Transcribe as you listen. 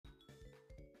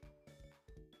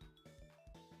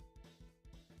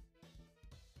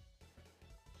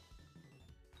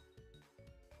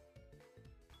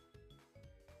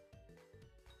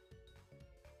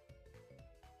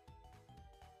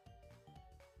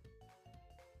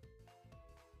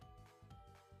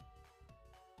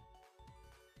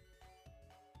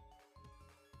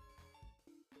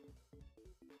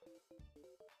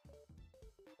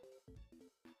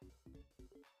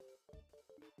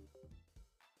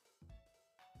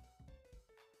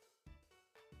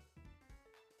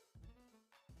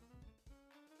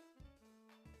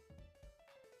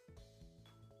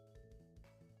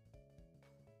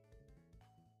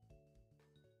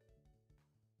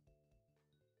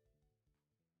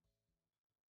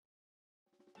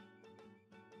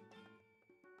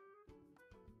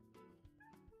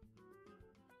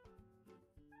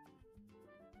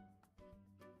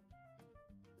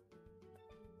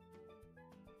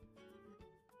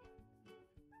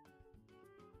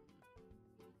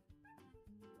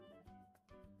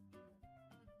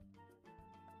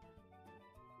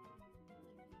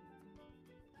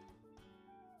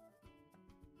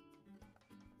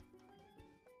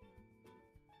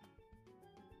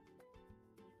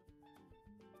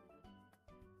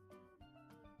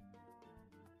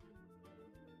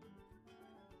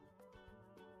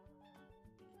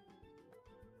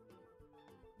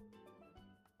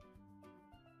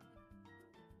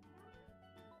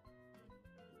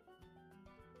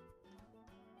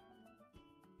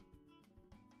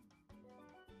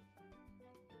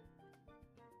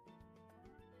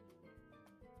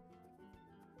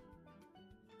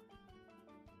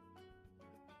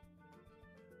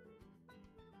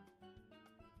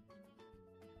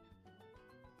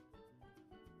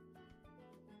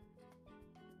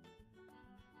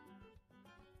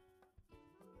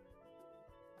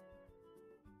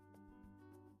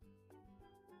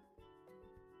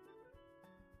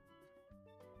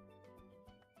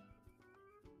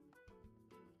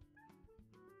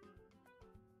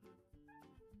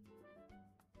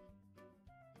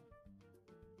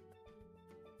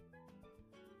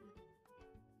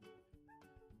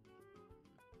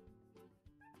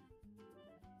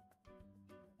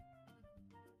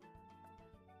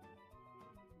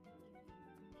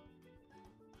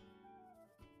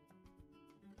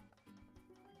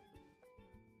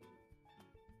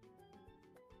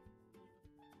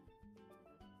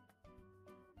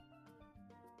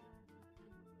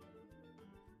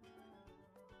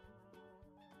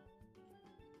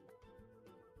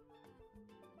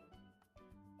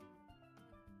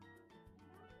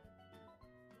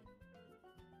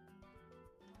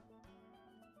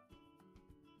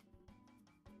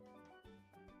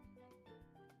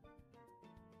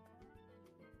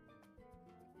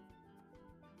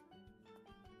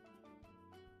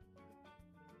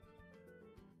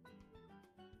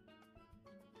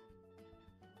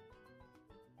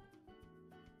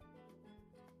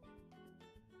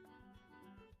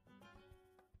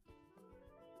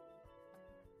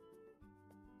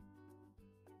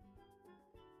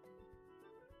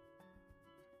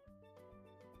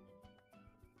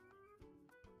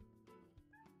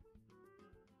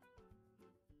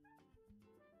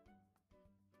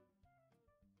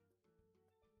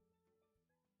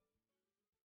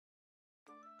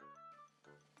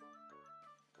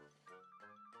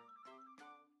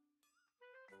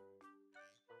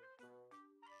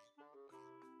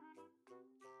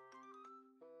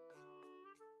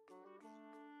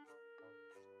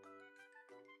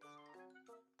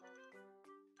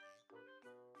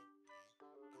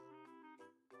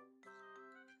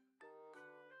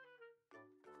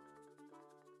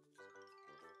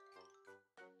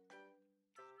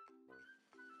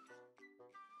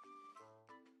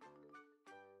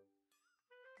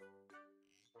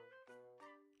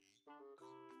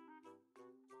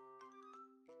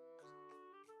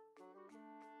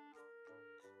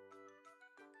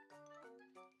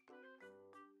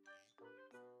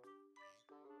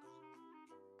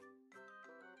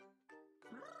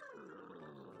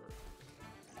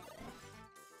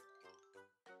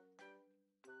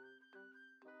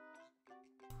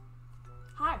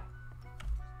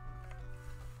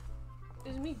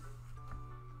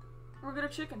we're good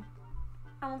at chicken.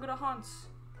 And we're good at HONSE.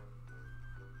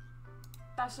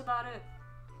 That's about it.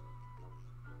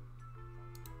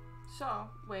 So,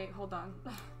 wait, hold on.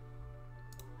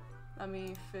 Let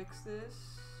me fix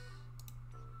this.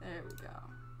 There we go.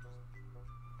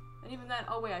 And even then,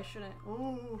 oh wait, I shouldn't.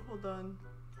 Oh, hold on.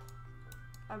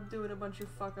 I'm doing a bunch of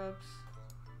fuck ups.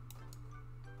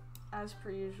 As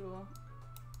per usual.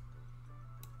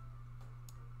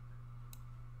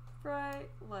 Right,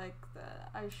 like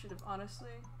that. I should have, honestly.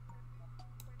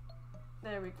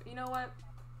 There we go. You know what?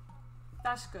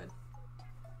 That's good.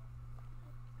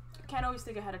 Can't always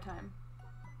think ahead of time.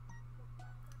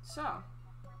 So.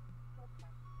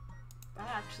 I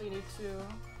actually need to...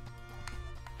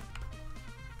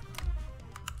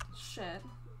 Shit.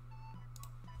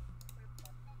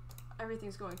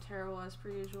 Everything's going terrible as per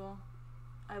usual.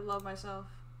 I love myself.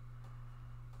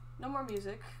 No more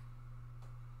music.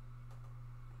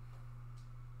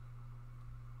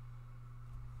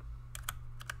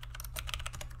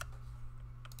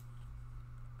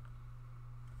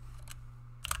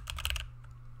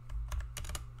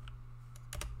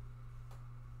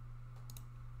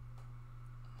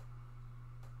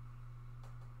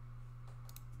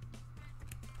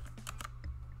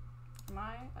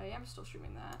 I am still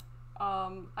streaming that.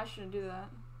 I shouldn't do that.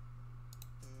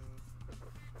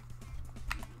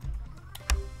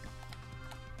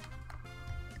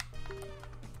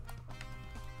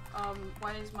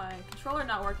 Why is my controller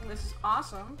not working? This is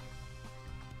awesome.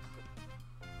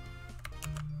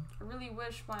 I really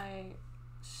wish my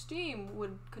Steam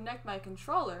would connect my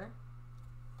controller.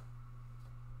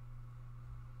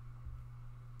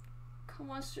 Come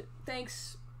on,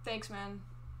 thanks, man.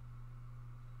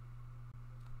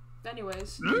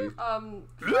 Anyways,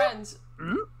 friends,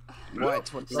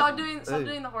 stop doing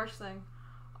the horse thing.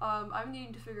 I'm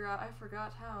needing to figure out. I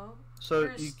forgot how. So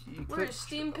you click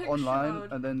Steam picture online,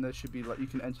 mode? and then there should be like you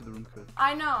can enter the room code.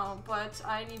 I know, but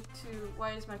I need to.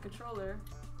 Why is my controller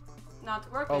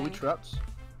not working? Oh, we trapped.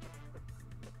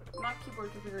 Not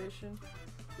keyboard configuration.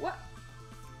 What?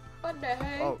 What the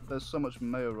heck? Oh, there's so much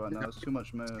mayo right now. There's too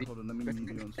much mayo. Hold on, let me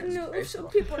mute you on screen. No, some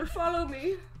people follow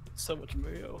me. So much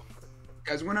mayo.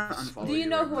 Guys, we're not unfollowing. Do you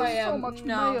know who I am? So much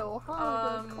no. mayo. How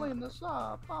are we gonna clean this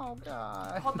up? Oh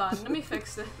god. Hold on, let me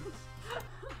fix this.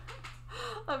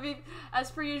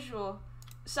 As per usual,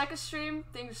 second stream,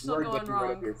 things are still going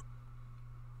wrong.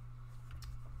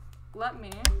 Let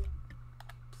me,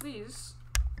 please.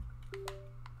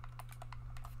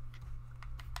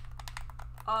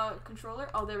 Controller?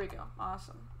 Oh, there we go.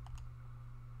 Awesome.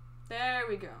 There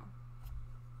we go.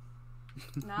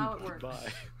 Now it works.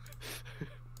 Bye.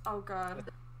 Oh god.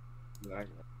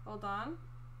 Hold on.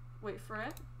 Wait for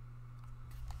it.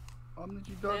 Did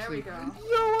you dancing? There we go.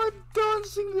 Yo, I'm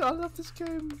dancing! I love this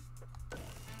game.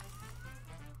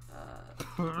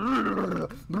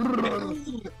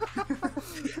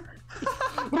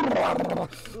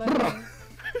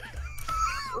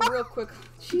 Real quick.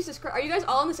 Jesus Christ. Are you guys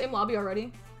all in the same lobby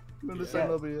already? We're in the same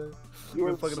lobby, yeah. You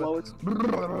were the slowest.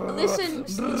 Listen,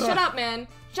 shut up, man.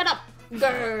 Shut up.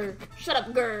 Grr. Shut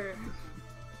up, grr.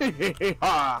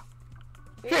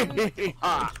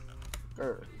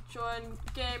 Join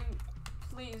game,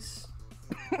 please.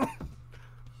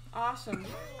 Awesome.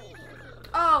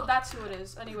 Oh, that's who it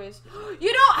is. Anyways,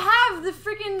 you don't have the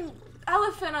freaking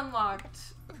elephant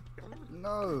unlocked.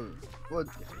 No. What?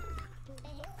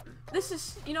 This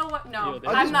is, you know what? No,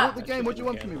 I I'm just not. bought the game. What do you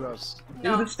want from me, bro?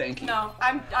 No, Do the stanky. no,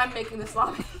 I'm making this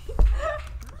lobby.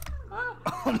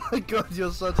 Oh my god,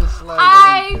 you're such a slag.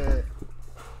 I don't care.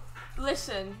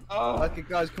 Listen. Okay,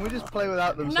 guys, can we just play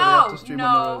without them? No, So we have to stream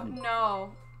on their own?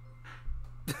 no.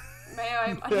 May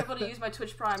I'm unable to use my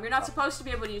Twitch Prime. You're not supposed to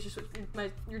be able to use your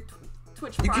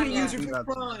Twitch Prime. You can't yet. use your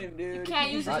Prime, dude. You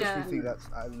can't use it I yet. actually think that's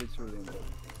literally impossible.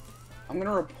 I'm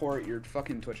gonna report your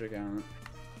fucking Twitch account.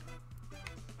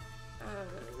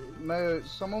 Mayo,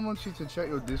 someone wants you to check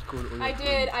your Discord. Or your I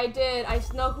did. I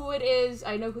know who it is.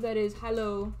 I know who that is.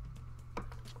 Hello.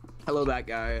 Hello, that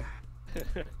guy.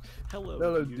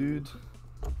 Hello, dude.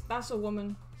 That's a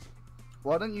woman.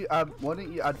 Why don't you add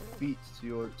feet to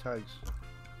your tags?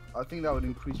 I think that would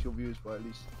increase your views by at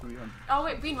least 300. Oh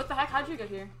wait, Bean, what the heck? How'd you get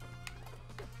here?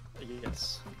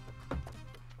 Yes.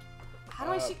 How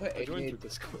do I see? I joined through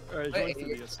Discord. I joined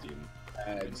through the Steam.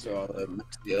 So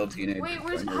the L teenager. Wait,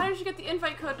 how did you get the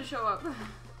invite code to show up?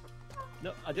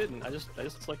 No, I didn't. I just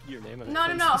selected your name and No.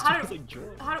 How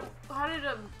did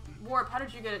warp? How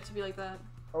did you get it to be like that?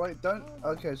 Oh wait, don't.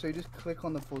 Okay, so you just click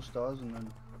on the 4 stars and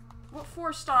then. What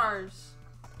 4 stars?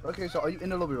 Okay, so are you in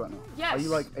the lobby right now? Yes. Are you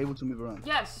like able to move around?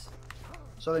 Yes.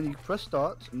 So then you press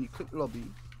start and you click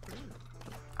lobby.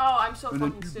 Oh, I'm so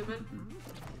fucking stupid.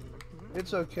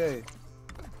 It's okay.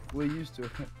 We're used to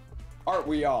it. Aren't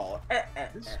we all?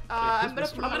 I'm gonna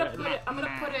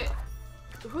put it.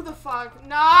 Who the fuck?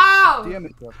 No! DM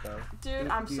it yourself. Dude,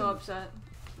 I'm so upset.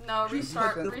 No, What?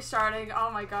 restarting. Oh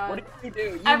my god. What did you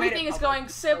do? You Everything made it is going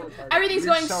public. everything's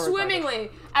You're going so retarded.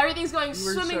 swimmingly. Everything's going You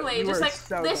were so- swimmingly. you Just were like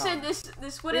so listen, dumb.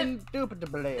 this wouldn't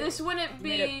Indubitably. this wouldn't You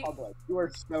made it be. public. You are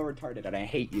so retarded, and I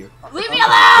hate you. Leave me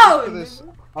After alone! this,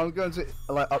 I'm going to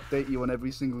like update you on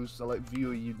every single like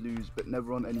viewer you lose, but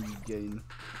never on any you gain.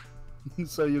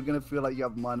 So you're gonna feel like you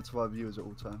have -5 viewers at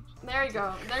all times. There you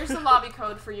go. There's the lobby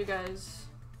code for you guys.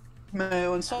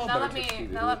 No, install Now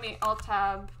let me alt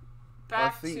tab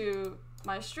back think- to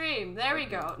my stream. There we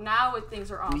go. Now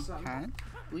things are awesome.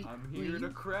 We can. I'm here to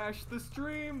crash the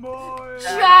stream, boys.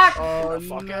 Jack! Oh the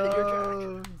fuck outta here,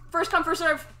 no! First come, first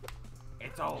serve.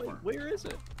 It's over. Where is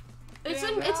it? It's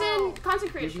in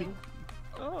content creation.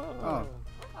 Oh.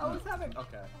 I was having.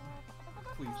 Okay.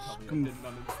 Please tell me I didn't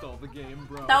uninstall the game,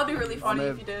 bro. That would be really funny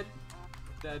if you did.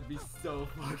 That'd be so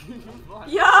fucking fun.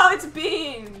 Yo, it's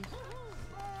Bean!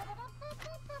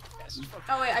 Yes.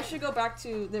 Oh wait, I should go back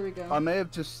to. There we go. I may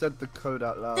have just said the code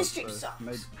out loud. This stream so sucks.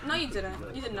 maybe- No, you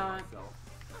didn't. You did not.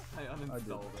 I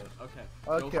uninstalled it. Okay.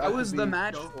 Okay, Go I How fast. is the Go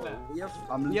match fast. full? We have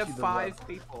I'm we have literally the 5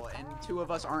 people, and 2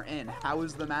 of us aren't in. How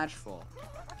is the match full?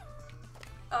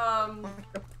 I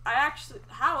actually.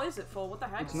 How is it full? What the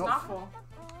heck? It's It's not not full.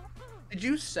 Did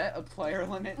you set a player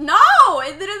limit? No!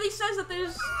 It literally says that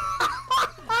there's.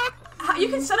 You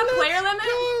can set a player limit?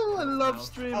 Oh, I love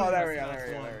streaming. Oh, there we go, there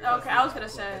we go, there we go. Okay, I was gonna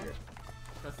say.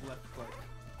 Press left click.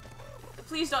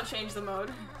 Please don't change the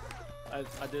mode. I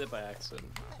did it by accident.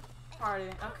 Party.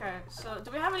 Okay, so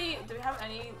do we have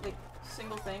any like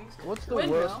single things? What's the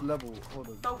Windmill? worst level? Hold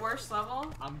on. The worst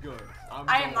level? I'm good.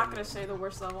 I am not gonna say the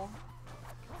worst level.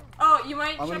 Oh, you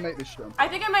might I'm gonna check. make this show. I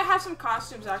think I might have some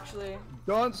costumes actually.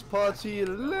 Dance party,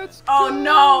 let's Oh go!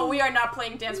 no, we are not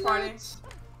playing dance party. Let's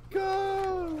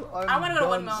go! I wanna go to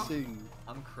Windmill. dancing.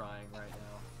 I'm crying right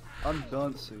now. I'm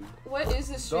dancing. What is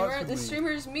this streamer? with This me.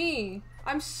 streamer is me.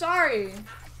 I'm sorry.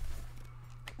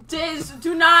 Diz,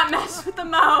 do not mess with the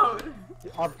mode.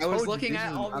 I I was looking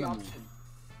at all the options.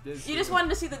 options. You just wanted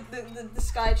to see the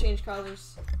sky change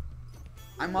colors.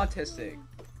 I'm autistic.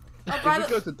 Oh, If by we the,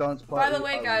 go to dance by party, the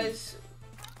way, I will. guys,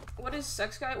 what is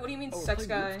sex guy? What do you mean sex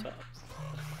guy?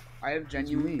 I have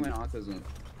genuine autism.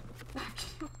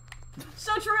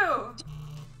 So true.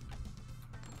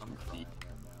 I'm crying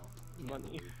right now.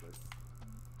 Money.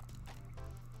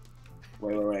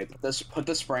 Wait. Put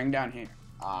the spring down here.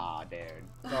 Ah, dude.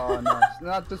 Oh, nice.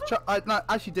 No, just no,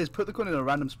 actually, Diz, put the coin in a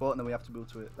random spot and then we have to build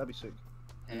to it. That'd be sick.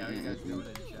 Hey, how you guys doing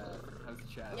in chat? How's the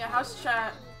chat? Yeah, how's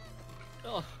chat?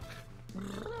 Oh.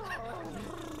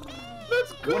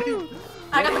 Let's go!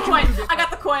 I got the coin. I got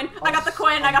the coin. I got the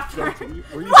coin. I got the coin.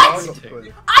 Were you What?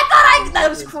 dancing? I thought that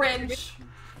was cringe.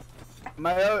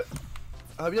 Mayo,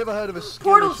 have you ever heard of a skill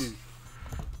Portals. issue?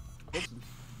 What's-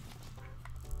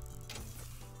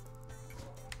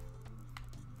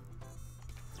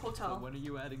 So Hotel. when are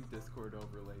you adding Discord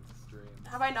overlay to stream?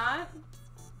 Have I not?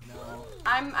 No.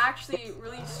 I'm actually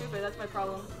really stupid. That's my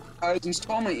problem. Guys,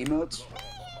 install my emotes.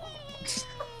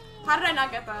 How did I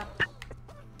not get that?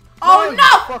 Oh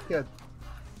no! Fuckhead.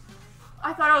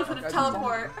 I thought I was gonna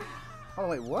teleport. Oh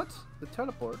wait, what? The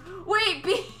teleport? Wait,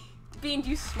 Bean,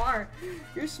 you smart.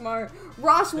 You're smart.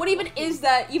 Ross, what even is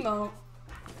that emote?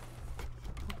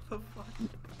 What the fuck?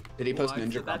 Did he post Why-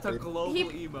 Ninja That's a Puppet? global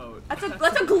He- emote. That's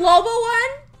a global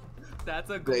one? That's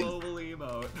a Wait. global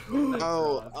emote.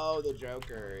 Oh, the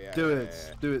Joker. Yeah. Do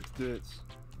it, do it, do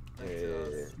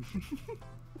it.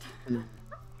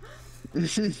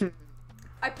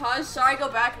 I paused. Sorry, go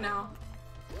back now.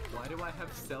 Why do I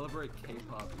have celebrate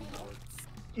K-pop emotes?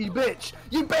 You bitch!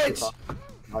 You bitch!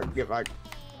 Get back.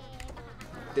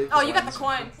 Oh, you got the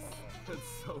coin. That's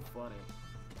so funny.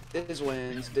 Diz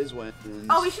wins. Diz wins.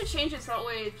 Oh, we should change it so that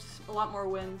way it's a lot more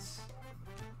wins.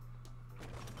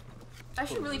 I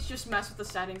should really just mess with the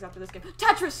settings after this game.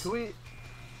 Tetris! Can we?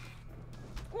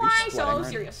 Why so sweating,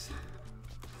 right? serious?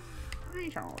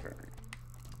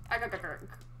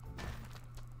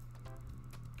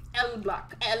 L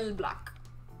block, L block.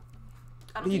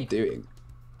 What are you doing?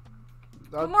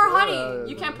 Put more honey!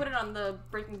 You can't put it on the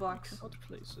breaking blocks. I'll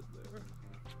place it there.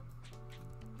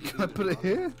 Can I put it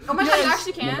here? Oh my god, you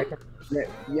actually can?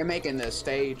 You're making the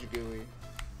stage gooey.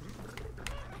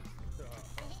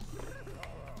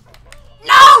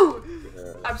 No!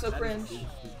 I'm so cringe.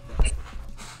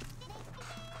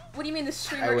 What do you mean the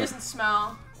streamer win. doesn't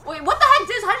smell? Wait, what the heck,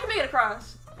 Diz? How did you make it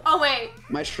across? Oh wait.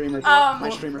 My streamer. Um, my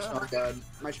streamer smells bad.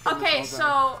 My streamer Okay, smells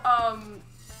so bad.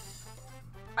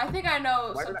 I think I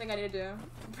know Why did something I need to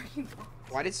do.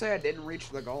 Why did it say I didn't reach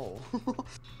the goal?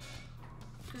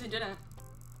 Because didn't.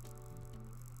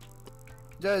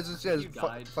 Yeah, just You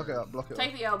died fuck it up, block it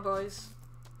Take up. the L, boys.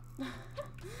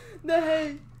 No,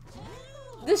 hey.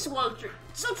 This won't true.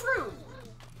 So true.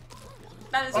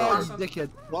 That is Oh, awesome. you dickhead.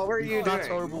 What were you That's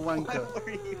doing? horrible wanker. What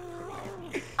were you?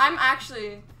 I'm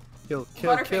actually Kill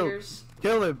Butterfingers.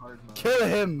 Kill him. Hard mode. Kill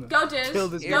him. Go Diz. Kill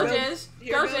this Go guy. Diz.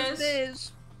 Go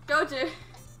Diz. Go Diz.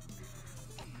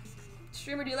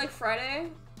 Streamer, do you like Friday?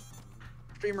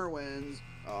 Streamer wins.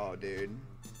 Oh, dude.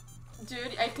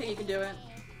 Dude, I think you can do it.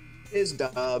 Diz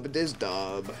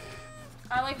dub.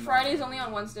 I like Fridays only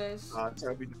on Wednesdays. I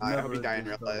hope you die in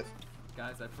real life.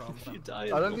 Guys, I promise. You I'm, die.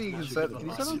 I don't think you can should set- get can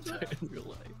you the set boss, up you die in real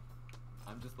life.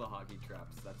 I'm just the hockey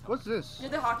traps. That's how What's this? You're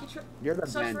the hockey trip. You're the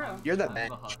So bench. true. You're the I'm bench,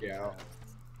 the hockey yo. traps.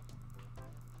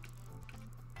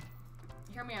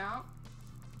 Hear me out.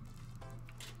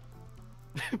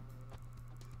 You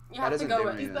That have to doesn't go do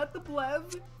with. anything. Is that the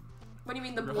bleb? What do you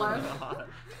mean the Right blood? on.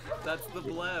 That's the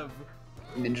bleb.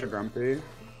 Ninja Grumpy.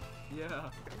 Yeah.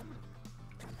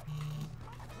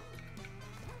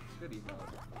 Good email.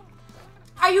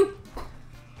 Are you?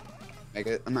 Make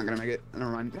it. I'm not gonna make it.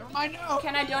 Never mind. Never mind. No.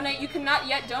 Can I donate? You cannot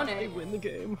yet They donate. win the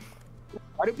game.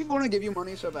 Why do people want to give you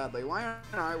money so badly? Why aren't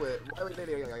I with? Why would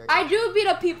they? I do beat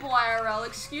up people IRL.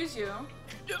 Excuse you.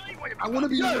 I want to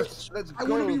be rich. Yes, let's I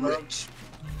go, want to be bro. rich.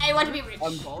 I want to be rich.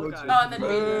 I'm Fall so Guys. Oh, and then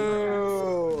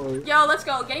Oh, yo, let's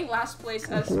go. Getting last place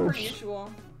as per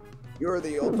usual. you're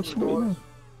the ultimate boss.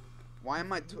 Why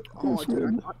am I? Oh, dude,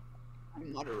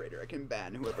 I'm moderator. I can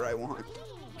ban whoever I want.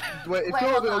 Wait, if Wait,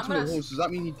 you're hold the on, I'm ultimate gonna- horse, does that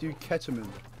mean you do ketamine?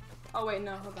 Oh wait,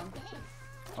 no, hold on.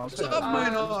 I'll What's say up, that. my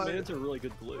Uh, lord? Man, it's a really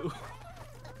good blue.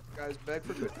 Guys, beg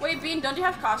for good. Wait, Bean, don't you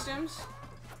have costumes?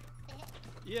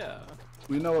 Yeah.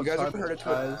 We know You what guys type have heard of of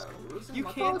guys. You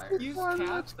Motherfucker. can't use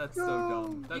cats? That's so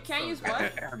dumb. That's You can't so use dumb.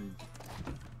 what? I'm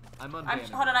I'm unbanning.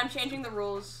 hold on, I'm changing the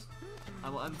rules.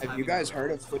 I'm untiming Have you guys out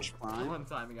heard Rose. of Twitch I'm Prime?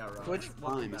 untiming out Rose. Twitch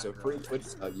Welcome Prime is a back, free Rose. Twitch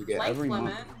sub you get Length every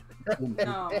limit? month.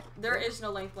 No, there is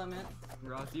no length limit.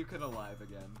 Ross, you can alive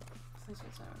again. Please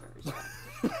don't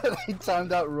say my He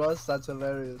timed out Russ, that's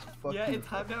hilarious. Fuck Yeah, you. it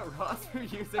timed out Ross for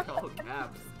using all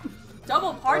caps.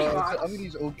 Double party I'm box. gonna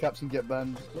use all caps and get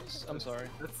banned. Whoops, I'm sorry.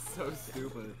 That's so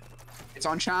stupid. It's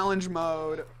on challenge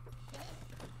mode.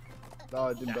 No,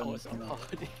 I didn't ban Now this. it's on.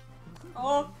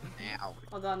 Oh, Now.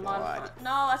 hold on, God. modify.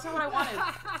 No, that's not what I wanted.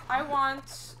 I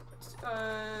want.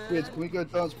 Wait, can we go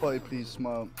dance party, please?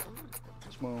 Smile.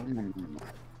 Smile.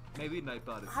 Maybe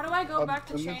Nightbot is. How do I go back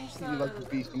to I'm gonna change treat you like a the?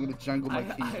 beast. I'm gonna jangle my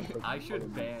keys. I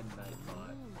should ban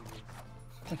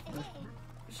Nightbot.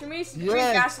 Shami's green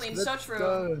Yes, gasoline, so let's true.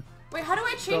 go. Wait, how do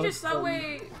I change it so that Dance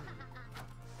way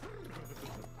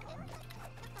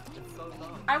It's so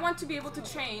dumb. I want to be able to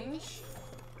change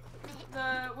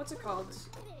the what's it called?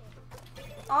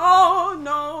 Oh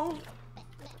no!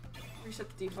 Reset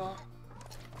the default.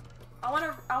 I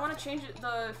wanna change it.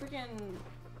 The freaking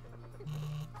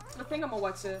the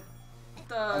what's it?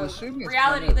 I'm The assuming it's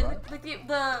reality,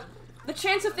 China, the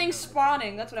chance of things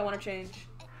spawning. That's what I want to change.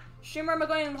 Shimmer, am I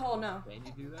going in the hole? No. Can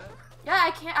you do that? Yeah,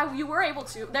 I can't. You were able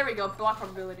to. There we go. Block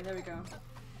probability. There we go.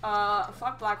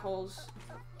 Fuck black holes.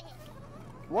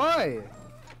 Why?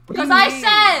 Because I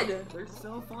said. They're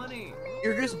so funny.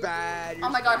 You're just bad. You're Oh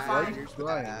my just God, bad, fine. You're just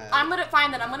Right. bad. I'm gonna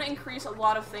find that. I'm gonna increase a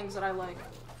lot of things that I like.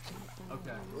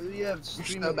 Okay. Well, yeah,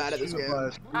 so bad at this game.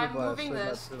 I'm moving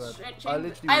this. I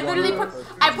I literally put.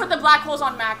 I put the black holes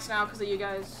on max now because of you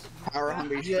guys. Power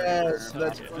hungry. Yes, streamer.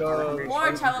 let's go.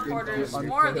 More teleporters. Unplayable.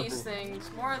 More of these things.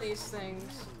 More of these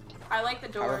things. I like the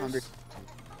Power hungry. doors.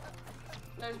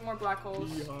 There's more black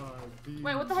holes.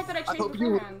 Wait, what the heck did I I change hope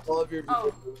you beforehand? all of your.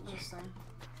 Oh, interesting.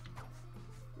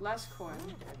 Less coin.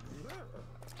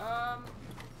 Can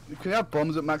you have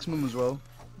bombs at maximum as well?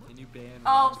 Can you ban?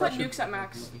 I'll put Special- nukes at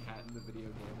max. Goofy hat in the video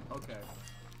game. Okay.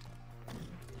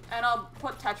 And I'll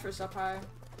put Tetris up high.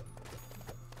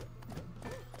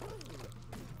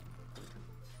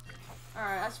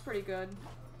 Alright, that's pretty good.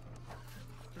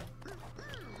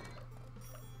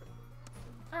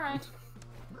 Alright.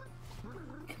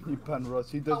 You ban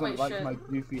Russ. He doesn't wait, like shit. my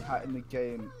goofy hat in the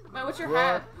game. Wait, what's your What?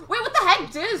 hat? Wait, what the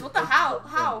heck, Diz? What the how?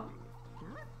 How?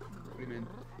 What do you mean?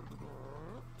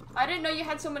 I didn't know you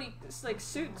had so many like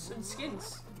suits and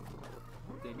skins.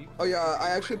 Damn you. Oh yeah,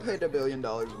 I actually paid $1 billion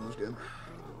in this game.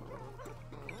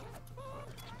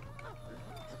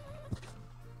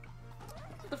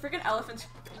 The freaking elephant's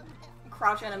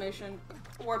crouch animation.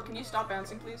 Warp, can you stop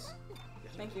bouncing, please?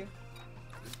 Thank you.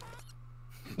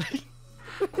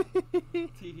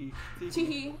 Teehee.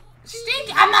 Teehee.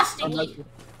 Stinky! I'm not stinky!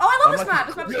 Oh, I love this map!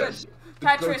 This map's good.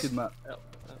 Tetris. Map. Oh,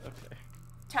 okay.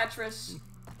 Tetris.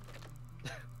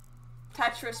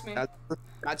 Tetris me.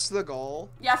 That's the goal.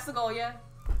 Yeah, that's the goal, yeah.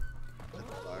 That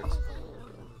sucks.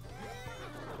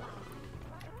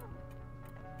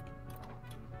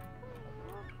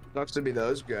 Sucks to be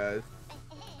those guys.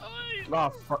 Oh,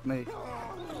 fuck me.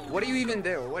 What do you even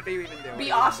do? What do you even do? Be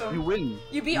You awesome. win.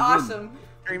 You be You win. awesome.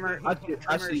 Streamer.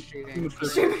 Actually, cheating. streamer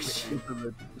privilege.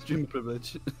 Streamer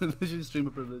privilege. Literally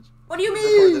streamer privilege. What do you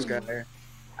Report mean? this guy.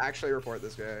 Actually report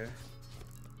this guy.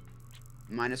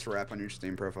 Minus rep on your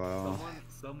Steam profile.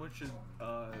 Someone should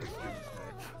stream this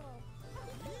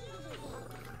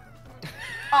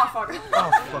Oh fuck. Oh,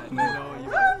 match. fuck You me. know what you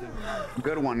have to.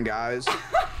 Good one, guys.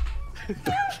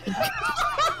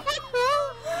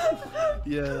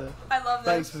 Yeah. I love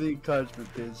Thanks this. for the encouragement,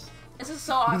 Biz. This is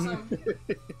so awesome.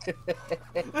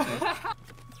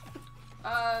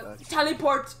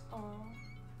 Teleport. Oh.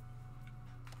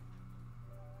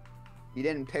 You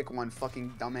didn't pick one,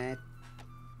 fucking dumbass.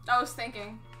 I was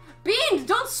thinking. Beans,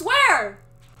 don't swear.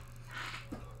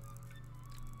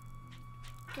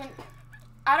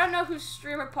 I don't know who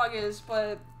Streamer Pug is,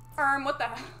 but what the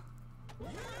hell?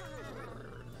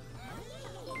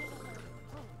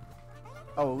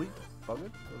 Oh, are we bugging?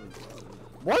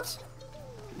 What?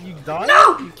 You died?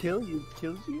 No! You killed you?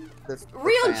 The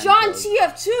Real fan John does.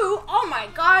 TF2? Oh my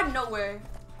god, no way.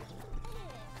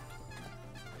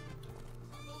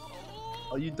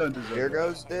 Oh, you don't deserve Here that.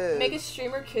 goes this. Make a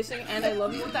streamer kissing and I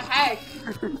love you. What the heck?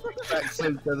 Exact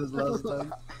same thing as last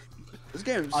time. This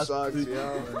game I sucks, think-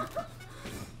 yo.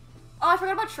 Oh, I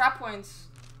forgot about trap points.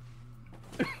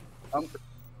 Okay,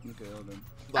 hold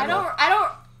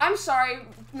on. I'm sorry,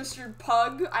 Mr.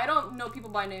 Pug. I don't know people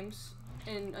by names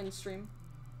in stream.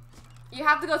 You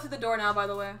have to go through the door now, by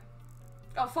the way.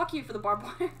 Oh, fuck you for the barbed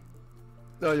wire.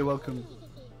 Oh, you're welcome.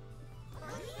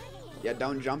 Yeah,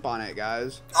 don't jump on it,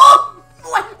 guys. Oh!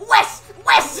 West!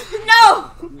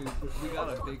 No! We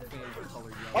got a big fan of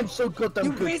colored yellow. I'm so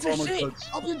goddamn good. Oh my god.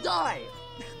 Hope you die!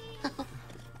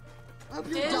 Hope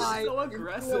you Diz- die! So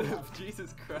aggressive.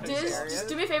 Jesus Christ. Just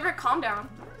do me a favor, calm down.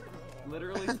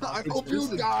 Literally. I It's hope you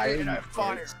just a die game, in a bro.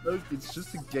 fire! It's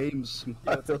just a game,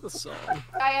 Yeah, it's Smile. the song.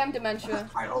 I am dementia.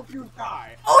 I hope you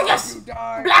die! Oh yes! You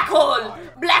die! Black hole!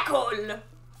 Black hole!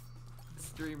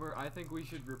 Streamer, I think we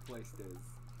should replace this.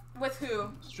 With who?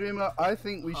 Streamer, I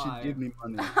think we should Hi. give me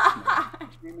money. I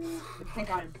think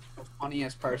I'm the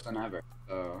funniest person ever,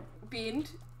 so...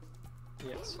 Beamed.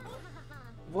 Yes.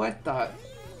 What the...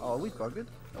 Oh, are we buggered?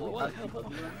 Oh, what the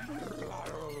hell?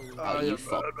 Oh, you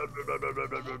fuck...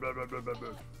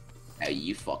 Oh,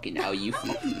 you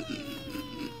fucking...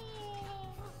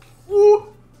 Woo!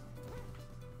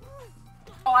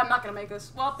 Oh, I'm not gonna make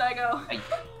this. Well, there you go.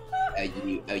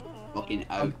 you fucking...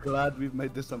 I'm glad we've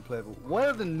made this unplayable. Where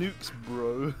are the nukes,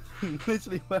 bro?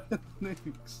 Literally, where are the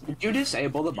nukes? Did you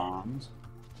disable the bombs?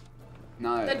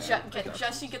 No.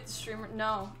 Jesse get the streamer.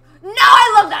 No. No,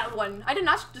 I love that one. I did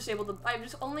not disable the. I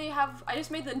just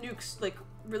made the nukes like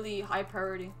really high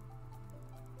priority.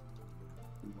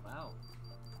 Wow.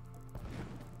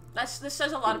 This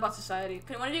says a lot about society.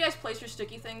 Can one of you guys place your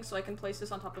sticky thing so I can place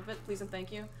this on top of it, please and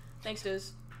thank you. Thanks,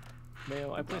 Diz.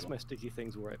 Mayo, I place my sticky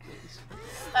things where I please.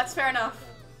 That's fair enough.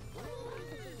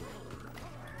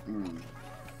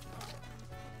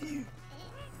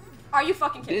 Are you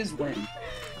fucking kidding? Diz win.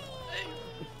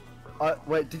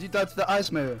 Wait, did you die to the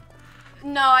ice mirror?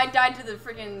 No, I died to the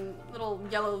freaking little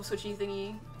yellow switchy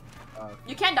thingy. Okay.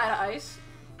 You can't die to ice.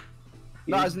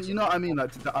 No, as in, you know what I mean?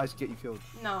 Like, did the ice get you killed?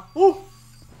 No. Ooh.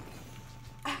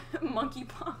 Monkey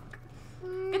punk.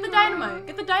 Get the dynamite.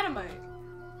 Get the dynamite.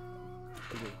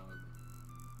 Okay.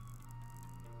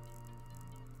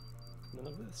 None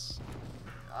of this.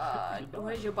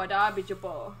 Where's your bada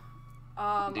bitchable?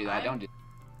 Do that, don't do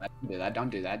that, don't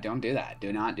do that, don't do that,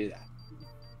 do not do that.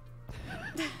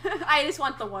 I just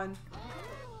want the one.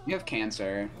 You have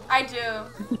cancer. I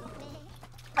do.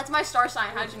 That's my star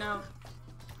sign. How'd you know?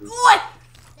 What?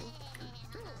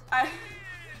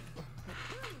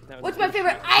 What's my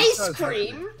favorite ice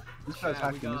cream? This guy's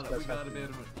Yeah, we hacking, this got a guy's hacking. bit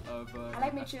of I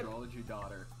like me too. astrology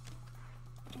daughter.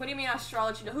 What do you mean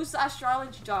astrology? Who's the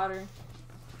astrology daughter?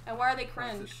 And why are they That's a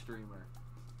cringe? streamer.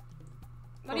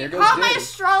 What do you There goes call my Diz.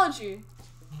 astrology?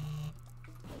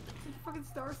 It's a fucking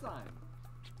star sign.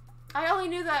 I only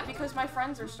knew that because my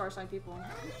friends are star sign people.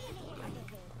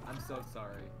 I'm so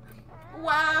sorry.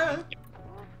 Wow.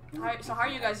 So how are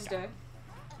you guys' day?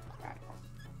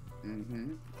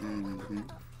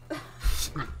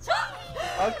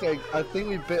 Okay, I think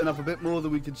we've bitten off a bit more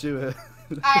than we could chew here.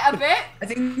 A bit? I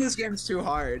think this game's too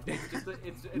hard.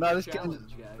 It's No, a this game's,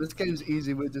 challenge, guys. this game's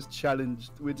easy, we're just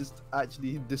challenged. We're just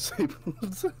actually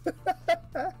disabled.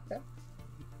 how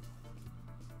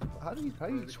are you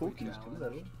Vertically talking?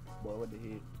 challenged. Boy, what the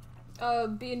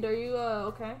heck? Bean, are you,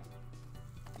 okay?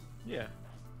 Yeah.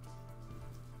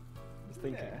 Just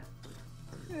thinking.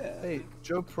 Yeah. Hey,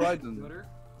 Joe Pryden. Twitter?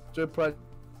 Joe Pryden,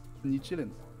 you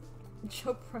chilling?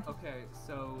 Joe Pro. Okay,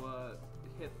 so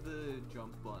hit the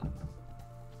jump button.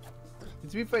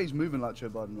 To be fair, he's moving like Joe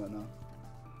Biden right now.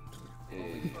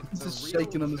 He's The just real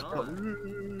shaking on the spot.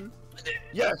 John.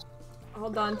 Yes!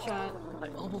 Hold on, chat. I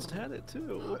almost had it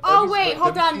too. Oh you wait, seen- hold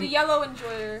have you on, seen- the yellow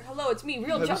enjoyer. Hello, it's me,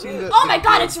 Real Have you John. seen the- Oh the my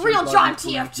god, video it's of Real Joe John Biden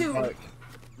going TF2! back?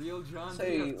 Real John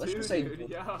Say- TF2, let's just say- dude.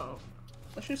 Yo.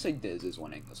 Let's just say Diz is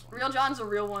winning this one. Real John's a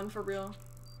real one, for real.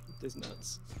 This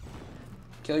nuts.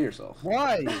 Kill yourself.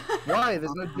 Why? Why?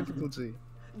 There's no difficulty.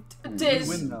 You Diz.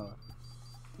 win now.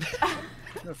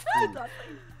 You're a fool.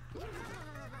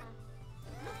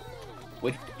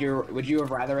 Would you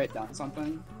have rather it done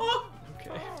something?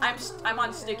 Okay. I'm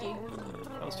on sticky.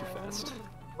 That was too fast.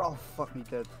 Oh, fuck me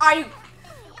dead. Are you?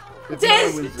 If Diz!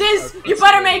 no one wins Diz! it, You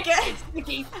better make it!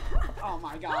 Sticky. Oh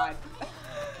my god.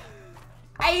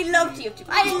 I love TF2.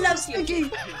 I love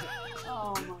TF2.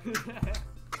 Oh my.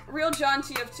 Real John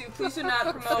TF2, please do not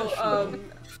promote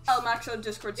El Maxo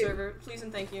Discord server. Please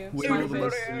and thank you. We're Smiley the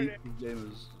most face. elite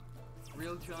gamers.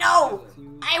 Real John No!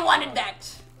 TF2. I wanted that!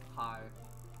 Hi.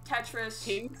 Tetris.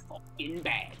 Too fucking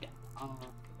bad.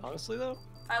 Honestly though,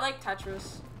 I like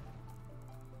Tetris.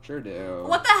 Sure do.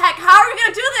 What the heck? How are we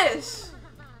gonna do this?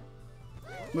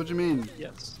 What do you mean?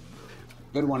 yes.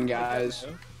 Good one, guys.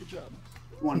 Good job.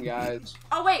 Good one, guys.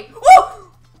 Oh wait. Woo!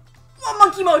 Oh,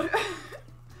 monkey mode!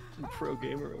 I'm a pro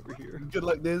gamer over here. Good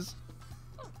luck, Diz.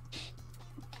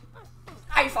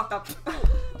 I fucked up.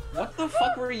 What the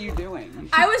fuck were you doing?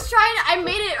 I was trying to, I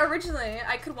made it originally.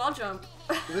 I could wall jump.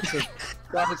 Listen,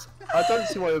 guys, I don't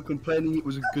see why you're complaining. It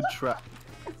was a good trap.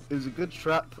 It was a good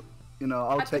trap. You know,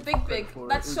 I'll That's a take big credit big. for it.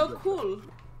 That's It was so good. cool.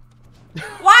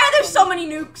 Why are there so many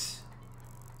nukes?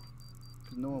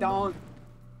 'Cause no one Don't.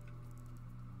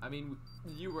 I mean,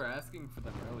 you were asking for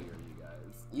them earlier, you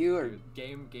guys. You are.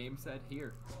 Dude, game said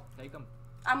here, take them.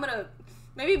 I'm gonna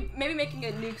maybe making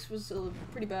it nukes was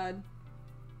pretty bad.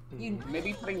 You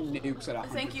Maybe putting nukes at 100%.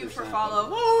 thank you for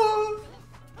follow.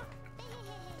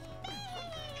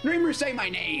 Streamer, say my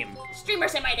name. Streamer,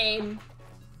 say my name.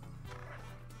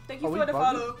 Thank you Are we for the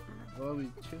bugging? follow. Why are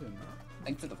we chilling?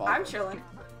 Thanks for the follow. I'm chilling.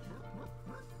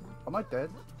 Am I dead?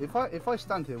 If I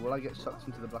stand here, will I get sucked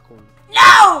into the black hole?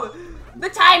 No! The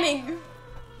timing.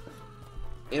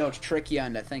 It'll trick you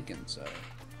into thinking so.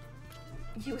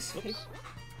 You was fake.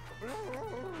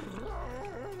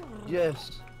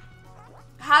 Yes.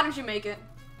 How did you make it?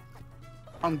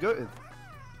 I'm gutted.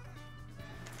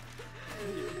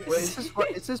 Wait,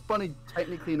 is this bunny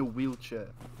technically in a wheelchair?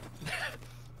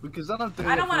 Because then I'm doing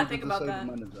I don't it wanna for think the about disabled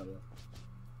that. man as well.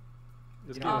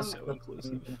 This game is so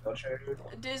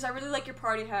inclusive. Diz, I really like your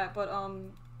party hat, but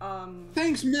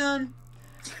Thanks, man.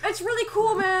 it's really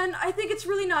cool, man. I think it's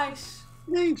really nice.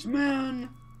 Thanks, man.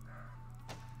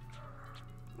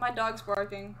 My dog's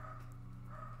barking.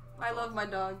 I love my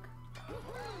dog.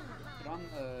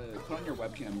 Put on your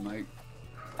webcam, Mike.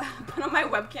 Put on my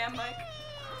webcam mic.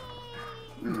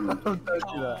 Don't do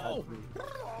that, Oh. actually.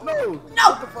 No! No!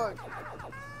 What the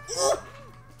fuck?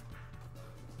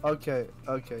 Okay,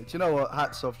 okay. Do you know what?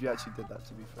 Hats off, you actually did that,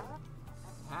 to be fair.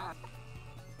 Hat.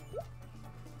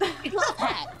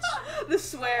 The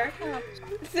swear.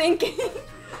 Thinking.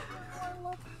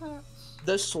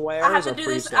 The swear I have to do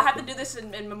this. I have to do this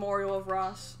in memorial of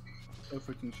Ross. So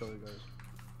freaking sorry, guys.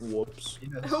 Whoops.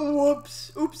 Yes.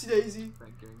 Whoops. Oopsie daisy.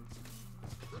 Thinking.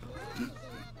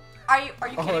 Are you Oh,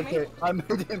 kidding okay. me? I made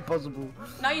it impossible.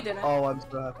 No, you didn't. Oh, I'm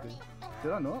so happy.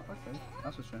 Did I not? Okay.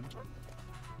 That's a shame.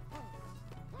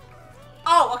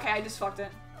 Oh, okay. I just fucked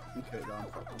it. Okay, done.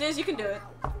 Diz, you can do it.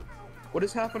 What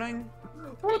is happening?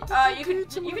 You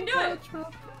can do it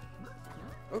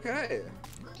Okay.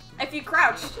 if you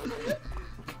crouch.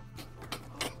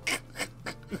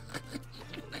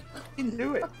 You can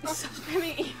do it.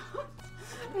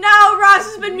 No, Ross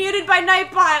has been muted by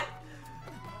Nightbot.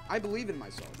 I believe in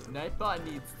myself. Nightbot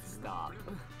needs to stop.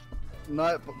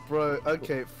 Night, bro.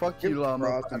 Okay, fuck you, Give Llama.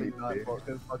 Ross I a mean, new Nightbot.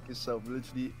 Go fuck yourself.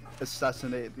 Literally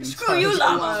assassinated the Screw entire you, chat.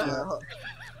 Llama.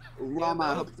 Llama,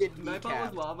 I hope you get Nightbot was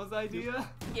kneecapped. Llama's idea?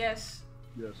 Yes.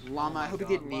 Yes. Llama, I hope you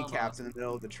get God, Llama. kneecapped in the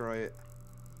middle of Detroit.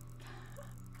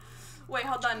 Wait,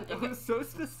 hold on. That was so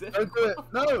specific. Don't do it.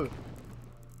 No.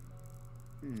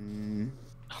 Hmm.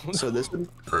 So this one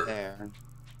there.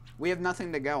 We have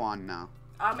nothing to go on now.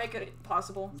 I'll make it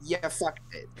possible. Yeah, fuck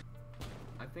it.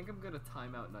 I think I'm gonna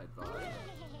time out Nightbot.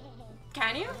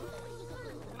 Can you?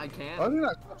 I can. I think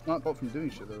that's Nightbot from doing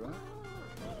shit, though, right?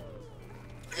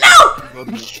 No!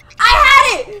 I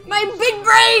had it! My big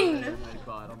brain!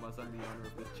 Nightbot, unless I'm the owner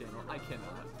of this channel. I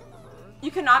cannot.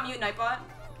 You cannot mute Nightbot.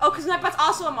 Oh, because Nightbot's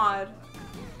also a mod.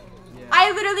 Yeah.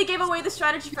 I literally gave away the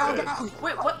strategy for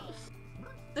Wait, what?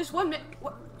 There's one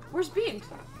What? Where's Bean?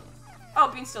 Oh,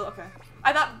 Bean's still okay.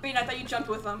 I thought you jumped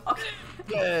with them. Okay.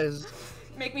 Yes.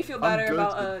 Make me feel I'm better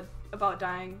good. about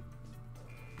dying.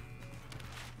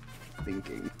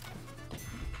 Thinking.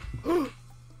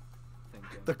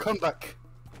 The comeback.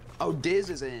 Oh, Diz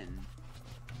is in.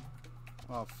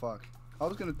 Oh fuck. I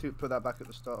was gonna put that back at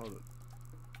the start. Hold it.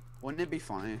 Wouldn't it be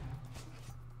funny?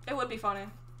 It would be funny.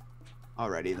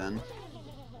 Alrighty then.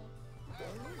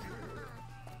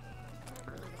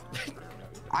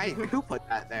 Who put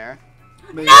that there?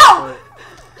 Me, No!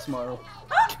 Smile.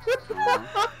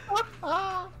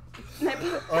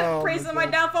 Praising my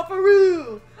God. downfall for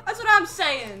real. That's what I'm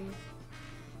saying.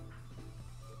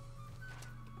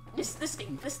 This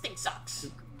thing sucks.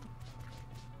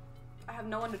 I have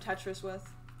no one to Tetris with.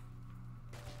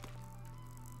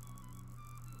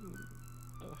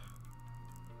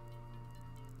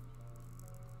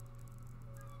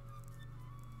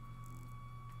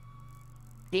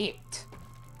 It.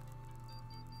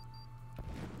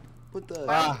 What the?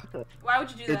 Ah, Why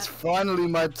would you do it's that? finally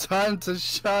my time to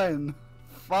shine.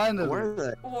 Finally. Where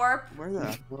the? Warp. Where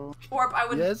the? Warp, I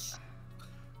would. Yes.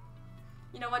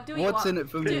 You know what? Do what you want. What's in it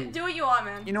for me? Do what you want,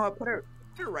 man. You know what? Put her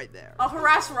right there. I'll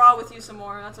harass Raw with you some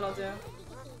more. That's what I'll do.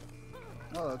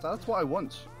 Oh, that's what I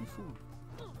want. You fool.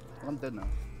 I'm dead now.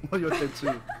 Well, you're dead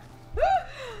too.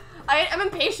 I'm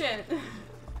impatient.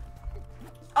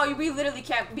 Oh, we literally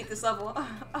can't beat this level.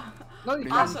 No, you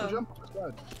can't. Awesome. You jump. It's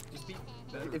bad. Just be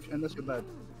better. Unless you're bad.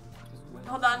 Just win.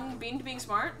 Hold on, being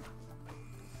smart.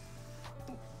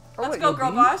 Oh, Let's wait, go, you're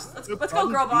girl Bean? boss. Let's You're go,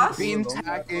 probably girl boss. Bean. Beans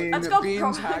hacking. Let's go, Beans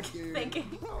girl hacking.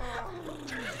 thinking.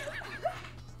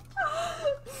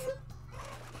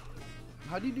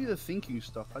 How do you do the thinking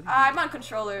stuff? How do you I'm on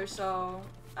controller, so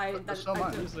I So am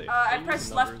I. I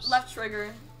press left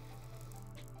trigger.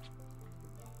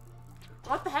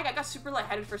 What the heck? I got super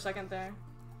lightheaded for a second there.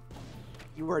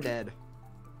 You are dead.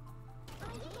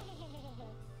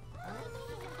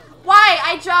 Why?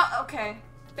 I jump. Okay.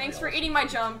 Thanks for eating my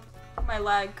jump. My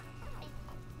leg.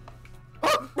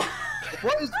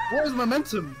 What is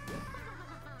momentum?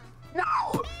 No!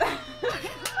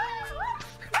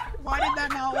 Why did that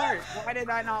not work? Why did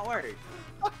that not work?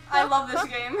 I love this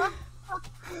game.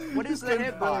 What is the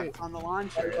hitbox on the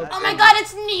launcher? Oh my god,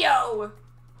 it's Neo!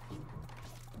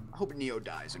 I hope Neo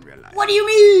dies in real life. What do you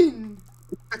mean?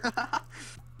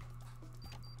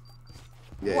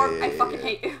 Yeah, Warp, yeah, I yeah, fucking yeah.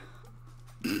 hate you.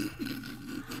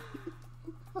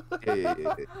 Yeah.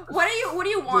 What do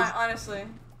you want, honestly?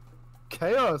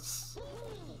 Chaos.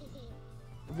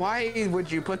 Why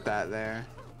would you put that there?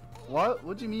 What?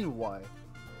 What do you mean why?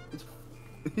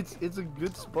 It's a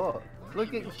good spot.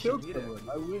 Look, it killed someone.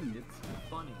 I win. It's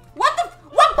funny.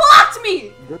 What blocked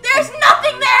me? There's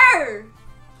nothing there!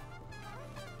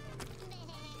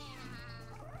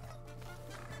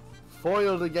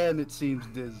 Foiled again, it seems,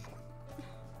 Diz.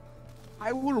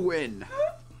 I will win.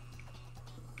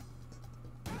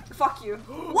 Fuck you.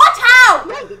 What? How?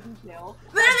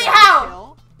 Literally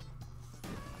how?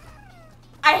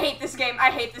 I hate this game. I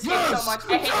hate this game so much.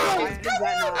 I hate Why this did game.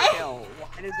 that not kill?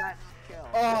 Why did that kill?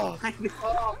 Oh,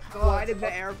 Why did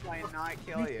the airplane not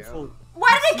kill you? beautiful.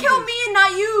 Why did it kill me and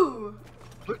not you?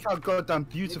 Look how goddamn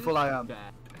beautiful I am.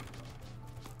 Bad.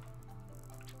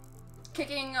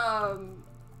 Kicking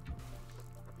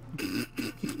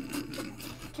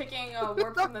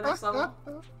warp from the next level.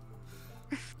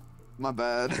 My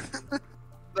bad.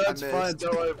 That's I fine. missed.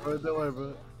 Don't worry, bro. Don't worry,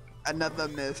 bro. Another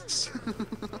miss.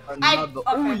 Another.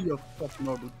 Oh, okay. you fucking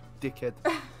horrible dickhead.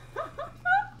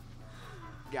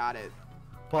 Got it.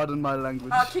 Pardon my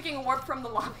language. Kicking warp from the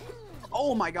lobby.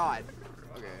 Oh my god.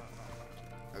 Okay.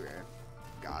 Okay.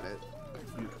 Got it.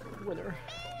 Winner.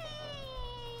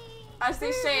 As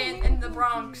they say in the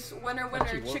Bronx, winner,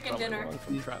 Actually, winner, we're chicken probably dinner. wrong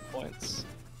from trap points.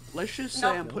 Let's just say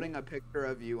Nope. I'm putting a picture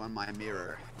of you on my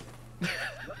mirror. What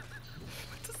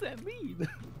does that mean?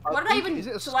 What did I think- even Is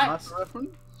it a select? sniper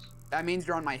reference? That means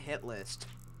you're on my hit list.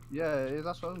 Yeah,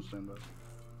 that's what I'm saying, bro.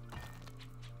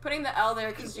 Putting the L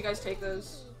there because you guys take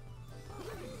those.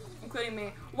 Including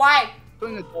me. Why?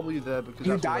 Putting a W there because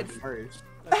You that's what I died do. first.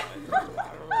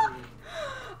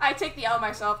 I take the L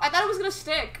myself. I thought it was gonna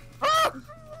stick.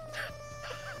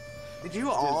 Did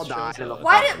you all die? shows up.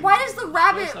 Why does the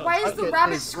rabbit Okay,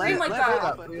 rabbit Diz, scream like let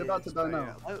that? Poppy You're about to die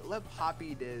now. Let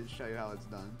Poppy Diz show you how it's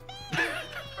done.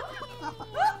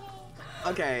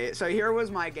 Okay, so here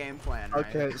was my game plan. Right?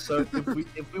 Okay, so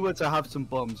if we were to have some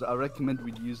bombs, I recommend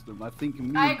we'd use them. I think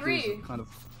me I and Diz agree. have kind of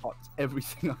fucked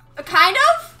everything up. Kind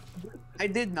of? I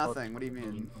did nothing. What do you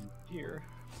mean? Here.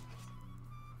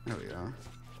 There we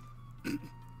go.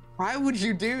 Why would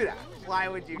you do that? Why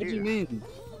would you What do do you that? mean?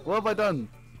 What have I done?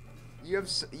 You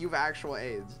have actual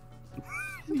AIDS.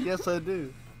 Yes, I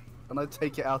do. and I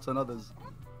take it out on others.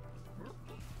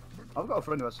 I've got a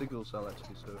friend who has sickle cell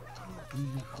actually, so.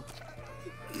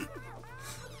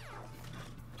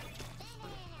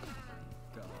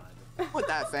 God. Put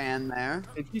that fan there.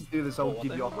 If you do this, I'll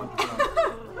give you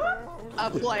 £100. A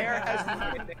player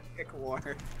has Nick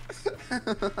War.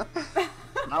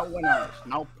 Now winners,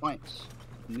 now points.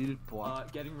 Needed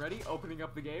points. Getting ready, opening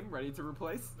up the game, ready to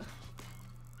replace.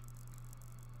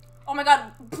 Oh my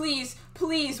god, please,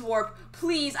 please, Warp.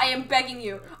 Please, I am begging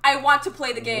you. I want to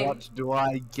play the game. What do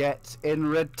I get in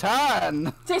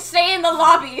return? To stay in the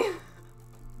lobby.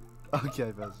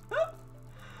 Okay, Bez.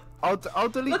 I'll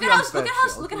delete Look the at unfair shit,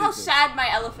 I'll look at delete how it. sad my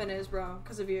elephant is, bro,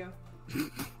 because of you.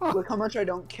 Look how much I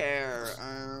don't care.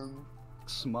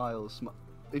 Smile.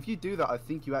 If you do that, I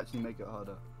think you actually make it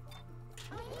harder.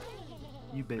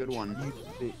 You bitch. Good one.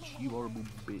 You bitch. You horrible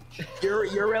bitch.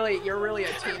 You're really a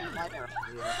team fighter.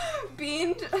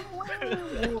 Beamed.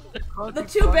 The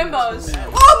two bimbos.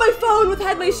 Oh, my phone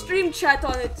had my stream chat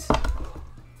on it. Can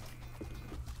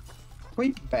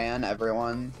we ban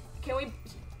everyone? Can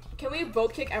we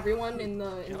vote kick everyone in the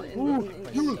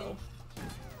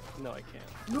No, I can't.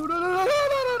 No.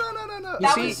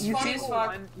 That you was see, funny as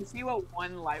fuck. you see what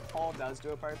one light pole does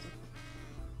to a person?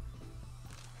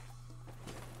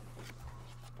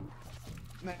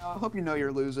 Man, I hope you know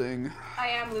you're losing. I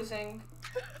am losing.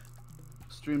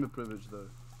 Streamer privilege, though.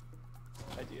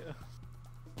 Idea.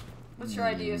 What's your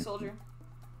idea, soldier?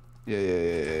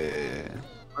 Yeah.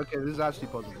 Okay, this is actually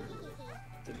positive.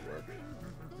 Didn't work.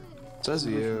 Says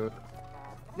you.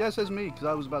 Yeah, it says me, because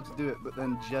I was about to do it, but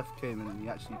then Jeff came in and he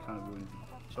actually kind of ruined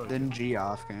it. Sorry. Then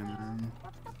Geoff came in.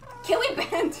 Can we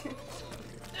ban?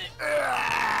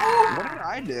 What did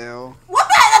I do? What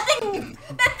that thing?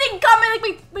 That thing got me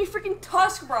like my freaking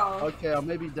tusk, bro. Okay, I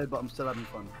may be dead, but I'm still having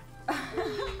fun.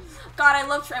 God, I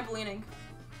love trampolining.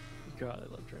 God,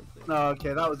 I love trampoline. No,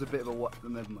 okay, that was a bit of a what?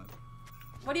 Never mind.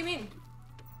 What do you mean?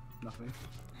 Nothing.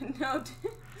 No.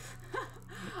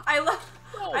 I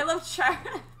love chat.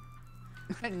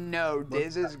 No,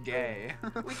 Diz is gay.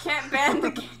 We can't ban the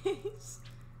gays.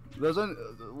 There's only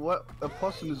what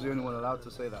Opossum is the only one allowed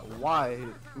to say that. Why?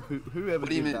 Whoever What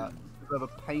do you did mean? that have a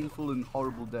painful and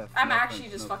horrible death. I'm No actually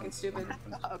offense, just no fucking offense, stupid.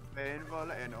 no offense.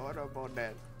 Painful and horrible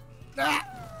death.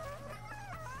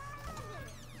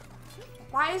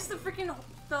 Why is the freaking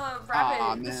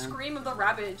rabbit, the man. scream of the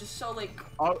rabbit, just so like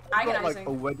I've got like agonizing?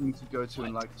 a wedding to go to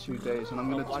in like 2 days, and I'm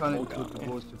gonna Black turn it hole into a guy.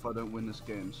 divorce if I don't win this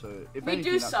game. So if We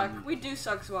anything, do that's suck. on We do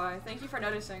suck, Zwei. Thank you for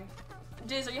noticing.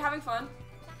 Diz, are you having fun?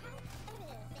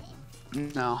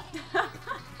 No.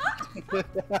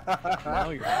 Now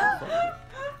you're having fun.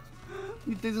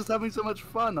 you. Diz is having so much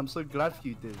fun. I'm so glad for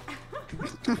you, Diz.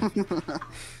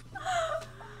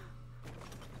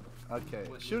 Okay,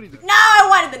 surely the No, I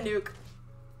wanted the nuke.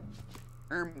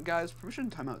 Guys, permission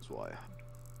timeouts. Why?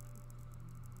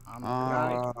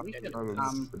 we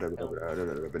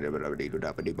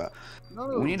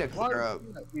need to clear up.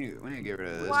 We need to get rid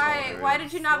of this. Why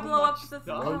did you not blow up the?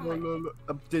 No, Oh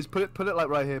my- Diz, put it like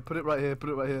right here. Put it right here. Put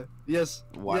it right here. Yes.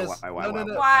 Why, Yes. why, no, no,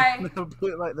 no. Why? No,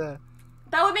 put it right there.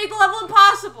 That would make the level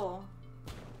impossible.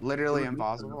 Literally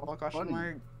impossible? Question Funny.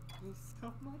 mark.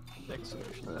 So much. Next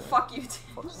solution. Fuck you,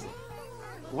 Diz.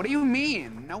 What do you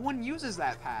mean? No one uses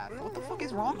that path. What the fuck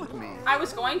is wrong with me? I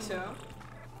was going to.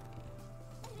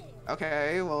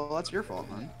 Okay, well that's your fault,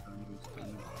 man.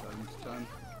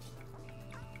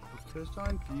 Because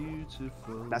I'm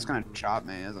beautiful. That's gonna chop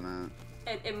me, isn't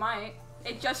it? It might.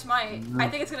 It just might. I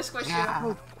think it's gonna squish Yeah.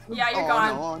 you. Yeah, you're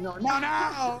Oh, gone.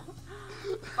 No!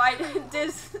 Bye,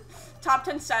 Diz. Top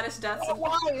 10 saddest deaths.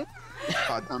 Why?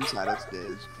 God, I'm saddest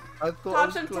Diz. I thought I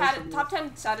was close enough. Top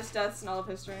 10 saddest deaths in all of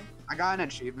history. I got an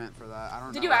achievement for that. I don't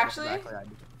know. Did you what actually? Exactly I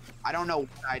did. I don't know what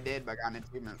I did, but I got an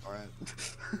achievement for it.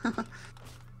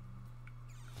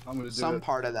 I'm gonna do Some it.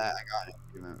 part of that I got an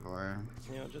achievement for.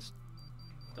 You know, just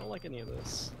don't like any of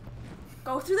this.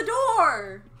 Go through the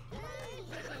door!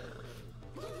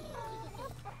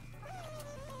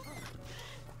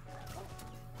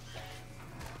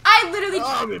 I literally.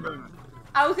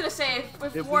 I was gonna say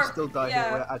if If Warp. we still die yeah.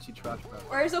 here, we're actually trash, bro.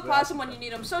 Where's the We're possum when you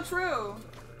need him? So true.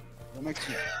 What makes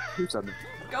you who said that?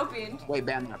 Go Bean. Wait,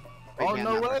 ban that. Wait, Oh ban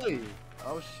no that. way!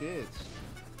 Oh shit!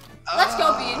 Let's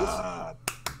go Beans.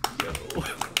 Yo,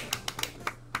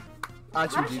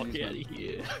 Actually, fuck GG's, out man. of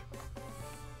here.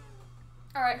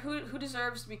 All right, who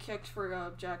deserves to be kicked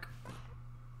for Jack?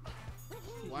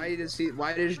 Why does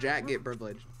Jack get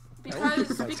privileged?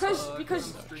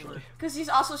 Because he's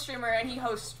also a streamer and he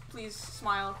hosts. Please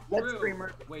smile. Let True.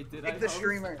 streamer. Wait, did I Pick the host?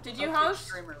 streamer. Did you Vote host?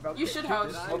 streamer. Vote You pick- should Did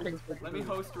host. I? Voting for Let me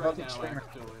host Voting right now, streamer.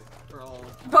 actually. For all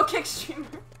Vote kick streamer.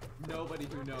 nobody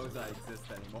who knows I exist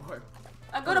anymore.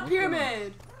 I go to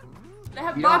pyramid. They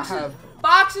have You don't boxes. have-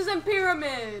 Boxes and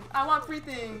pyramid. I want free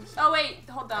things. Oh wait,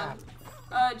 hold on.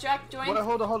 Jack, join. Wait,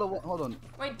 hold on.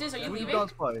 Wait, Diz, are you Can we do leaving?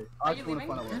 dance party? I Are just you want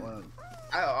to leaving? find out what.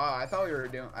 I thought we were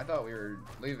doing. I thought we were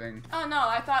leaving. Oh no,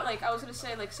 I thought like I was gonna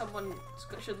say like someone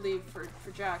should leave for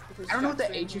Jack because. I don't know what Jack's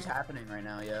the staying H is here. happening right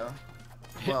now, yo.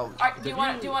 Well, Alright, do you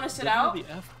want to sit out? The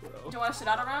F, bro. Do you want to sit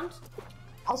out a round?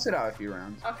 I'll sit out a few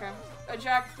rounds. Okay.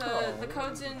 Jack, the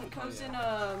code's in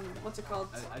what's it called?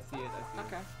 I see it.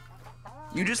 Okay.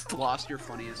 You just lost your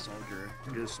funniest soldier.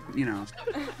 Just, you know.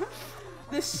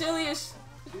 The silliest.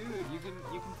 Dude, you can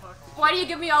talk to Why do you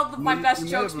give me all my You- best you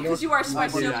may jokes? have Because lost you are my my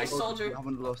dude, silliest I- soldier. You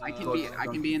haven't lost I can God,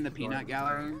 be in the God. peanut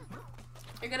gallery.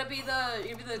 You're gonna be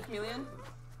the chameleon.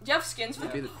 Do you have skins for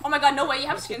Be the? the- Oh my god, no way! You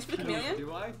have skins for the chameleon?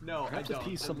 Do I? No, I Perhaps a don't.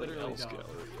 piece I something literally else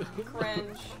don't. go.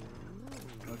 Cringe.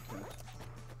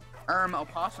 Okay.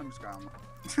 Opossum's gone.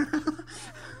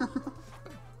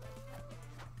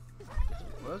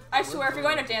 What? I swear, if you're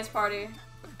going to a dance party,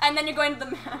 and then you're going to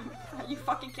the map, are you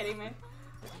fucking kidding me?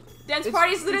 Dance It's-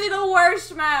 party is literally the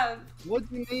worst map. What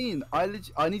do you mean?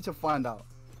 I need to find out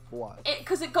why.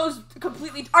 Because it goes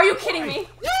completely. Are you kidding me?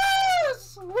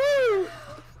 Yes! Woo!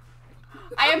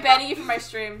 I am banning you from my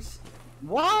streams.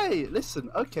 Why? Listen,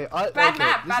 okay, Bad okay,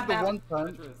 map, this bad is the map. one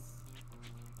time. Tetris.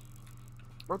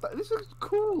 Bro, this looks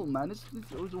cool, man. It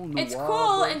was all noir, It's cool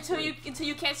bro. until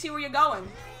you can't see where you're going.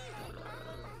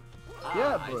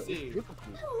 Yeah, Ah, bro. I It's see. beautiful.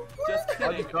 Just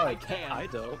kidding. just I died. can't. I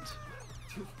don't.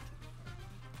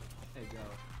 Hey, go.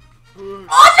 Oh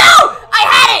no! I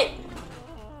had it.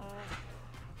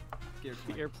 Scared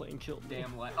The my airplane killed me.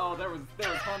 damn life. Oh, there was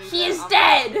honey. He there. is I'm-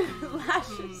 dead.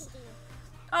 Lashes.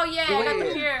 Oh yeah, I got the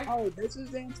Wait. cure. Oh, this is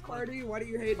dance party. Why do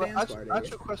you hate But dance party?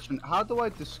 actual question: how do I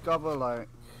discover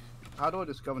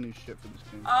new shit for this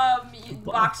game?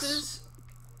 Boxes.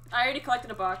 I already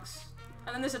collected a box,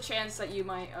 and then there's a chance that you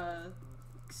might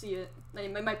see it. That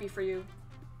it might be for you.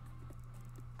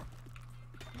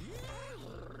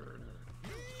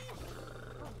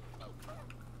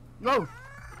 No,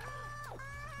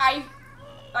 I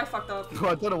fucked up.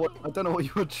 I don't know what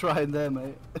you were trying there,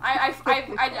 mate. I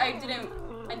didn't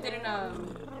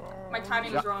my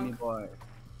timing was Jack me wrong. boy.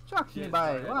 Jack me Yes, boy.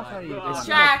 sorry, What like- are you Jack. doing? It's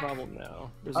Jack. not a problem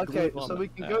now. There's a Okay, glue on so the we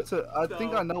can map. go to. I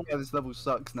think So- I know why this level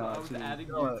sucks So now. I was Actually, adding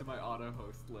You you know to what? my auto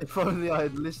host list. If only I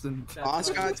had listened. That's Ross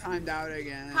what- got timed out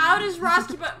again. How does Ross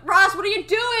keep it? Ross, what are you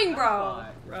doing, bro?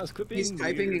 Fine. Raz, quit being He's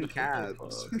typing in weird.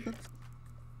 caps. Fuck.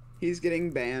 He's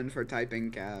getting banned for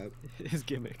typing cap. His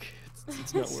gimmick.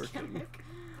 It's not working.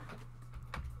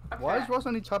 Why is Okay. Ross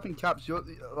only typing caps? You're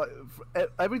like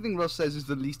everything Ross says is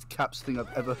the least caps thing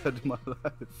I've ever heard in my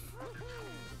life.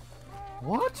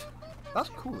 What? That's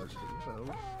cool actually. What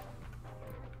the hell?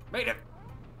 Made it.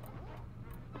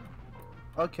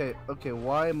 Okay.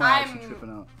 Why am I actually I'm tripping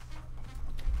out?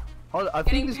 Hold on, I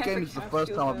getting think this game is the petrified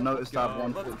first time I've feels noticed I have Let's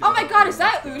one go. foot. Oh my god, is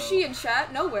that Ushi in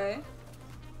chat? No way.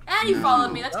 And he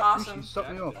followed me, that's awesome. Suck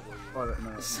me off. Oh, no.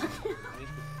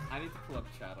 I need to pull up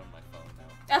chat on my phone now.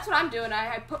 That's what I'm doing.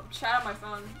 I put chat on my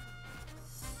phone.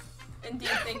 Indeed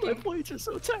My thinking. plates are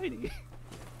so tiny.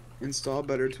 Install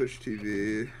better Twitch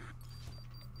TV.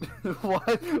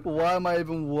 Why am I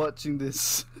even watching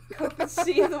this?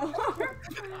 See the war.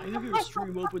 I have your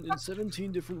stream open in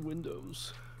 17 different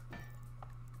windows.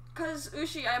 Cause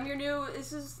Ushi, I'm your new.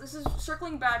 This is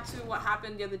circling back to what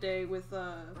happened the other day with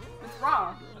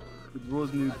Raw. With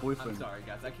Raw's new I'm boyfriend. sorry,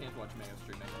 guys. I can't watch Mayo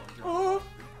stream anymore.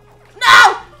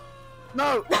 Oh no!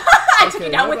 No! I took Okay,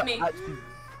 it down how with about me. actually-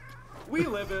 We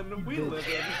live in.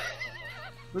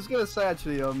 I was gonna say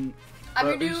actually, I'm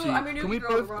your new. Ushi, I'm your new can we girl.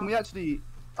 both? Raw. Can we actually?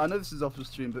 I know this is off the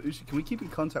stream, but Ushi, can we keep in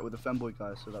contact with the femboy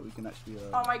guy so that we can actually?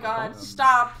 Oh my god! um,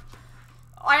 Stop.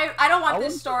 I don't want I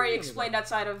this want story to- explained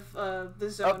outside of the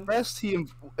At zone. best,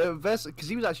 because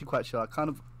he was actually quite chill.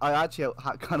 I actually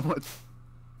kind of wanted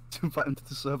to invite him to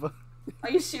the server.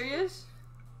 Are you serious?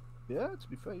 Yeah, to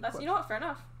be fair. he's That's quite you know what? Fair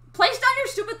enough. Place down your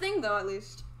stupid thing though, at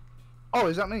least. Oh,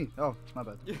 is that me? Oh, my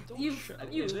bad. You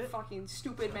Is it? fucking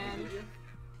stupid man.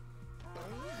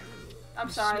 I'm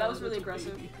sorry. That was really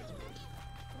aggressive.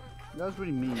 That was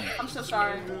really mean. I'm so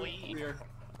sorry. We're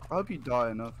I hope you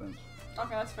die. No offense. Okay,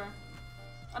 that's fair.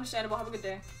 Understandable. Have a good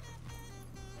day.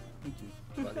 Thank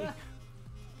you. Buddy.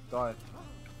 Die.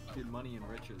 Dude, money and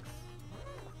riches.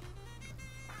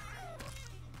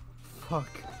 Fuck.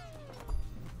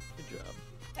 Good job.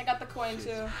 I got the coin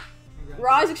too. Congrats.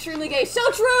 Raw is extremely gay. So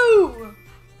true.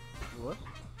 What?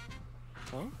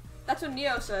 Huh? That's what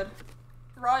Neo said.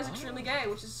 Raw is extremely gay,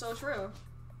 which is so true.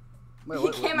 Wait, He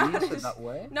what? came Nia out said as- that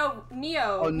way? No,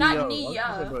 Neo, Oh, not Neo. I was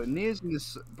gonna say, Nia. bro, Nia's in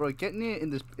this. Bro, get Nia in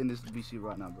this VC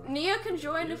right now, bro. Nia can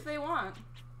join if they want.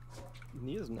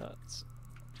 Nia's nuts.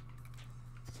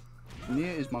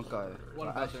 Nia is my guy. What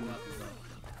Like, about actually, their Nazis though?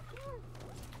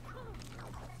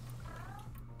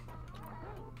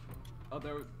 Oh,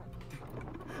 there was...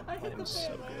 I hit the so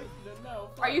fan, good. No.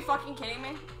 Are you fucking kidding me?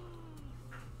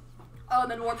 Oh,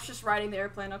 and then Warp's just riding the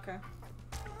airplane. Okay.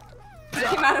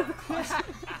 Came out of the closet.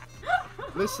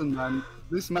 listen, man,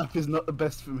 this map is not the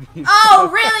best for me. Oh,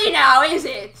 really now, is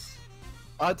it?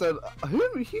 I don't.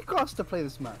 Who got us to play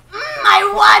this map?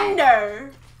 I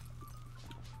wonder!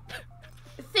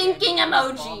 Thinking Bomb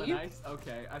and emoji. ice?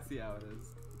 Okay, I see how it is.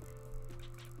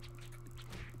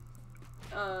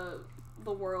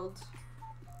 The world.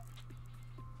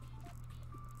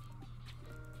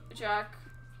 Jack.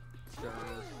 Sure.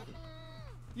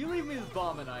 You leave me with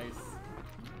bomb and ice.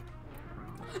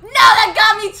 No, that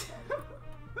got me too!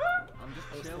 I'm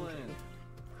just chilling.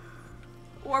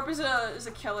 Warp is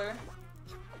a killer.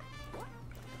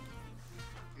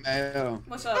 Mayo.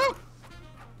 What's up?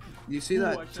 You see Ooh,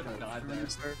 that? I should've died there.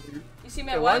 You see me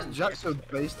Hey, at why what? is Jack so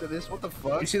based at this? What the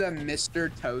fuck? You see that Mr.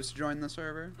 Toast joined the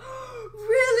server?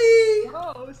 Really?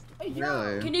 Gross. Hey,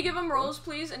 Really? Can you give him roles,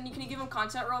 please? And can you give him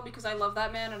content role because I love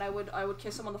that man and I would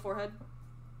kiss him on the forehead.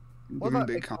 What Give him about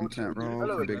big Xbox? content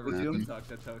Hello, roll, big Xbox. man. Talk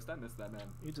to Toast. I miss that man.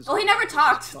 Oh, he never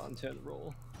talked. Content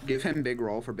roll. Give him big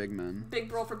roll for big men.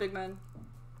 Big role for big men.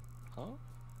 Huh?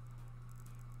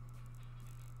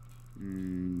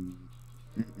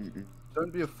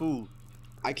 Don't be a fool.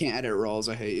 I can't edit rolls.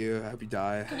 I hate you. I hope you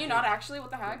die. Can you not actually? What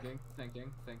the heck?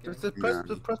 Thinking.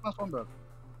 Just press my phone, bro.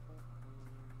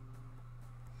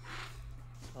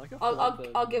 I like how I'll flat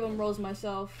I'll give him roles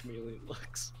myself. the chameleon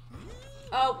looks.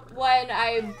 Oh,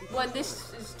 when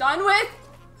this is done with,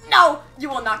 no, you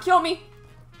will not kill me.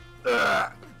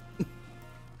 I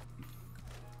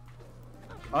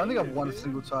don't think I've won a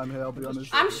single time here, I'll be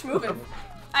honest. I'm schmoving.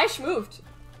 I schmoved.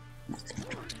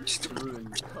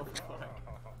 Ruined. Oh, fuck.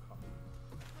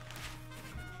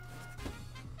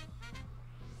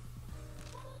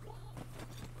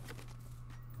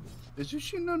 Is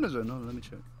she known as her? No, let me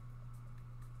check.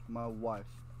 My wife.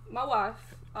 My wife.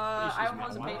 I my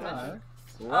want some wife. payment.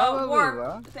 Well,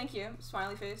 Warp. Thank you.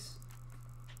 Smiley face.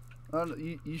 no,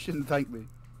 you shouldn't thank me.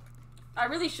 I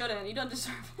really shouldn't. You don't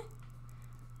deserve it.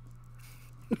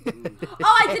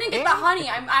 Oh, I didn't get the honey.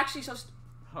 I'm actually so.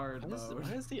 Hard mode.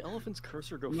 Why does the elephant's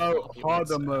cursor go No, floppy harder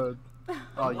outside? mode. Oh,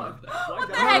 I yeah. love that. Why What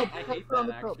the don't heck? I hate Put it on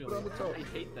that the top, put it on the actually. top.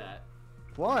 I hate that.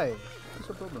 Why? What's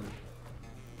the problem?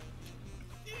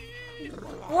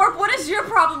 Warp, what is your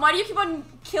problem? Why do you keep on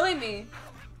killing me?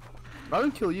 I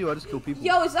don't kill you, I just kill people.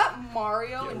 Yo, is that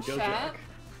Mario Yo, in go chat? Jack.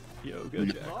 Yo, go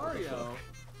Jack. Mario,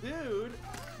 dude.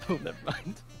 Oh, never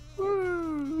mind.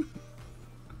 Woo.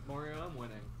 Mario, I'm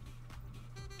winning.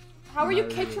 How were you No.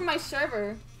 kicked from my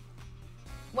server?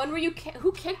 When were you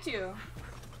who kicked you?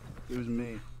 It was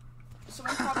me.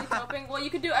 Someone probably helping? Well, you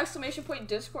could do exclamation point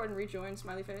Discord and rejoin,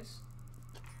 smiley face.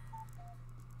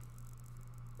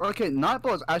 Okay,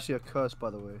 Nightbot is actually a curse, by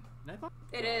the way.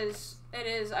 It is. It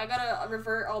is. I gotta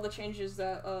revert all the changes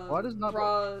that, Why does not-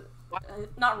 Raw...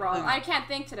 not Raw. I can't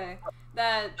think today.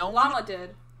 That No one- Llama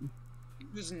did.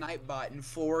 Who's Nightbot in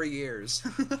 4 years?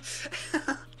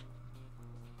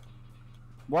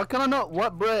 Why can I not?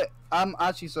 What, bro? I'm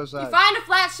actually so You sad. find a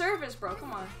flat surface, bro.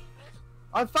 Come on.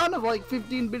 I found of like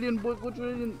 15 billion,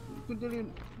 quadrillion.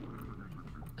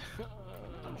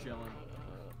 I'm chilling.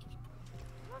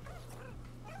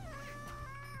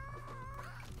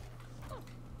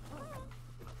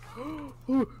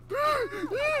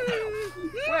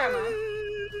 Where am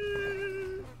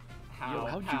I? How?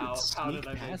 how'd you How sneak did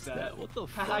I make past that? that? What the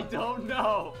fuck? I don't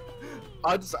know.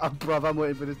 Bruv, I'm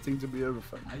waiting for this thing to be over,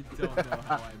 fam. I don't know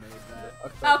how I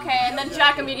made that. Okay, and then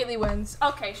Jack immediately wins.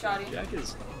 Okay, shoddy. Jack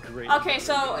is great. Okay,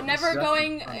 so never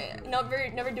Exactly. going,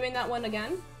 never doing that one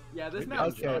again. Yeah, this map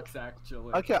Okay. sucks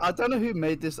actually. Okay, I don't know who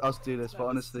made this us do this, That but was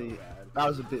honestly, so bad. that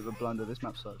was a bit of a blunder. This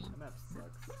map sucks. That map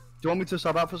sucks. Do you want me to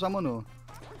sub out for someone or?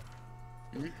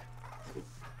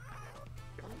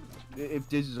 If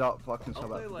this is out, fucking I'll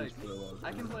sub play out. for like this for a while.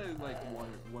 I can play like one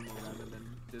more round and then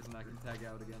Diz and I can tag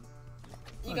out again.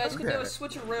 You guys could do a Okay.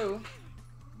 switcheroo.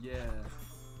 Yeah.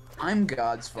 I'm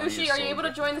God's funniest Ushi, are you able to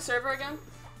soldier. join the server again?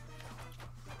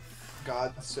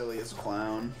 God's silliest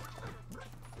clown.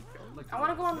 Like, I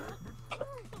want to go on.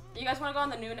 You guys want to go on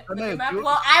the new Oh, no, map? you-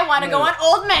 Well, I want to go no. on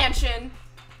Old Mansion.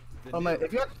 the Oh new- mate,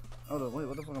 if you hold on, wait,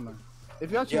 what the fuck am I?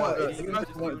 If you actually Yeah, want, if if you you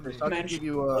actually want this, I can give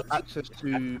you access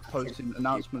to posting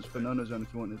announcements for Nono Zone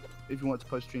if you wanted. If you want to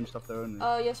post stream stuff there only.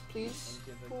 Yes, please.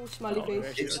 Ooh, smiley Oh, face.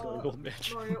 actually, It's- I'm going gold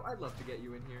match. Mario, I'd love to get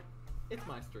you in here. It's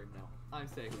my stream now. I'm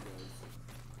saying who goes.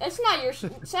 It's not your.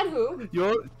 Said who?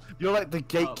 You're like the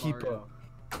gatekeeper. Mario.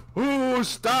 Who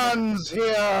stands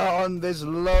here on this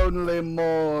lonely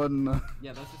morn?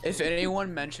 Yeah, that's just. If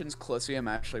anyone mentions Clissy, I'm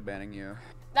actually banning you.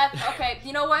 That okay?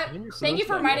 You know what? And you're Thank you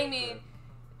for close, reminding me.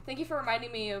 Thank you for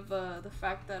reminding me of the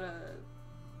fact that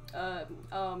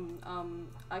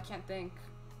I can't think.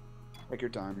 Take your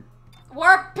time.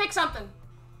 Warp, pick something.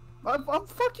 I'm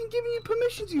fucking giving you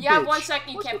permissions, you You have bitch. 1 second.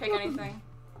 You What's can't the pick problem? anything.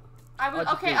 I was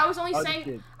just okay. did. I was only I just saying.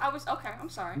 did. I was okay. I'm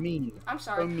sorry. Mean. I'm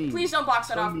sorry. So mean. Please don't box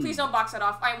it So off. mean. Please don't box it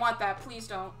off. I want that. Please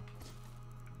don't.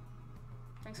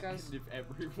 Thanks, guys. If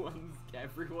everyone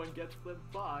gets the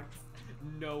box,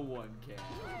 no one can.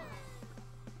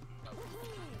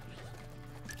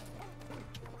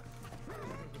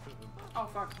 Oh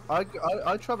fuck.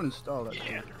 I travel in style.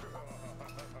 Actually. Yeah.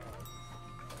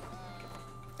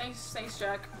 Thanks,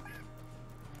 Jack.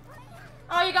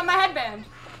 Oh, you got my headband.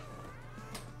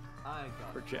 I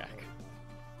got For it. Jack.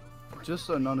 Just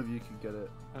so none of you could get it.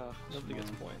 Nobody gets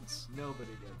points.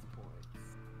 Nobody gets points.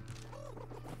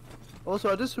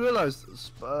 Also, I just realized,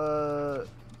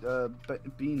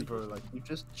 Bean, bro, like you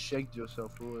just shagged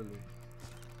yourself royally.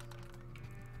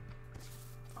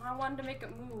 I wanted to make it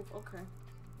move. Okay.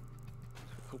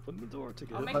 Open the door to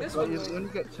get I'll it. make Like, this like, one you move.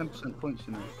 only get 10% points,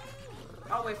 you know.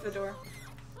 I'll wait for the door.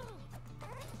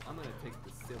 I'm gonna take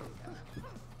the silly hat.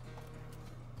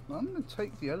 I'm gonna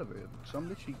take the elevator because I'm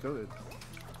literally good.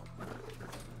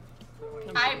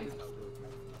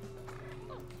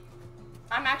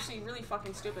 I'm actually really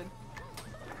fucking stupid.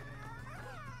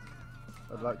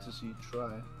 I'd like to see you try.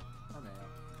 Oh man.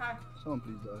 Hi. Someone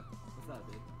please die. What's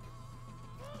that, dude?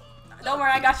 Don't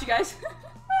worry, I got you guys.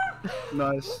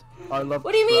 Nice. I love.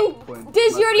 What do you mean? trap point.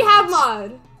 Diz, you already have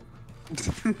mod.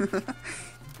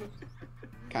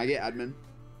 Can I get admin?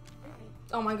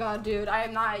 Oh my god, dude, I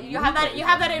am not. You have that. You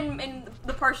have that in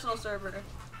the personal server.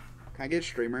 Can I get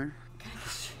streamer?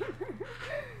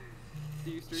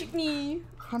 Do you stream? Chickney.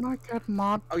 Can I get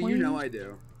mod? Oh, you know I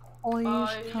do.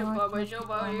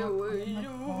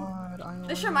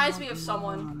 This reminds me of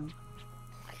someone.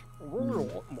 I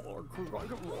want more. Can I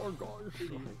get more, guys?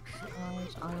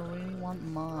 Guys, I really want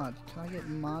mod. Can I get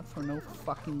mod for no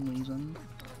fucking reason?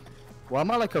 Why am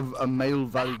I like a male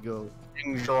valley girl?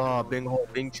 Bing Shaw, Bing Ho,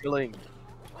 Bing Chilling.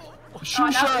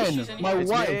 Shoeshine, she's in my here. It's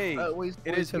wife. me. Always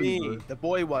It is tell you, me, bro. the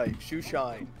boy wife,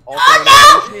 Shoeshine. Oh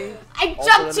no! I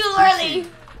Also jumped too known as early.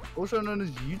 Also known as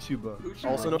YouTuber.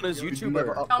 Also known as You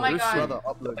never YouTuber. Oh my upload. God. Brother,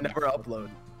 upload. I never upload.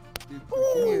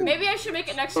 Maybe I should make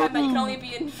it next time that you can only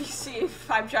be in VC if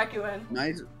I drag you in.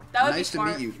 Nice. That would be Nice to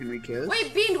smart. meet you. Can we kiss?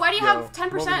 Wait, Bean, why do you Yo, have Come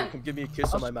over here, 10%? come give me a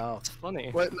kiss on my mouth.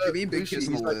 Funny. Wait, look, Give me a big Lucy, kiss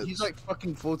on he's the like, lips. he's like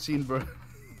fucking 14, bro.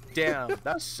 Damn,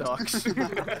 that sucks. You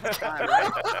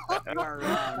are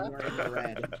wrong. You are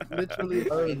red. Literally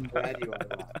owned. Red, you are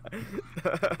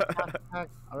wrong.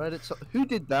 I read it. So, who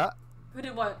did that? Who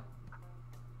did what?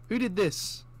 Who did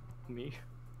this? Me.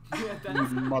 Yeah, You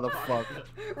that's motherfucker.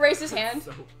 Raise his hand.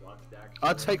 so fucked, actually.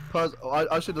 I take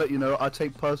I should let you know. I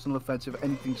take personal offense if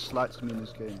anything slights me in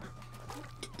this game.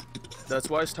 That's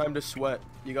why it's time to sweat.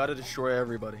 You gotta destroy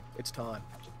everybody. It's time.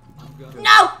 I'm gonna-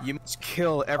 No! You must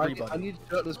kill I everybody. need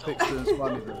shirtless picture and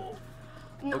smile me, bro.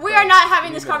 We are not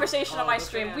having Give me this a minute. conversation on my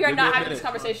stream. We are Give me not a having this minute.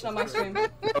 conversation on my stream.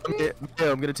 Okay,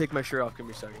 yeah, I'm gonna take my shirt off. Give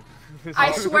me a second.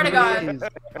 I swear to God. Please.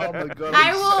 Oh my God.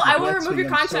 I I'm will remove sweating. your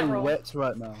I'm content so rule. wet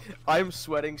right now. I'm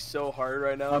sweating so hard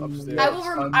right now. I'm Upstairs. I will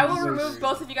I'm so remove sorry.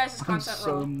 both of you guys' I'm content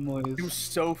so rule. I'm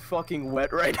moist. so fucking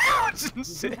wet right now. It's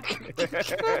insane.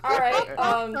 Alright,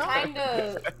 time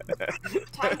to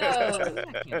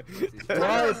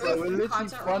Why, bro? We're literally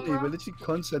Content funny. rule, bro? We're literally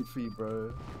content for you,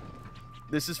 bro.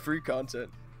 This is free content.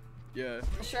 Yeah.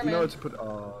 Sure, You know man. what to put.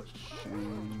 Oh,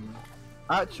 shame.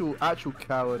 Actual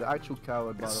coward. By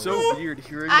It's the way. so weird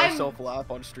hearing I'm- myself laugh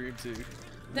on stream too.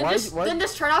 Then Why- just why- then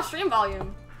just turn off stream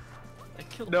volume. I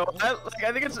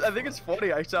think it's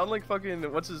funny. I sound like fucking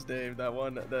what's his name? That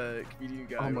one, the comedian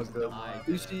guy. Oh my who's God.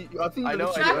 the- You see, I think I you're know,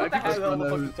 literally I know, I the think I first know one the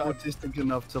who's fucking autistic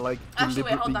enough to like Actually,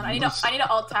 wait, hold on. I need to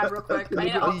alt tab real quick. I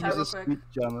need to alt tab real quick. Speech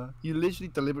jammer. You literally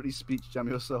deliberately speech jam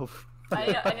yourself. I need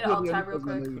to You're alt the tab only real person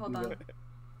I know quick. who Hold do on. that.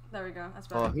 There we go. That's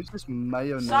Oh, better. who's this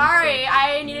mayo? Sorry,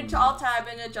 I needed to alt tab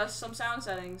and adjust some sound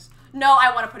settings. No,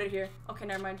 I want to put it here. Okay,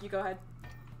 never mind. You go ahead.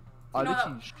 I You know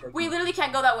literally that- shaking. We literally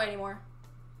can't go that way anymore.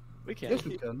 We can. Yes,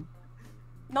 we can.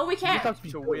 No, we You just can't. have to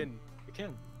be To good. win. You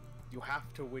can. You have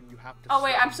to win. You have to. Oh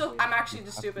wait, stop I'm winning. actually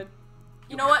just stupid.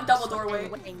 You know what? Double doorway.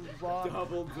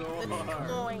 Double door.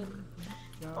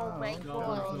 Oh my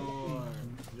Double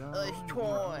god.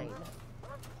 door.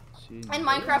 In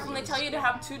Minecraft, when they tell you to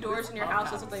have 2 doors in your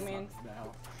house, that's what they mean.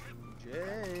 Now.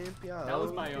 That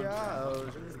was my own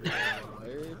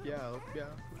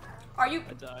Are you?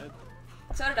 I died.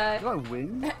 So did Did I. I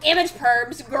win? Image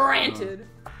perms granted.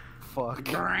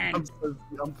 Fuck. I'm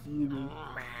fuming.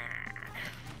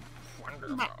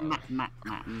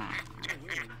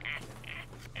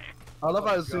 I love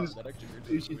how as soon as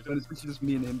she's done, it's just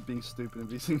me and him being stupid and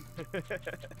being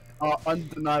our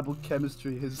undeniable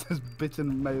chemistry has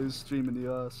bitten Mayo's stream in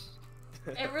the ass.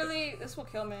 It really. This will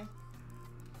kill me.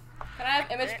 Can I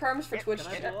have image perms for Twitch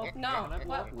Can I chat? blow up- No. can I blow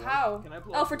What? up warp? How? Can I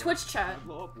blow Oh, up for warp? Twitch Can chat. I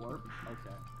blow up warp?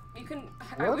 Okay. You can.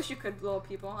 I What? wish you could blow up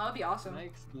people. That would be awesome. Can I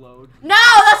explode? No,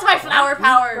 that's my flower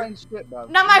power. Not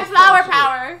Not my flower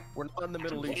power. We're not in the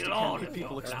Middle East. You can't get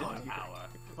people extended.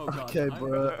 Oh god. Okay,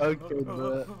 bro. Okay,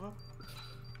 bro.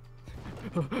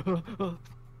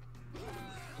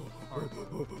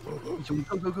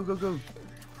 Go.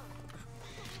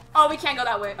 Oh, we can't go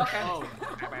that way. Okay. Oh.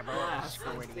 Blast.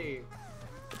 Let's see.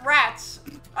 Rats.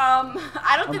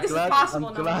 I don't think this is possible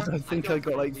I'm no glad more. I think I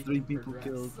got like 3 people progress.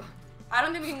 killed. I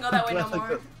don't think we can go that way no Glad I more.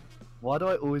 got- Why do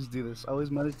I always do this? I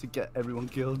always manage to get everyone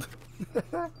killed.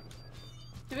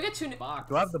 Did we get 2 new? Box.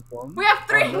 Do I have the bomb? We have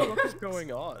 3 What new. is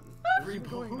going on? What is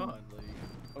going on? Like,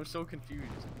 I'm so confused.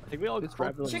 I think we all It's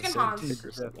grabbed called on the Chicken same Hans. tick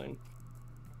or something.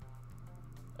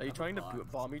 Are you trying to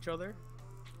bomb each other?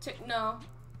 No.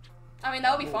 I mean,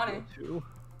 that would be funny. Two.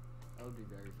 That would be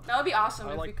very fun. That would be awesome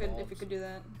I if like we could bombs. do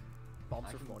that. Bombs I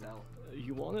are can funny. tell.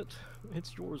 You want it?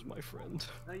 It's yours, my friend.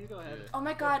 No, you go ahead. Oh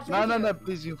my god. No, thank no, you. no,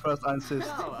 please you first, I insist.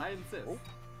 No, I insist. Bombs?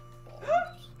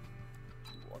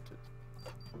 You want it?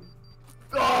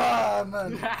 Oh,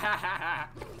 man.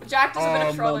 Jack does a bit Oh,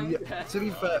 of trolling. man, yeah. To be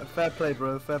fair, fair play,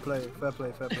 bro. Fair play. I'm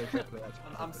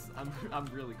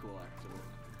really cool actually.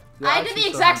 Yeah, I did actually, the so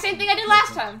exact much same fun. thing I did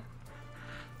last time.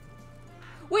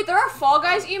 Wait, there are Fall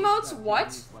Guys emotes?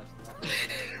 What?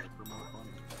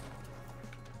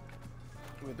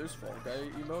 Wait, there's Fall Guy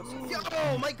emotes?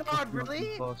 Oh my god,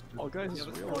 really? Oh, guys,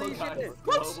 it's real. Holy shit.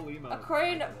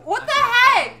 According to what the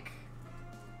heck?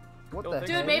 What Don't the think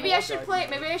Dude, so. maybe I should play.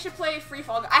 Maybe I should play Free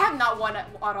Fall. I have not won at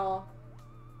all.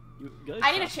 You guys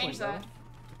I need to fast change play that.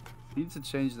 You need to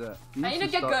change that. You I need to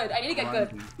get start good. I need to get good.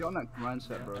 grinding. Get on that grind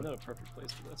set, now. bro. I'm not a perfect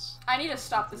place for this. I need to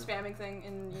stop the spamming thing.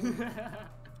 In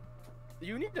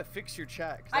You need to fix your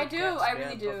chat. 'cause I can't do, I spam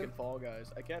really do. fucking Fall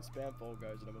Guys. I can't spam Fall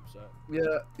Guys and I'm upset.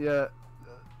 Yeah.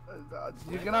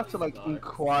 You're gonna have to like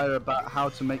inquire about how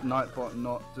to make Nightbot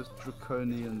not just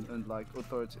draconian and like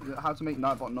authority. How to make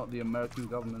Nightbot not the American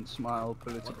government smile,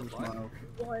 political smile.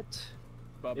 What?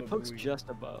 Baba It pokes Booey. just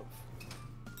above.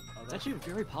 It's actually a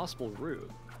very possible route.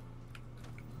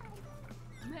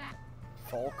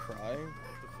 Fall Cry?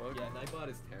 What the Yeah, fuck? Nightbot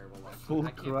is terrible. Actually. Full I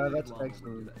can't cry, believe that's Llama would do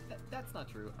excellent. that. That's not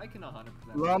true. I can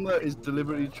 100%. Llama is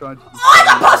deliberately trying to. Oh,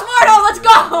 the postmortem! Let's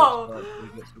go!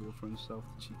 He gets all for himself,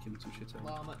 the cheeky little shit.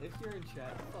 Llama, if you're in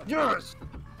chat, fuck Yes!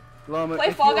 Llama, Play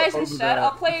if Fall you're Guys over instead. there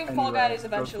I'll play Fall anywhere, Guys go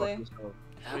fuck eventually. yourself.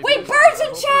 Wait, Bird's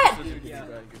in chat! Yeah.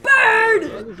 Bird!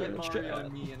 you. Get Mario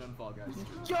and me in on Fall Guys.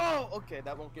 Yo! Okay,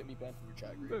 that won't get me banned from your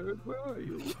chat group. Bird, where are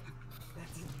you?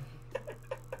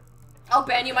 I'll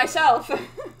ban you myself.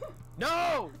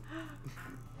 No!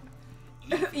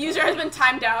 User has been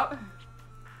timed out.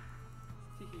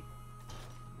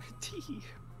 Tee.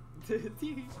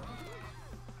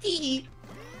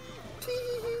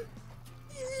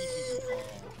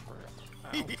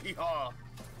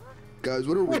 Guys,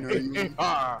 what arena are you in?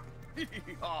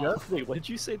 Yes? Wait, what did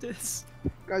you say this?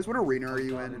 Guys, what arena are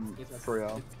you in for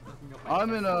real?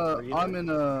 I'm in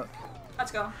a.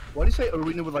 Let's go. Why do you say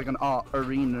arena with like an R?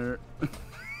 Arena.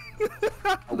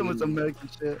 The most American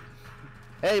shit.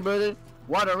 Hey, brother,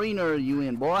 what arena are you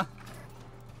in, boy?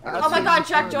 Oh my god,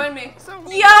 Jack, join me.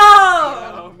 Yo!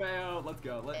 Oh man, let's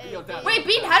go. Yo, Dad, Wait,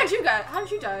 Bean, how did you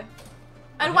die?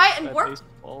 And why? And Bad work?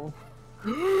 baseball.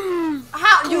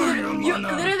 How? You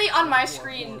literally on my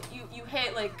screen. You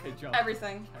hit like Hey, jump.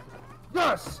 everything.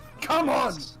 Yes! Come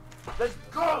on! Let's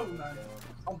go, man!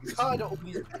 I'm tired of all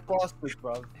these bastards,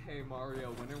 bro. Hey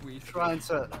Mario, when are we Trying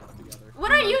to- together?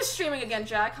 When are you streaming again,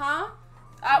 Jack? Huh?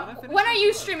 I finish When are this you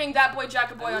up. streaming that boy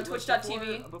Jackaboy on Like,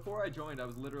 Twitch.tv? Before I joined, I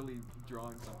was literally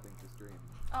drawing something to stream.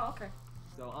 Oh, okay.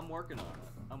 So I'm working on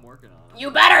it.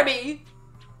 You better be.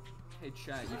 Hey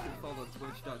chat, you should follow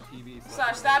twitch.tv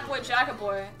Slash that boy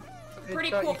Jackaboy.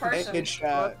 Pretty Chat, cool you can- person. Hey,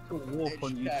 chat. To warp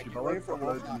on Hey, chat, YouTube. get I ready won't for upload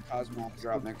Wolf on them. Cosmo to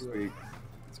drop next week.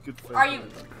 It's good for Are you?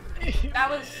 That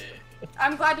was.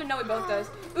 I'm glad to know we both does.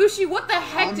 Ushi, what the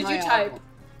heck On did my you type? album.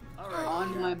 Alright,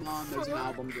 On my mom, there's an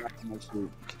album dropping next week.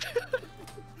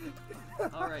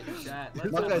 alright chat, My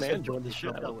let's guy have, said let's join the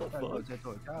chat. What the fuck?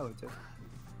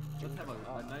 have a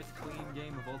nice clean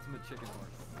game of Ultimate Chicken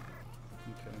Horse.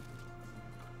 Okay.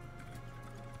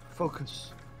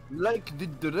 Focus. Like the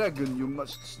dragon, you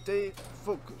must stay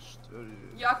focused.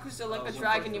 Yakuza, like the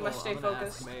dragon, you must stay I'm gonna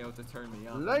focused. ask Mayo to turn me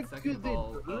on. Like Second of the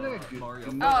all, dragon, Mario.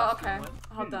 you Oh, must okay. stream with?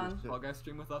 Hold on. Fall Guys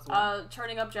stream with us.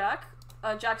 Turning up Jack.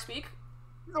 Jack speak.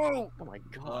 No! Oh my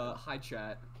god. Hi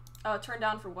chat. Turn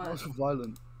down for what? That's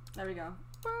violent. There we go.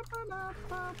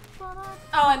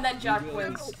 Oh, and then Jack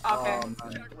wins. Okay. Oh,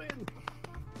 man.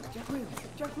 Jack wins.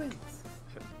 Jack wins.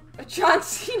 John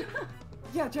Cena.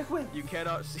 Yeah, Jack wins. You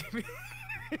cannot see me.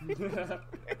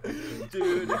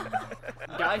 Dude.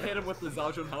 Guy hit him with the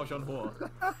Zhao Jun Hao Jun Huo.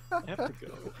 I have to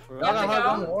go. You have to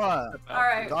go? What?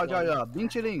 Alright. 大家呀，冰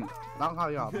淇淋，然后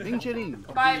呀，冰淇淋。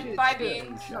 Bye, bye,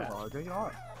 Beans. 大家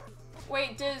呀。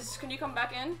 Wait, Diz, can you come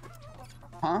back in?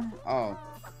 Huh? Oh.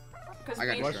 Because I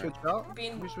got Bean, Do I switch out?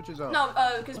 Bean, We switches out. no,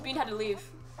 because Bean had to leave.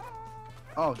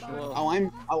 Oh shit. Oh,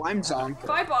 I'm zoned.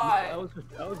 Bye bye.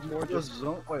 That was more Just just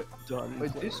don't wait. done.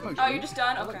 Wait, this smokes. Oh, you're just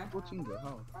done? Okay. 14 though.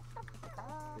 How?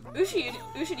 Ushi,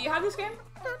 do you have this game?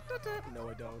 No,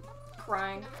 I don't.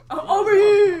 Crying. Oh, over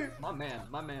here! My man.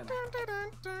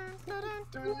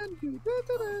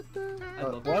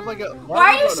 Why have I got?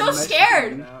 Why are you so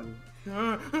scared? Now.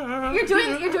 You're doing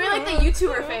like the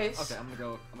YouTuber face. Okay, I'm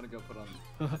gonna go put on.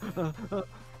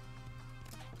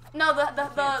 No,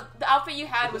 the outfit you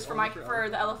had was for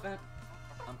the elephant.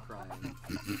 I'm crying.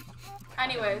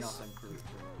 Anyways. Nothing for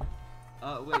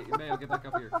wait, Mayo, get back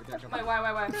up here. Get back up Wait, here.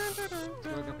 why?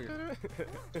 Get back up here.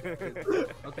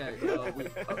 Okay,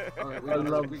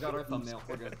 alright, we got our thumbnail.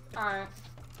 We're good. Alright.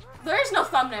 There is no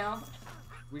thumbnail.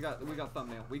 We got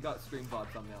thumbnail. We got stream VOD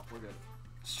thumbnail. We're good.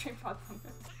 Stream pod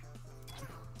thumbnail.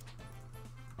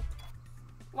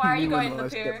 Why are you going to the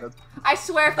pier? I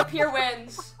swear if the pier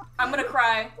wins, I'm gonna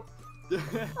cry.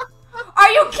 Are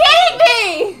you kidding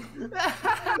me?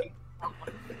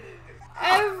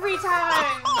 Every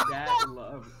time.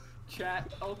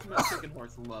 Chat Ultimate Chicken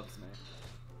Horse loves me.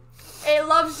 It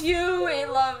loves you, it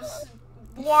loves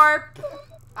Warp.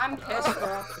 I'm pissed,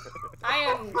 bro.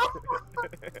 I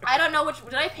don't know which,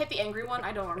 did I hit the angry one?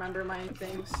 I don't remember my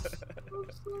things.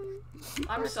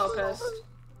 I'm so pissed.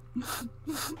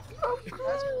 That's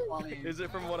funny. Is it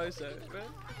from what I said, man?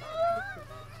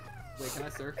 Wait, can I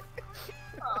surf?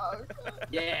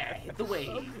 Yeah, hit the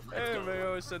wave. Hey, man, I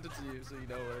always sent it to you so you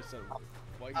know what I sent.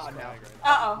 Why you crying right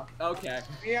Uh-oh. Okay.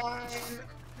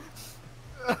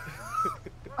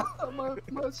 My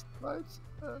stripes.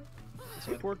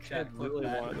 So poor Chat, kid flip really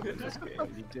that. wanted to win this game,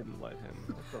 and you didn't let him.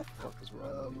 What the fuck is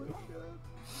wrong Oh with my you? god.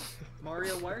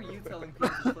 Mario, why are you telling people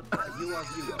to flip that? You are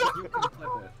you. You can flip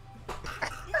it.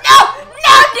 No,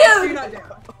 dude!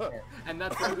 And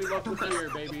that's why we love the player,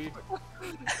 baby.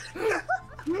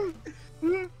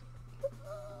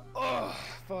 Oh,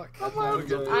 fuck.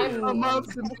 I'm out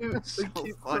to mute. So Keep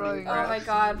funny. crying. Oh my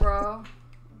god, bro.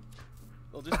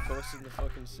 I'll just post it in the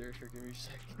fucking search or give me a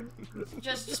second.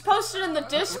 Just post it in the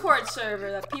Discord server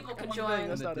that people can join. In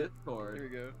That's the not it. Discord Here we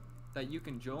go. that you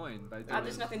can join by doing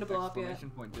there's nothing to blow up yet. exclamation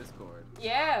point Discord.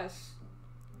 Yes.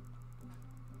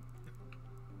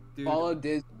 Dude, follow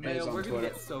Diz Mayo, Jizz on we're gonna Twitter.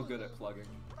 get so good at plugging.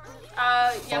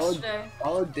 Yesterday.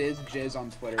 Follow Diz Jizz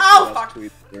on Twitter. Oh, for fuck.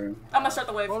 tweets through. I'm gonna start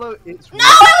the wave. Follow it's No,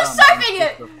 I was surfing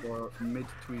it! For mid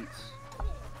tweets.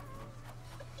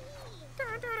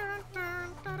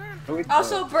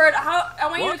 Also, Bird, I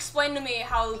want you to explain to me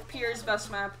how Pier's best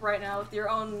map right now with your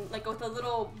own, like, with the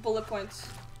little bullet points.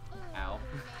 Ow.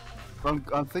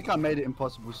 I think I made it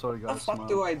impossible. Sorry, guys. What the fuck Smile.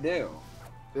 do I do?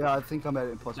 Yeah, I think I made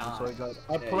it impossible. Nice. Sorry, guys.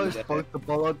 I Yeah, you placed did. both the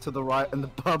bollard to the right and the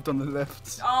barbed on the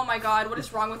left. Oh my god, what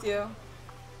is wrong with you?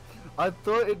 I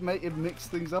thought it'd mix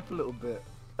things up a little bit.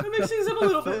 It makes things up a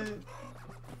little bit.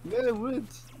 Yeah, it would.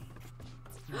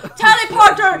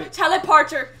 Teleporter!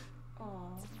 Teleporter!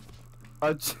 Aww.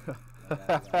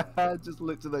 I just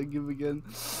looked at that give again.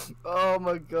 Oh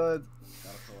my god.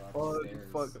 Gotta pull out Oh, the stairs.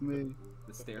 fuck me.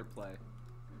 The stair play.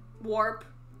 Warp.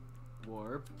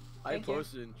 Warp. I Thank you.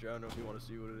 posted in chat. I don't know if you want to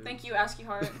see what it is. Thank you, ASCII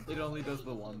Heart. It only does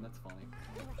the one, that's funny.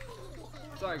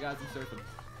 Sorry guys, I'm surfing.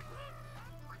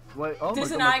 Wait, oh Diz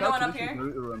my and god, I my going up character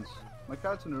here? Naruto runs. My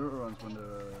character Naruto runs when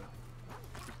the...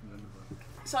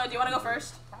 So, do you wanna go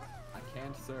first? I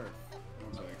can't surf.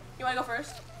 You wanna go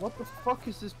first? What the fuck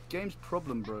is this game's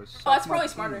problem, bro? Oh, Suck that's my probably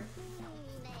team. smarter.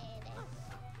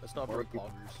 That's not very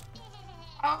poggers.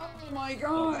 Oh my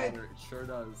god! Water, it sure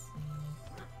does.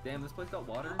 Damn, this place got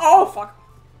water? Oh, fuck.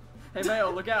 Hey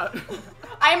Mayo, look out!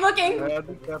 I'm looking! Yeah,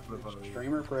 be careful about it.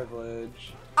 Streamer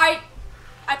privilege. I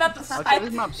thought this. Okay,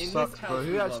 this map this sucks, house, bro. we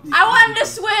Who love actually... I wanted to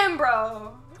swim,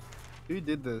 bro! Who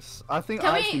did this? I think Can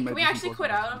I we, actually made can we this actually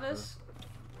quit out impossible, of this?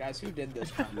 Guys, who did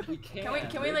this? We can.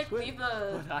 Can we like leave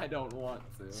the? But I don't want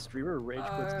to. Streamer rage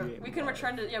quits the game. We can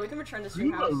return to we can return to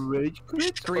Streamer Streamhouse. rage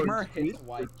quit. Streamer on hits Twitch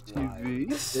white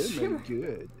TV. Oh Streamer- my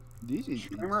god. This is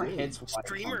Streamer insane. hits white.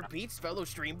 Streamer beats fellow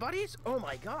stream buddies? Oh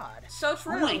my god. So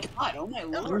true. Oh my god! Oh my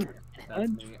lord! That's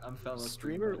me. I'm fellow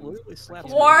Streamer literally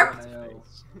slaps Warp. me in the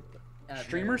face.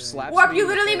 Streamer slaps Warp, me you in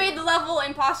the literally face. made the level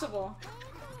impossible.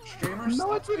 Streamer No,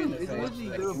 slaps it me in didn't. the It face literally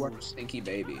like did. you are a stinky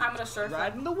baby. I'm gonna surf.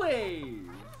 Riding the wave.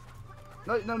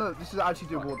 No. This is actually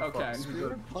doing what the Okay. fuck. This is Streamer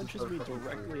good. punches me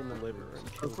directly in the liver. And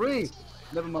For kills free. me.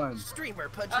 Never mind. Streamer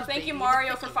punches Oh, thank you, baby Mario,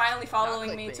 in the for face. finally following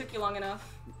Not me. It clickbait. took you long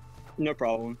enough. No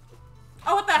problem.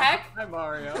 Oh, what the heck? Hi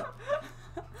Mario.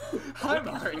 Hi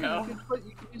Mario. You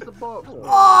can use the box. Oh,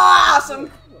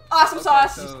 awesome! Awesome Okay,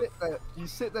 sauce. so- You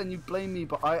sit there and you blame me,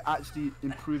 but I actually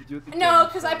improved you at the game. No,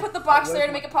 because I put the box Where's there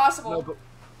to my- make it possible.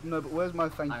 No, but where's my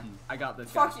thank you? I got this.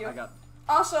 Fuck guys. you. I got.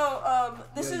 Also,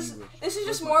 this Yeah, is you wish. this is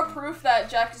just Where's more my- proof that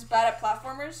Jack is bad at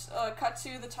platformers. Cut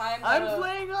to the time that, I'm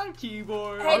playing on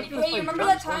keyboard. Hey, I was gonna say you remember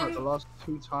Jack's that done it time- The last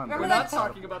 2 times. Remember We're that not time-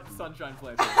 talking about the Sunshine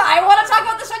Flame. I want to talk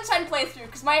about the Sunshine playthrough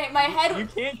because my head. You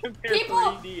can't compare People-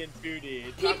 3D and 2D.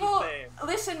 It's People, not the same.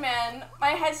 listen, man. My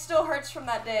head still hurts from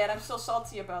that day, and I'm still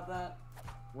salty about that.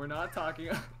 We're not talking.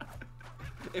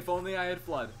 If only I had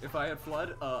flood. If I had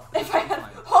flood, If I it'd be had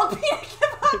hold me to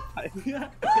give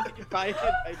up. If I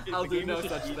had, I'll the do game no was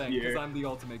just such thing easier. because I'm the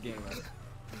ultimate gamer.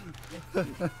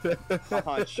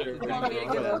 Sure. Hold me to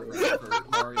give up. For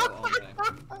Mario only.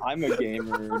 I'm a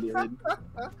gamer, dude.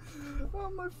 Oh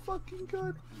my fucking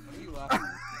god. What are you laughing at?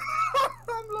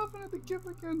 I'm laughing at the GIF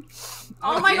again.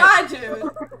 Oh my god, dude.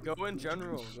 Go in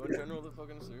general. Go in general the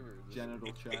fucking server. Just-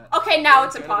 Genital chat. Okay, now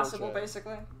it's Genital impossible, chat.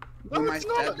 basically. When my it's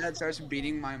not. stepdad starts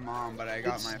beating my mom, but I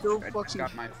got It's my still I just fucking-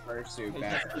 got my fursuit Hey,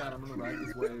 back. Jessica, I'm gonna ride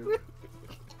this wave.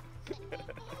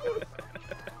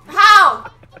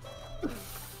 How?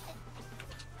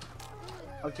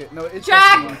 Okay, no, it's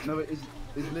Jack! possible. No, it is.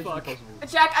 It's literally Fuck. possible.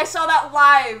 Jack, I saw that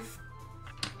live.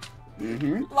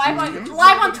 Mm-hmm.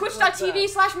 Live on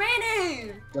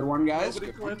twitch.tv/Manny. Good one, guys.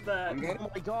 Nobody Good one. clip that. Okay. Oh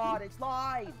my god, it's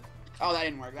live! Oh, that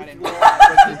didn't work. That didn't work.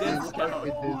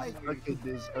 Okay,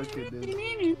 Diz. Okay, Diz.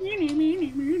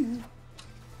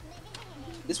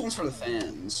 This one's for the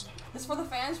fans. This for the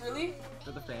fans, really?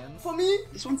 For the fans. For me?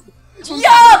 This one's. Yo,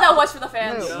 that was for the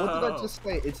fans. No, what did I No. just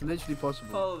say? It's literally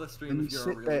possible. Follow the stream And if you you're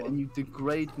a sit real there one. and you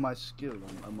degrade my skill.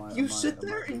 You sit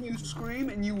there and you scream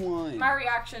and you whine. My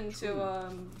reaction to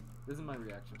This is my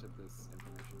reaction to this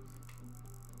information.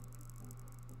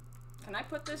 Can I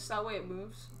put this that way it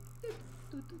moves?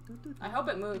 I hope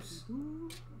it moves.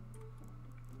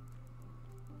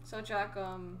 So Jack,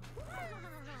 I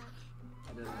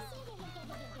did it.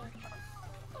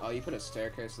 Oh, you put a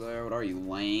staircase there. What are you,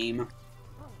 lame?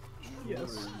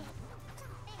 Yes.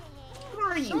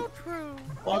 What are you?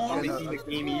 Oh, Okay, making the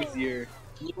game easier.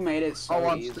 You made it so Oh,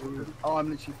 I'm easy. stupid. Oh, I'm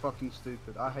literally fucking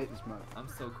stupid. I hate this map. I'm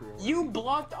so cool. You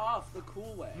blocked off the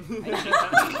cool way. Go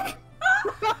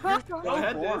So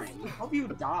ahead, Diz. boring. I hope you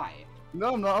die.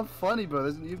 No, I'm not. I'm funny, bro.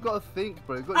 You've got to think,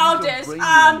 bro. You've got Oh, to use your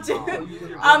Diz.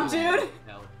 brain. Dude.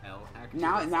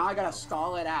 Now I gotta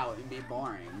stall it out and be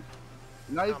boring.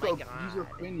 Now you've Oh my got to use your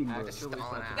brain, bro. Actually, You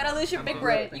You gotta lose your big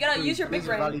brain. You gotta use your big This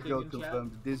brain. Valley Girl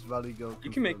confirmed. This Valley Girl confirmed.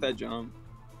 You can make that jump.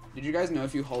 Did you guys know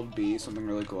if you hold B, something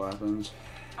really cool happens?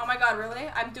 Oh my god, really?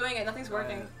 I'm doing it. Nothing's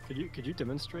working. Could you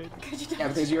demonstrate? Could you Yeah,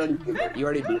 because you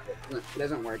already beat it. It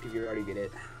doesn't work if you already get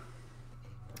it.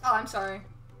 Oh, I'm sorry.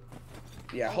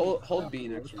 Yeah, hold B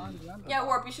next round. Yeah,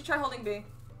 Warp, you should try holding B.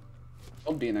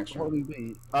 Hold B next round. Holding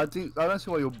B. I don't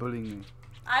see why you're bullying me.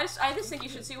 I just think you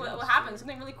should see what happens.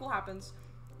 Something really cool happens.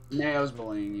 Nao's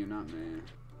bullying you, not me.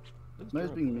 No,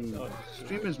 it's being mean.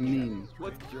 Streamer's mean.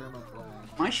 What's German playing?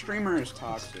 My streamer is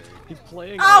toxic. He's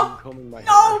playing Oh! on combing my hair.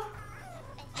 No!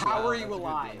 How Wow, are that's a you good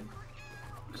alive? game.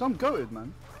 Cause I'm goated,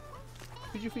 man.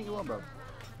 Who do you think you are, bro?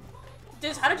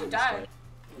 Diz, how did you die?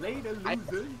 Later,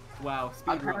 loser. Wow,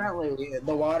 speed run. Apparently,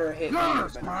 the water hit me.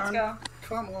 Yes, but- Let's man. go.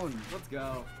 Come on. Let's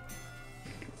go.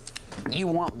 You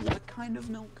want what kind of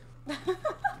milk?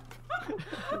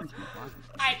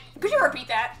 Could you repeat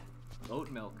that?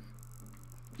 Oat milk.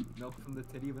 Milk from the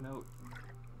titty of an oat.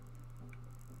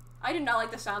 I do not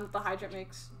like the sound that the hydrant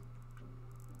makes.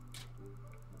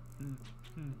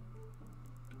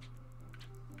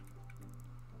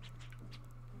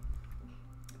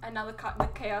 And now the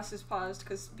chaos is paused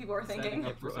because people are Setting thinking.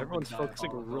 up for something Everyone's focusing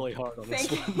diabolical. really hard on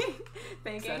this one. Thinking.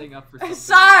 Thinking. Setting up for something.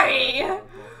 Sorry!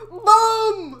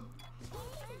 Boom!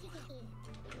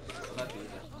 That'd be it.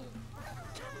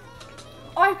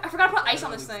 Oh, I forgot to put ice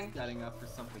on this thing. Setting up for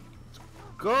something.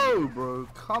 Go, bro.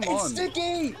 Come on.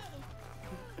 Sticky!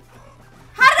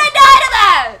 How did I die to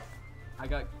that? I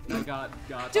got got.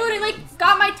 Dude, it like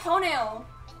got my toenail.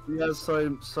 Yeah, sorry,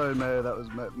 Mary, that was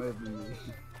maybe me.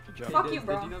 Fuck you,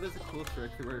 bro. Did you know there's a cool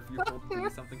trick where if you hold B,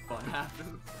 something fun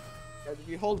happens? Yeah, if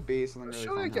you hold B, something really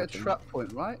Sure, I fun get a happens. trap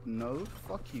point, right? No,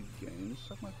 fuck you, game.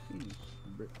 Suck my feet.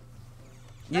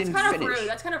 That's kind of rude.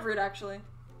 That's kind of rude, actually.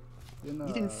 You know.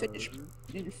 You didn't finish. You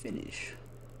didn't finish.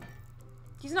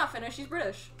 He's not Finnish. He's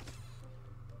British.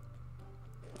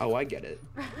 Oh, I get it.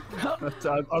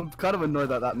 I'm kind of annoyed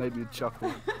that made me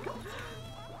chuckle.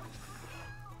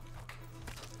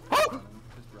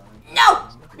 No!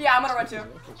 Yeah, I'm gonna run too.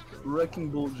 Wrecking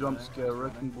ball jump scare,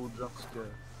 wrecking ball jump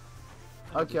scare.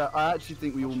 Okay, I actually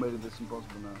think we all made it this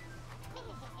impossible now.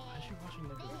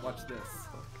 Watch this.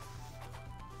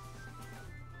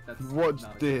 That's Watch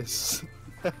not a good this.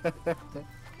 What the?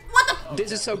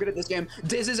 Diz is so good at this game.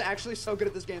 Diz is actually so good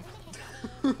at this game.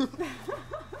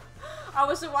 I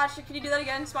wasn't watching. Can you do that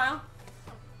again, Smile?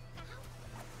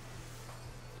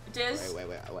 Diz? Wait.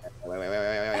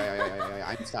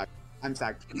 I'm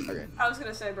stuck. Okay. I was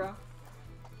gonna say, bro.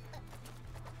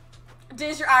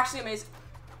 Diz, you're actually amazing.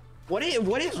 What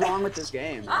is wrong with this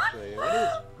game, actually? What is...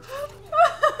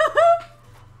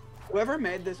 Whoever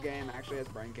made this game actually has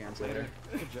brain cancer.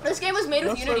 This game was made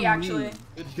with Unity, actually.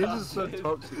 This is so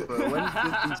toxic, bro. When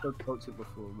has this been so toxic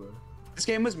before, bro? This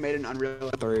game was made in Unreal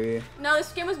 3. No,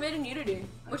 this game was made in Unity,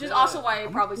 which is also why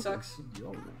it probably sucks.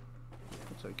 Yo,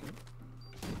 I'll take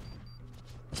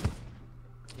it.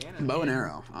 Bow and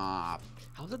arrow. Ah.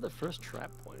 How did the first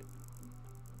trap point?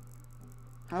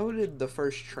 How did the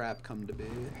first trap come to be?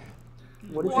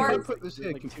 What if I put this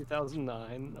here? Like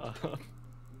 2009.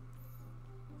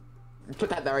 Put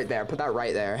that right there. Put that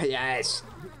right there. Yes.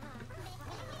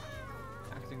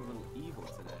 Acting a little evil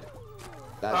today.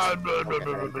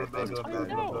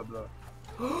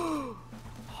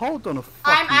 Hold on a fucking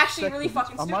I'm actually second. really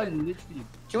fucking Am I stupid. literally...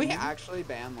 Can we actually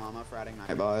ban Llama for adding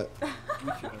Nightbot?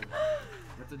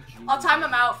 That's a genius. I'll time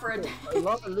him out for a day.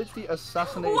 Llama literally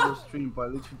assassinated What? your stream by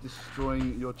literally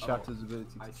destroying your chatter's ability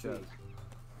I to see. chat.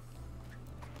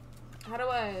 How do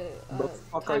I? What the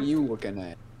fuck are you looking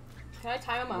at? Can I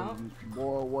time him out?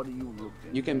 Boy, what are you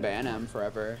looking You can ban him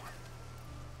forever.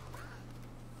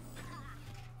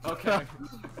 Okay.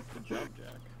 Good job, Jack.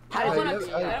 I don't Hey, wanna. let's-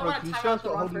 I don't bro, wanna can you time show out us the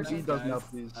what wrong holding person. G does now,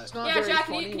 please? It's not Yeah, very Jack,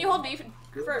 funny. can you hold B for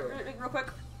real quick?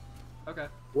 Okay.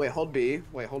 Wait, hold B.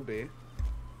 Wait, hold B.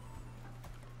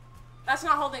 That's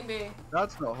not holding B.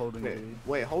 That's not holding Wait, B.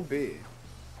 wait, hold B.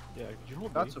 Yeah, could you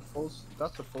hold That's me? a false.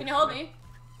 That's a false. Can you hold B?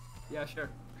 Yeah, sure.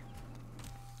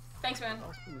 Thanks, man.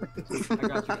 I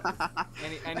got you.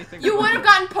 Anything. You for would the have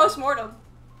gotten post-mortem.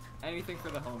 Anything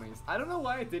for the homies. I don't know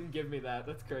why it didn't give me that.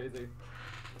 That's crazy.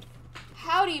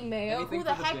 Howdy, Mayo. Anything Who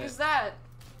the for the heck bit. is that?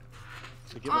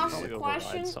 So give Ask us probably the override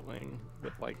question. something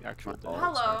with like actual Oh,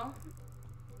 dots. Hello.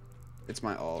 It's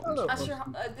my alt. Hello. That's your.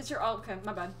 It's your. Oh, okay,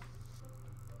 my bad.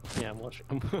 Yeah, I'm watching.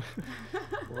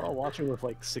 We're all watching with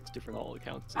like 6 different alt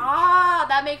accounts. each. Ah,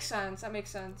 that makes sense. That makes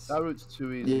sense. That route's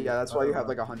too easy. Yeah, that's why you have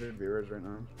like 100 viewers right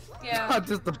now. Yeah.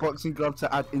 Just the boxing glove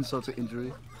to add insult to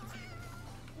injury.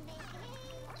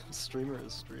 Streamer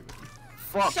is streaming.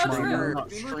 Fuck, So man.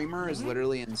 true. Streamer is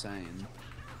literally insane.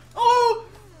 Oh!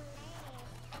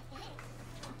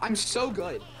 I'm so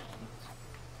good.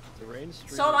 The range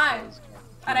streamer. So am I. has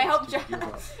And I hope to Jack. gear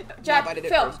up. Jack, I did it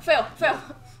Phil, first. Phil.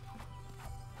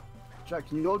 Jack,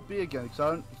 can you hold B again?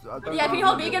 Cause I don't Yeah, can you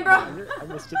hold B again, bro? I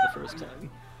missed it the first time.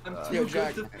 I'm Yo, too good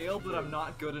Jack. to fail, but I'm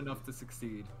not good enough to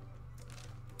succeed.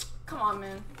 Come on,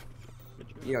 man. Good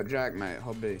job. Yo, Jack, mate,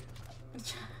 hold B.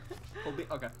 Hold me.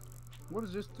 Okay. What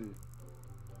does this do?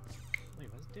 Wait,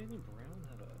 why does Danny Brown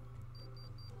have a?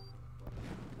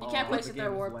 You can't place the it there,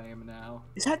 game is Warp. lame now.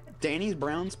 Is that Danny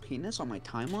Brown's penis on my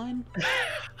timeline?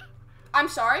 I'm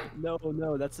sorry? No,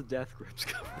 that's the Death Grips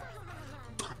cover.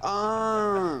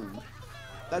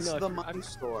 That's No, I the for- money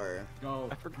store. Go.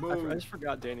 I just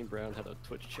forgot Danny Brown had a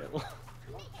Twitch channel.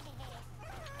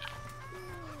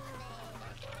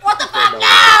 What the fuck?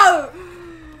 No!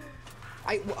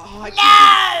 I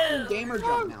No! keep gamer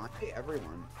jump now. I hate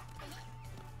everyone.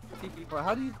 Bro,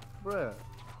 how do you, bruh?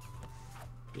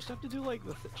 You just have to do like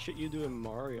the shit you do in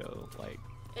Mario, like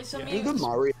It's a Yeah. You meme. good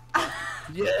Mario?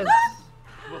 Yes.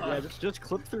 yeah, just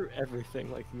clip through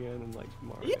everything like you in like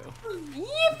Mario.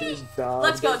 Yippee!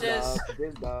 Let's go, Diz.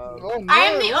 Oh, I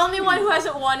am no, the only one who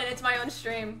hasn't won, and it's my own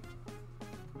stream.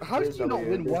 How did you not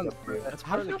win once? That's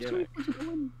How part did of the you gimmick.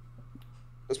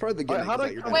 That's part of the Alright, gimmick. how is do I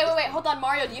that you're come- Wait, hold on,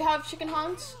 Mario. Do you have chicken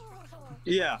Hans?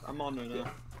 Yeah, I'm on right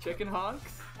now. Chicken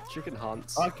honks? Chicken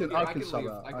Hans. I can sub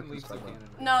leave. out. I can leave sub so out.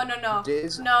 Canada. No.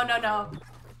 Diz, No.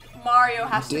 Mario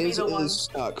has to be Diz the one. is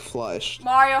stuck flushed.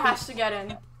 Mario has to get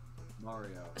in.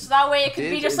 Mario. So that way it can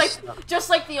be Diz just is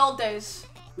like the old days.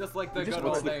 Just like the Just good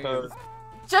what's old the days. code?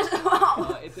 Just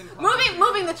It's in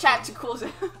moving the chat to cool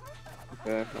zone.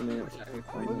 Okay, I mean,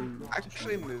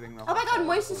 Actually moving the Oh my whole god, thing.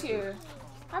 Moist is here.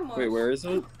 Hi, Moist. wait, where is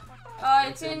it?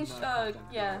 It's in,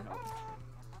 yeah.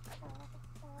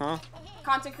 Huh?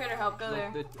 Content creator help, go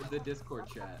there. The Discord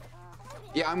chat.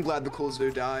 Yeah, I'm glad the cool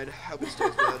zoo died. Hope it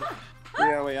stays dead.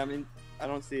 Yeah, wait, I mean, I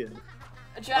don't see it.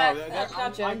 Jack, Oh,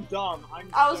 not Jack. I'm dumb.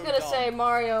 I was so gonna dumb. say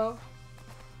Mario.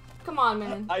 Come on,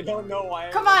 man. I don't know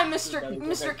why. Come on,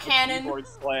 Mr. Cannon.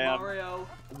 Mario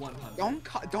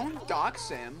 100. Don't dox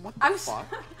him. What the I'm fuck?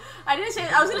 I didn't say.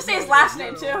 I was gonna say his last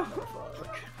name too.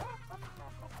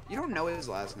 You don't know his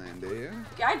last name, do you?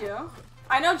 Yeah, I do.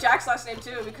 I know Jack's last name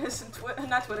too because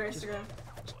not Twitter, Instagram.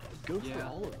 Go for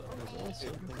all of them. There's all so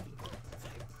many.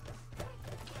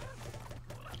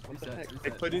 What the heck? I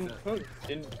put in.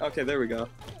 Okay, there we go.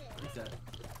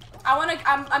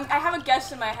 I have a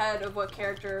guess in my head of what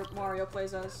character Mario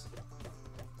plays as.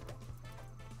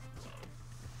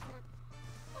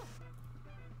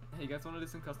 Hey, you guys want to do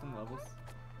some custom levels?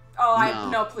 Oh,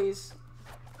 no, please.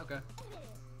 Okay.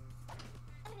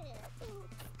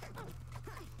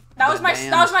 That was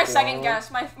my second guess.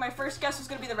 My first guess was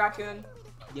gonna be the raccoon.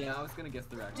 Yeah, I was gonna guess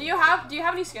the raccoon. Do you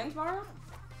have any skins, Mario?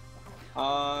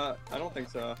 I don't think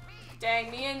so. Dang,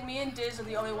 me and Diz are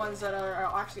the only ones that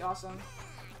are actually awesome.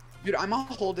 Dude, I'm a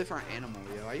whole different animal,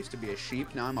 yo. I used to be a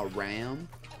sheep, now I'm a ram.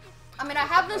 I mean, I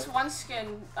have this one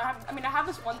skin. I have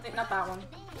this one thing. Not that one.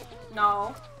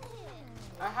 No.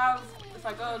 I have. If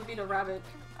I go and beat a rabbit,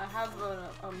 I have an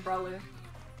umbrella.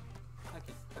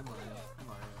 I'm Mario.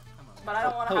 But I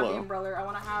don't want to have the umbrella. I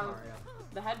want to have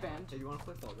the headband. Hey, you want to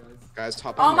play Fall Guys? Guys,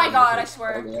 hop on. Oh my god! Warfare. I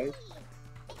swear.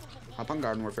 Hop on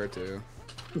Garden Warfare 2.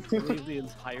 The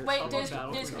entire Wait, Diz,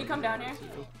 can you come down here?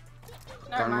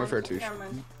 Garden Warfare 2. Never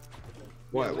mind.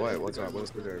 What's up? What's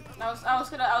the dirt? I was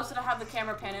gonna have the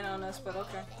camera pan in on us, but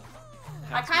okay.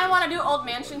 I kind of want to do Old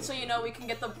Mansion so we can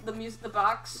get the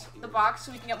box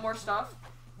so we can get more stuff,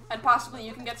 and possibly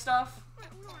you can get stuff.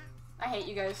 I hate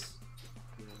you guys.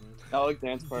 I like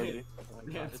dance party.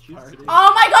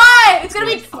 Oh my god! It's gonna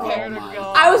be. Oh Okay. my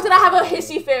I was gonna have a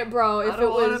hissy fit, bro, if it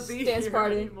was dance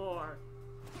party. Anymore.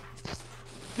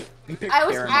 I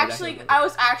was actually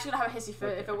gonna have a hissy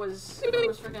fit if it was freaking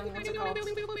what's it called?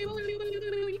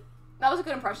 That was a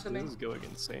good impression of me. This is going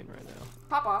insane right now.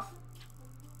 Pop off.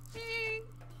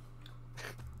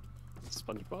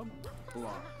 SpongeBob?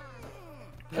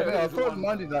 Hey, I thought I'd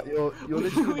remind you that you're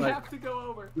literally We like have to go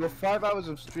over. you're 5 hours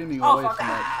of streaming Oh, away fuck. from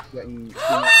like getting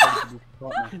eligible for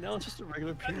Fortnite. Now it's just a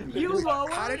regular pyramid. You lower.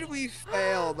 How did we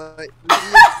fail the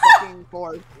fucking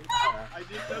course?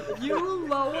 You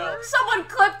lower. Someone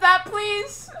clip that,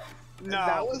 please. No.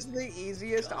 That was the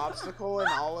easiest obstacle in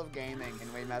all of gaming,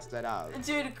 and we messed it up.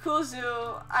 Dude, cool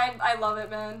zoo. I love it,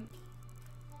 man.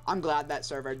 I'm glad that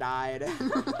server died.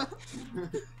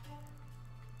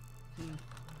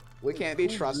 We can't be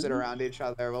trusted around each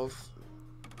other. We'll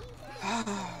Our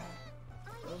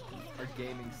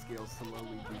gaming skills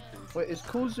slowly decrease. Wait, is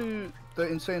Kuzu the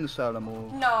insane asylum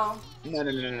or? No. No.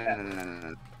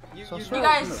 So I You swear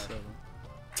guys- it's in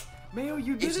that Mayo,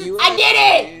 you did If it. you I did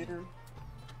it!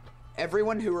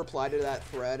 Everyone who replied to that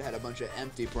thread had a bunch of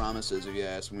empty promises, if you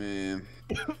ask me.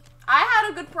 I had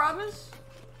a good promise.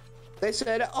 They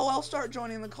said, "Oh, I'll start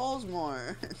joining the calls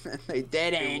more." They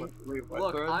didn't.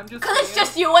 Look, I'm just. Cause it's saying,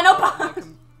 just you and no my promise.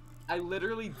 I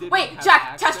literally didn't. Wait, have Jack,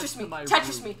 access Tetris to me. my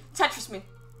Tetris room. me. Tetris me.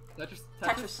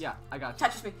 Tetris. Yeah, I got you.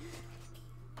 Tetris me.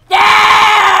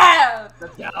 Yeah!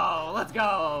 Let's go. Let's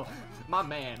go. My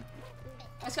man.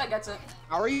 This guy gets it.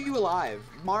 How are you alive,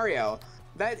 Mario?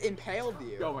 That impaled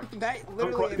you. Going. That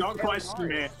literally. Don't impaled question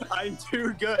Mario. me. I'm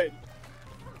too good.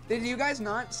 Did you guys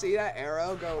not see that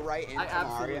arrow go right into I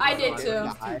absolutely. Mario? I did He's too.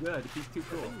 too good. He's too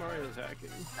cool. Mario's hacking.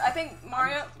 I think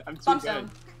Mario. I'm too Thumbs good.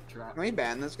 down. Trap. Can we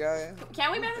ban this guy?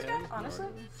 Can we ban this guy? Honestly.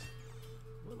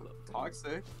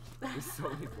 Toxic. There's so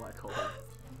many black holes.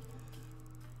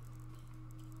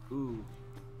 Ooh.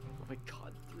 Oh my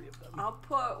god, 3 of them. I'll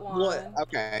put one. What?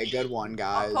 Okay, good one,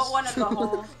 guys. I'll put one in the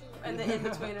hole. In the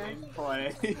in-betweener.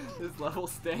 Play. This level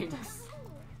stinks.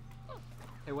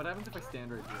 Hey, what happens if I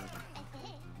stand right here?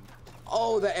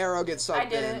 Oh, the arrow gets sucked I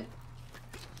did in. it.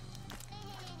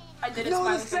 I did it, No,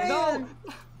 Smiley the face. sand!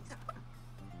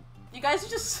 You guys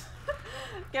just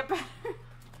get better.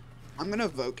 I'm gonna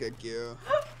vote kick you.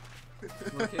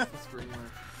 We'll kick the streamer.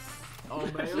 Oh,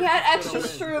 Mayo. He had just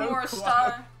extra gonna win. stream or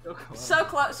star. So close. So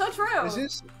close. So true.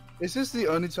 Is this the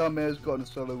only time Mayo's gotten a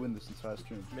solo win this entire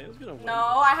stream? Mayo's gonna win. No,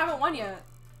 I haven't won yet.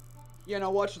 Yeah,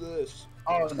 now watch this.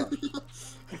 Oh no.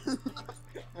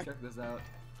 Check this out.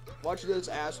 Watch this,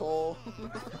 asshole.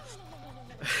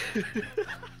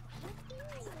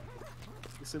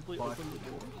 simply Fuck. open the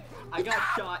door. I got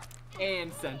shot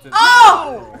and sentenced.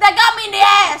 Oh! That got me in the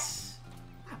ass!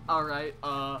 Alright,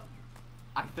 I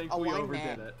think we I'm overdid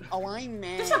mad. it. Oh, I'm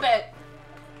mad. Just a bit.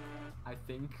 I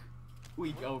think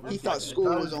we overdid He thought it. school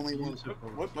was only one.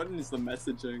 What button is the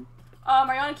messaging?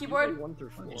 Are you on a keyboard? 1 through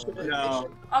 4.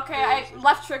 No. Okay,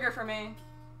 left trigger for me.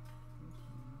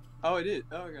 Oh, it is.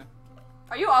 Oh, okay.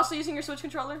 Are you also using your Switch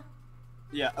controller?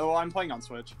 Yeah. Oh, I'm playing on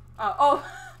Switch. Oh.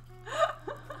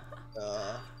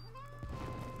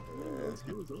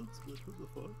 He was on Switch, what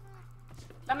the fuck?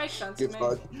 That makes sense Good to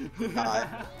fuck. me.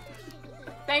 Hi.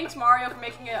 Thanks, Mario, for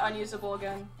making it unusable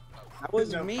again. That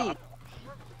was No me. problem.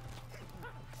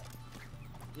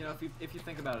 You know, if you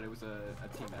think about it, it was a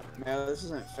team effort. Man, this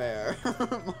isn't fair.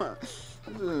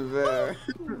 This isn't fair.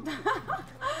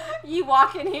 You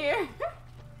walk in here.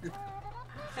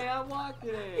 Hey, I'm walking!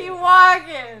 You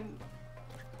walking.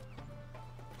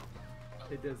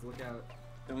 Hey, Diz, look out.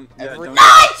 Don't. Every- Don't. No,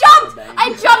 I jumped! I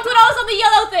jumped when I was on the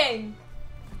yellow thing!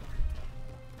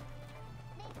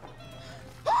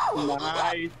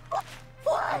 Nice.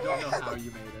 I don't know how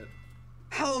you made it.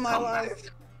 How am I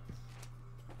alive?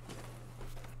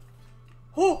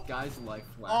 Oh! Guy's life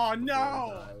flashed Oh, before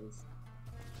no! his eyes.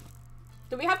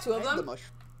 Do we have two of The them?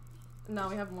 mushroom. No,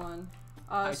 we have one.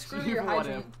 Screw Actually, your what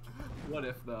hydrant. if? What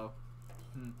if, though?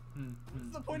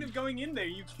 What's the point of going in there?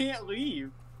 You can't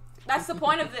leave. That's the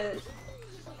point of this.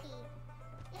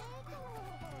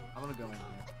 I'm gonna go in here.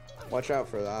 Watch out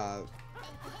for that.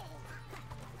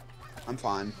 I'm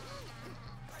fine.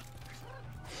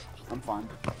 I'm fine.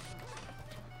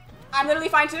 I'm literally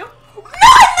fine too. No,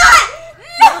 I'm not!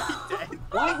 No!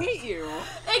 Why hate you?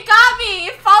 It got me!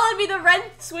 It followed me, the red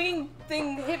swinging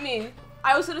thing hit me.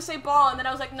 I was gonna say ball, and then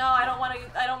I was like, no, I don't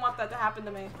want that to happen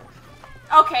to me.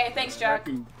 Okay, thanks, Jack.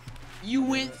 You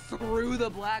went through the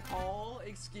black hole?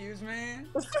 Excuse me?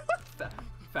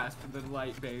 Faster than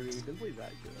light, baby. Simply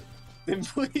that good.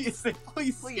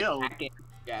 Simply skill.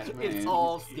 Yes, It's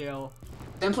all skill.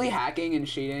 Simply hacking and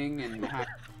cheating and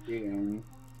cheating.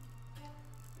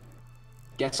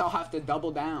 Guess I'll have to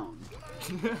double down.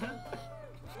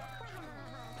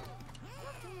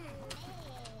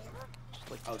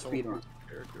 Like Oh, speedrun.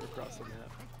 Character across the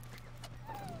map.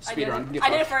 Speedrun. I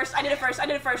did it first. I did it first. I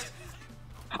did it first.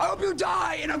 I hope you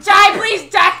die in a Die, please,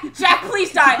 Jack! Jack,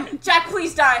 please die! Jack,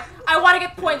 please die! I want to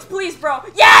get points, please, bro.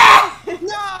 Yeah!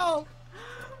 No!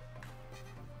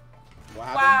 What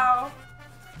happened? Wow.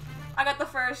 I got the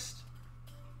first.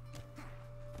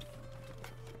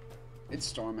 It's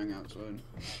storming outside.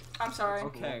 I'm sorry.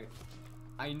 Okay.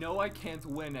 I know I can't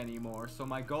win anymore, so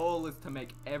my goal is to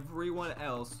make everyone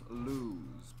else lose.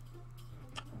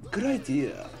 Good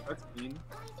idea. That's mean.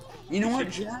 You know what,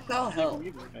 Jack? I'll help.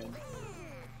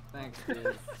 Thanks,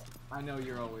 Diz. I know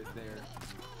you're always there.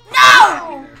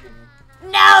 No!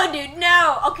 No, dude,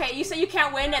 no! Okay, you say you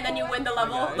can't win and then you win the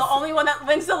level. guys. The only one that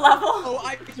wins the level. Oh,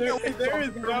 I There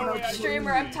is no way.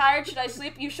 Streamer, I'm tired. Should I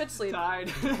sleep? You should sleep.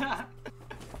 Tied.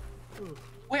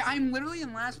 Wait, I'm literally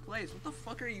in last place. What the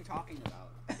fuck are you talking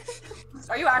about?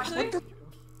 Are you actually?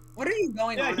 What are you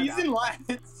going Yeah, on he's about? in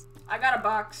last. I got a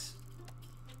box.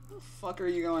 What the fuck are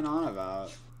you going on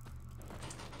about?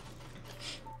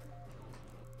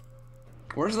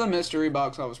 Where's the mystery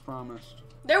box I was promised?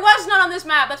 There was none on this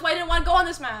map. That's why I didn't want to go on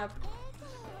this map.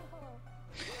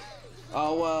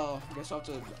 Oh well, I guess I'll have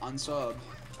to unsub.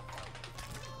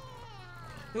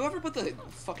 Whoever put the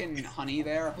fucking honey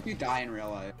there, I hope you die in real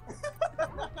life.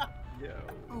 Yo.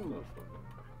 Ooh.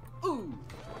 Ooh.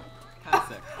 Kinda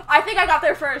sick. I think I got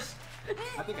there first.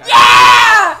 I think Yeah!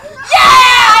 Yeah!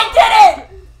 I did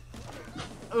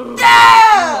it! Ooh.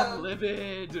 Yeah!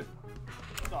 Livid.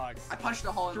 Sucks. I punched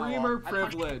a hole in my Streamer wall.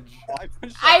 privilege.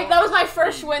 That was my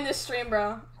first win this stream,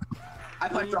 bro. I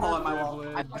punched a hole in my wall.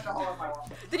 I punched a hole in my wall.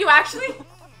 Did you actually?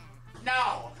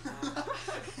 No!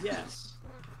 Yes.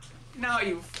 No,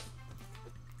 you.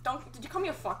 Don't. Did you call me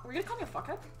a fuck? Were you gonna call me a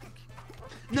fuckhead?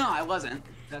 No, I wasn't.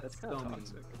 That's kind so of mean.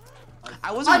 toxic.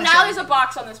 I wasn't. Oh, gonna now say there's a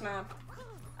box on this map.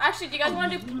 Actually, do you guys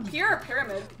want to do pier or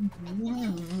pyramid?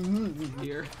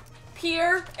 Here.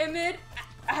 Pyramid.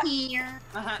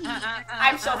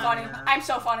 I'm so funny. I'm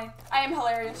so funny. I am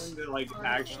hilarious. To, like,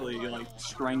 actually, like,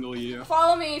 strangle you.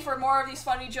 Follow me for more of these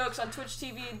funny jokes on Twitch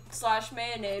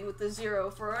TV/Mayonnaise with the 0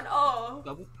 for an O.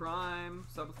 Sub with Prime.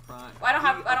 Sub with Prime. I don't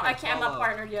have. I don't. I Okay, can't. I'm not follow.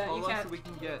 partnered yet. You Follow can't. So we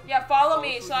can get. Yeah, follow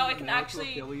me so I we can get more to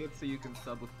actually. affiliate so you can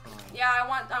sub with Prime. Yeah, I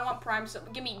want Prime. So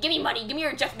give me money. Give me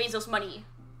your Jeff Bezos money.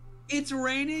 It's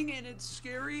raining and it's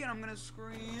scary and I'm gonna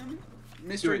scream.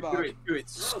 Mystery box. Do it.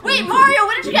 Wait, Mario,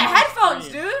 when did you get headphones,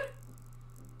 dude?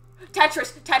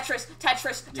 Tetris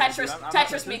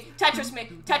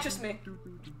me.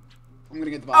 I'm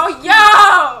gonna get the box.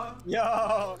 Oh, yo!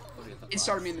 Yo! It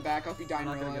started me in the back. I'll be dying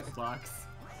I'm in not real gonna life. get box.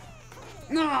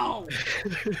 No!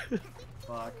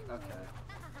 Fuck. Okay.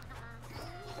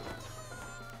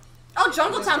 Oh,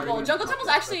 Jungle Temple. Jungle Temple's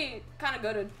actually kind of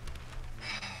goated.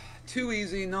 Too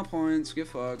easy, no points. Get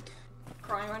fucked.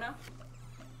 Crying right now.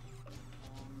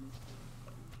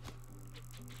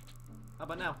 How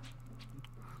about now?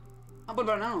 How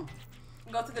about now?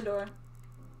 Go through the door.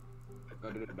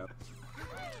 Well,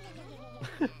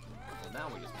 now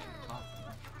we just need to talk.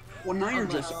 Well, now you're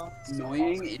just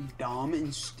annoying and dumb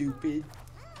and stupid.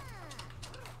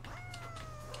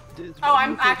 Oh,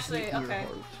 I'm actually okay.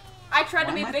 I tried to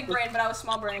Why be am I big brain, but I was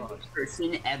small brain.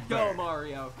 Person ever. Go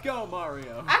Mario! Go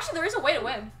Mario! Actually, there is a way to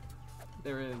win.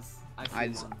 There is. I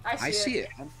I see one. I see it.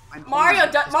 I'm Mario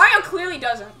clearly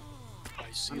doesn't.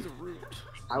 I see the root.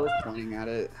 I was pointing at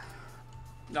it.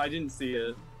 No, I didn't see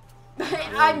it.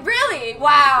 I'm really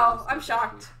wow. I'm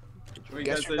shocked. Wait,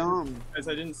 Guess you're dumb. Guys,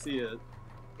 I didn't see it.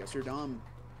 Guess you're dumb.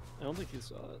 I don't think he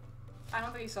saw it. I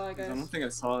don't think you saw it, I guys. don't think I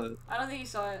saw it. I don't think you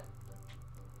saw it.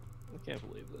 I can't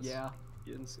believe this. Yeah.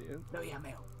 You didn't see it? No, yeah,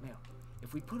 Mayo.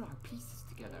 If we put our pieces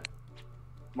together.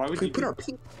 Why would We you put our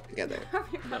pieces together.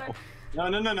 No.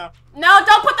 No,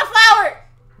 don't put the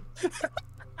flower!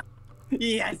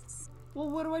 Yes! Well,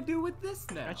 what do I do with this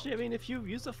now? Actually, I mean, if you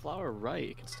use the flower right,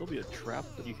 it can still be a trap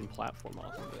that you can platform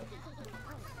off of it.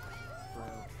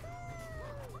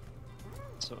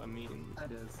 So, I mean...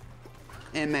 That is.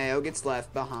 And Mayo gets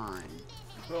left behind.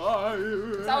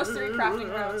 That was 3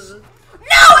 crafting rounds. No,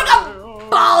 I got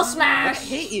ball What smash!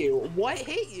 hit you? What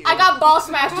hit you? I got ball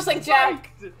smash just like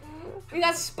Jack. We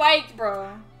got spiked, bro.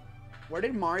 Where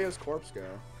did Mario's corpse go?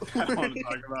 I don't want to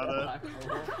talk about it.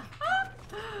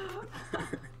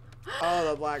 Oh,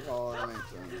 the black hole. That makes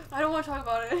sense. I don't want to talk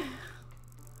about it.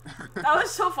 That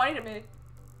was so funny to me.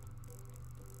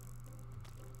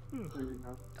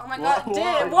 Oh my god,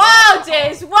 dude. Wow,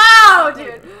 Diz. Wow,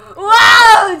 dude.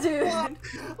 Wow, dude.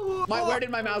 Where did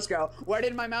my mouse go? Where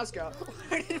did my mouse go?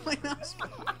 Where did my mouse go?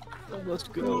 Let's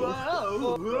go.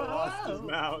 Lost his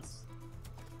mouse.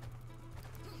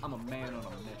 I'm a man on a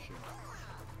mission.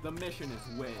 The mission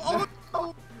is win.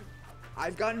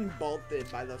 I've gotten bolted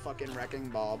by the fucking wrecking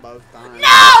ball both times.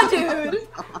 No, dude.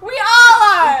 We all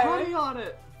are. Putting on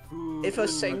it. If a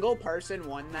single person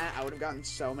won that, I would have gotten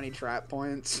so many trap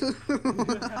points.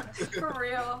 For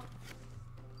real.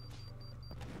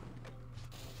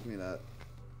 Give me that.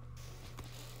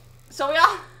 So we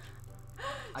all.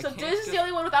 I So can't Diz is just- the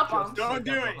only one without bombs. Don't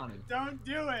do it! Behind him. Don't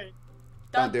do it!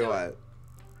 Don't do it.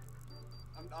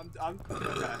 I'm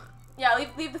okay. Yeah,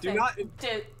 leave the Do thing. not-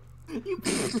 Did. You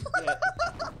piece of shit.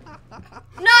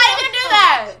 No, I didn't do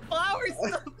that. Flowers!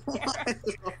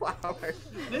 Flower.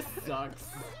 This sucks.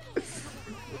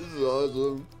 This is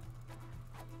awesome.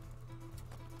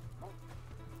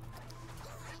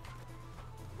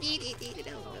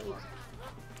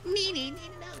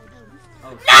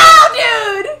 Oh,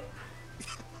 No, dude.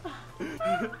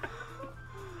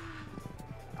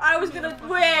 I was gonna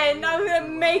win. I was gonna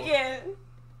make it.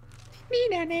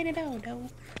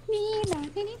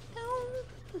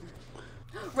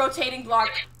 Rotating block.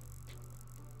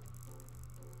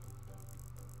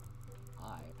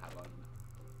 I have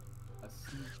a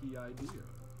sneaky idea.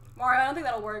 Mario, I don't think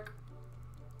that'll work.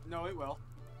 No, it will.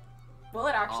 Will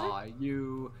it actually? Aw,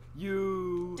 you.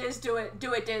 Diz, do it.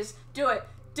 Do it, Diz. Do it.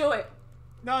 Do it.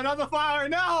 No, not the flower,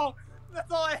 no!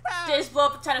 That's all I have! Diz, blow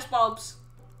up the tennis bulbs.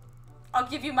 I'll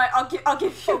give you my. I'll give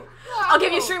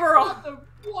you streamer roll. Not the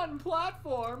one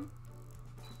platform.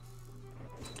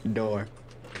 Door.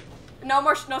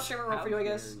 No streamer roll How for you, I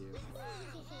dare guess. you.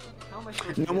 How am I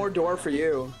supposed to No do more this? door for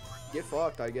you. Get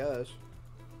fucked, I guess.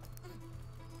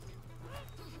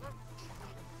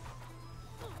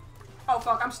 Oh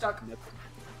fuck, I'm stuck.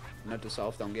 Note to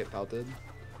self, don't get pelted.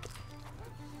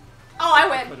 Oh,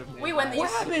 I Could've win. made We win that. these.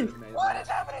 Could've made that.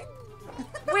 happening?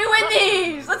 We win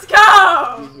these. Let's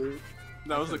go.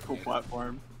 That was a cool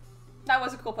platform. That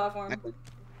was a cool platform.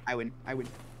 I win.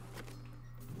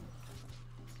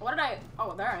 What did I?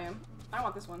 Oh, there I am. I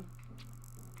want this one.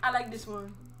 I like this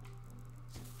one.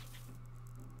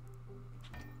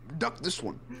 Duck this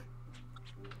one.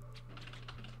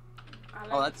 I like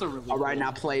Oh, that's a really Alright, cool.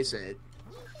 now place it.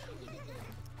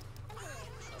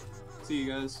 See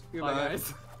you guys. Bye, Goodbye.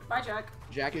 guys. Bye, Jack.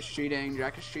 Jack is cheating.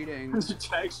 Jack is cheating.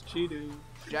 Jack's cheating.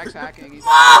 Jack's hacking. He's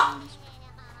Ah!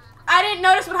 I didn't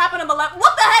notice what happened on the left.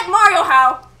 What the heck, Mario?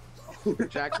 How?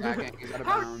 Jack's hacking. He's out of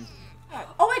bounds.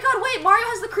 Oh my god, wait, Mario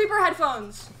has the creeper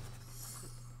headphones.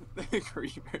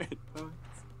 Creeper headphones.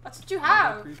 That's what you Are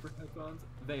have. they creeper headphones?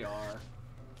 They are.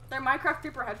 They're Minecraft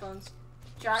creeper headphones.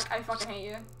 Jack, I fucking hate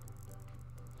you.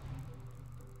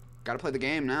 Gotta play the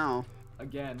game now.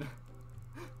 Again.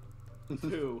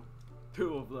 Two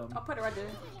of them. I'll put it right there.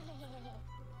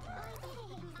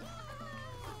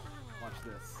 Watch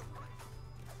this.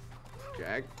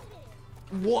 Jack.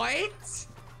 What?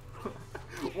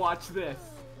 Watch this.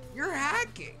 You're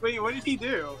hacking. Wait, what did he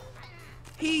do?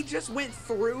 He just went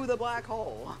through the black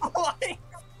hole.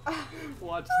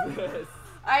 Watch this.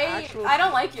 I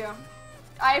don't like you.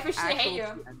 I officially hate you.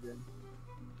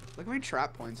 Look how many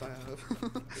trap points I have.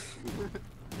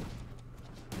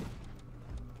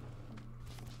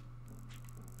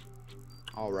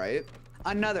 All right.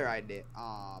 Another idea.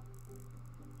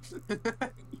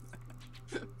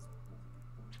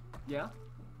 Yeah?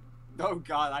 Oh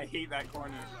god, I hate that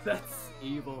corner. That's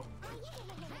evil.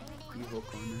 Evil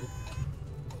corner.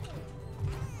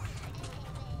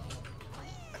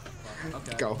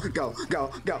 Okay. Go.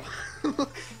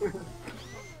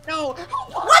 No!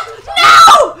 What?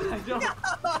 No!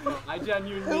 I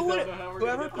genuinely don't know how we're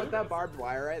gonna Whoever get put through that this. barbed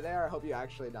wire right there, I hope you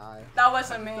actually die. That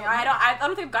wasn't me. I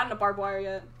don't think I've gotten a barbed wire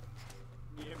yet.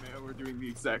 Yeah, man, we're doing the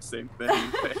exact same thing.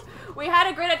 We had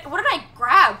a great. What did I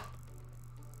grab?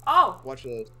 Oh. Watch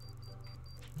this.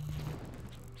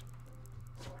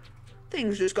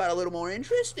 Things just got a little more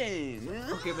interesting.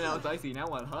 Okay, but now it's icy. Now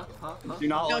what? Huh? Do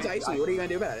not Now like it's icy. What are you gonna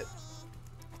do about it?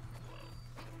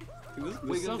 What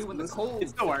are you gonna do when the cold? It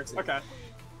still works. Okay.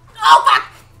 Oh fuck!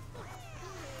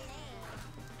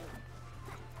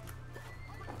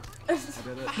 I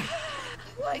did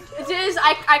it. Diz,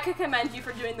 I could commend you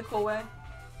for doing the cool way.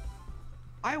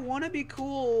 I want to be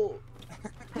cool.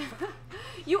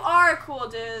 You are cool,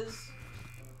 Diz.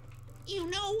 You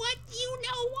know what? You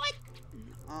know what?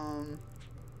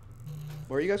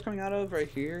 Where are you guys coming out of? Right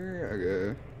here?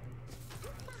 Okay.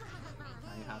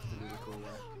 Now you have to do the cool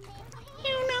way.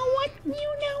 You know what? You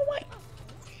know what?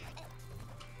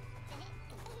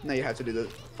 Now you have to do the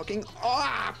fucking.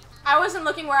 Ah! I wasn't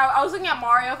looking where I was looking at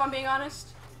Mario, if I'm being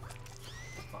honest.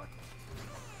 Fuck.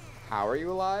 How are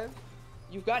you alive?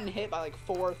 You've gotten hit by like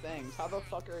 4 things. How the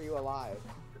fuck are you alive?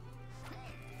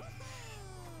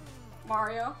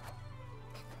 Mario.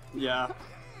 Yeah.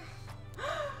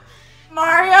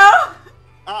 Mario.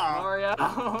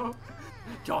 Mario.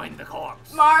 Join the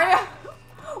corpse. Mario.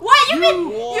 What? You've been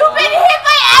hit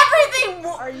by everything.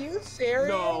 Are you serious?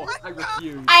 No, I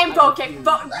refuse. I am vote kick.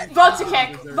 Vote to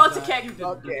kick. Vote to kick.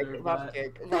 Vote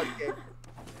kick.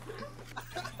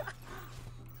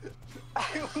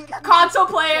 Console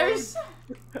players.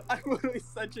 I'm literally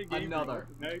such a gamer. Another.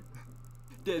 Okay?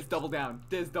 Diz, double down.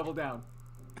 Diz, double down.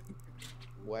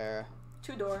 Where?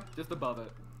 2-door. Just above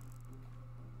it.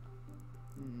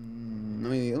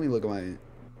 Let me look at my.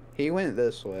 He went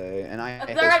this way, and I.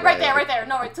 Right there.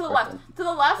 No, right to the left. To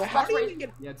the left. How Left do you where even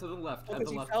get? Yeah, to the left. Oh, At because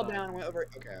the he left fell side. down and went over.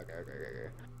 Okay.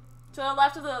 To the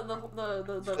left of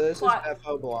the So this plot. is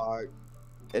FO block,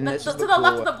 and this is To the the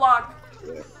left cool of the block.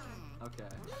 Okay.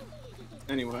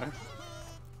 Anyway.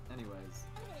 Anyways.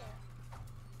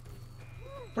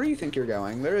 Where do you think you're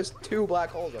going? There is 2 black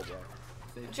holes up there.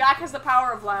 Safety. Jack has the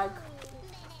power of lag.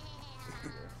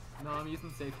 No, I'm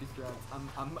using safety straps.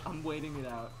 I'm waiting it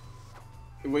out.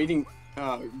 Waiting.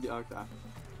 Oh, yeah, okay.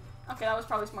 Okay, that was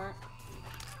probably smart.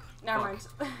 Never mind.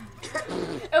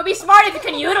 It would be smart if you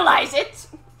can utilize it.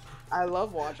 I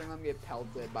love watching them get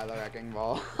pelted by the wrecking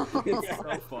ball. It's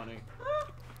so funny.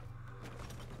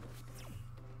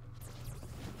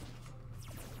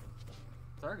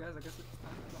 Sorry guys, I guess it's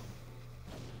time to go.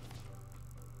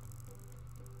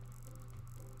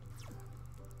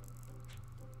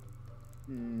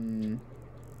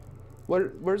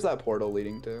 Where's that portal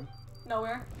leading to?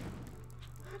 Nowhere.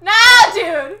 No,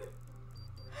 dude!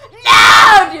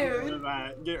 No, Get rid dude! of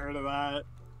that. Get rid of that.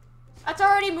 That's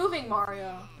already moving,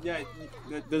 Mario. Yeah,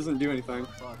 that doesn't do anything.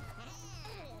 Fuck.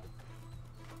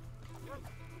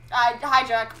 Hi,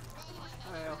 Jack.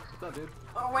 Hey, what's up, dude?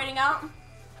 We're waiting out.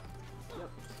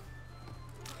 Yep.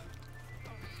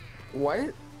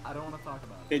 What? I don't want to talk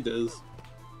about it. It does.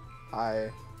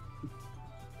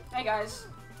 Hey, guys.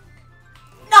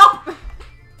 Nope!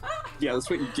 Yeah, that's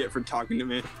what you get for talking to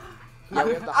me. Yeah,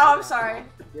 we have the Oh, I'm sorry.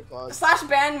 You're close. Slash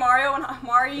ban Mario and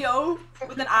Mario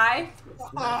with an I.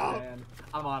 Man,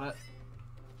 I'm on it.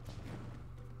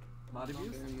 Mod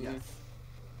abuse? Yes.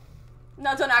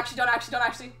 No, don't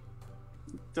actually.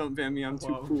 Don't ban me, I'm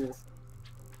too Whoa. cool.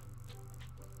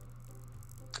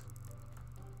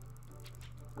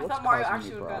 I thought Mario causing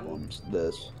actually me would have gotten problems?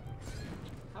 This.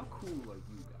 How cool are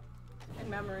you guys? in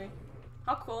memory.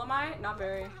 How cool am I? Not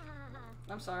very.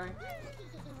 I'm sorry.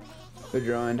 Who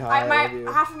joined? Hi, I love you.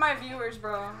 Half of my viewers,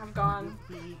 bro, have gone.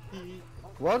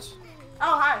 What?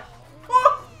 Oh, hi.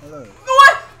 Oh, Hello.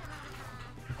 what?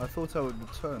 I thought I would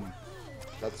return.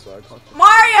 That sucks.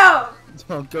 Mario!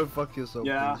 Don't go fuck yourself.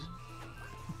 Yeah.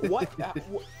 Please. What?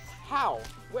 How?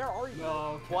 Where are you?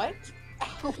 No. What?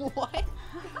 What?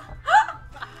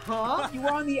 Huh? You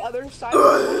were on the other side of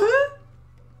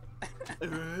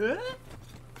the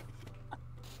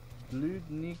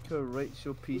Ludnica rates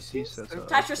your PC setup.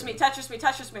 Tetris me, Tetris me,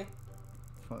 Tetris me.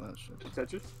 Fuck that shit.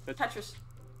 Tetris? Tetris.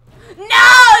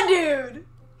 No, dude!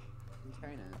 I'm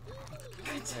trying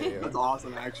to. That's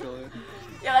awesome, actually.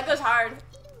 Yeah, that goes hard.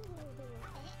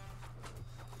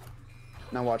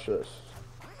 Now watch this.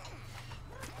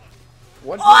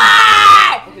 What?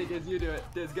 Ah! Okay, Diz, you do it.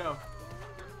 Diz, go.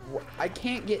 I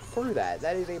can't get through that.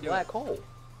 That is a black hole.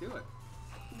 Do it.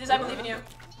 Diz, I believe in you.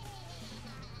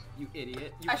 You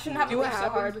idiot. You I shouldn't have to work so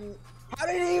hard. How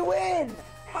did he win?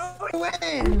 How did he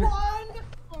win?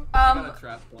 I got a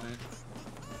trap point.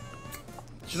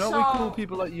 Do you know what we call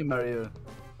people like you, Mario?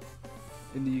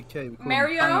 In the UK, we call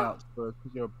Mario? them bang-outs, bro,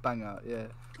 because you're a bang-out, yeah.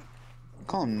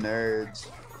 Call them nerds.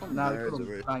 Now we call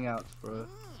them bang-outs, bro.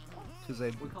 Because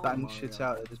they bang shit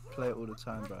out, they just play it all the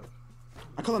time, bro.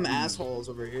 I call them assholes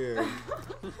over here.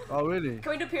 Oh, really?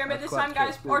 Can we do pyramid That's this time, quite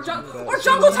guys? good. Or, Yeah. or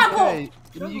jungle temple! In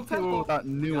the UK, we're all about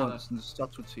nuance and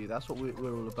subtlety. That's what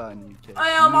we're all about in the UK. Oh,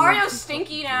 yeah, Nuance Mario's and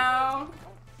stinky now.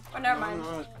 Oh, never mind.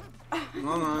 You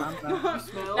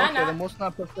smell? Okay, then what's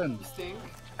not percent? You stink.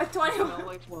 A 20. You smell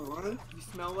like what? You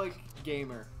smell like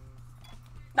gamer.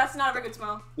 That's not a very good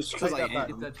smell. Just because I back.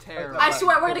 It's a terrible. I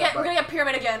swear, we're gonna get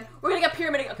pyramid again. We're gonna get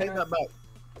pyramid again. Take that back.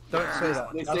 Don't say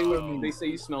that. They That's say, so mean. they say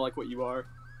you smell like what you are.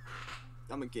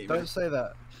 I'm a gamer. Don't say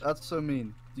that. That's so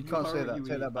mean. You can't say that.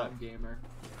 Take that back. Gamer.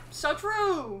 So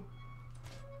true.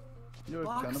 You're a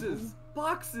cannibal. Boxes.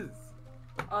 Boxes.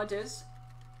 Diz.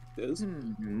 This?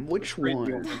 Which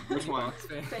one? Which one? Box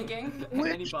fan. Thinking.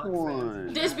 Any Which box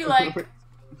one? Diz be like,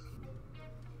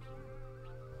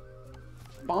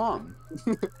 Bomb.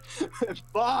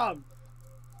 Bob!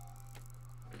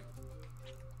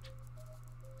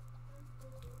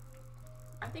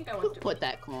 I think I Who want to. put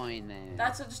that coin there?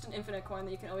 That's just an infinite coin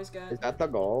that you can always Is get. that the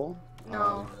goal?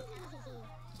 No.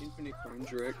 Infinite coin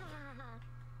trick.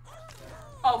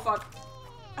 Oh, fuck.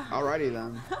 Alrighty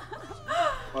then.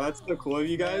 Well, that's so cool of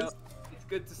you guys. It's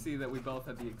good to see that we both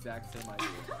have the exact same idea.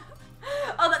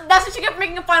 Oh, that's what you get for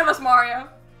making fun of us, Mario.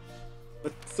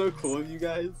 That's so cool of you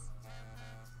guys.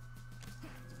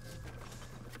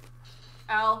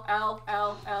 L, L,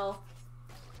 L, L.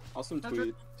 Awesome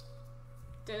tweet.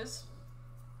 Diz.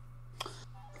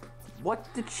 What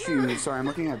to choose? Sorry, I'm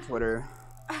looking at Twitter.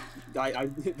 I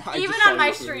Even just saw on my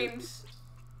your tweet. streams.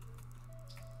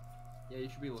 Yeah, you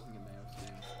should be looking at Mayo's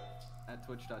streams at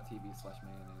twitch.tv/mayonnaise.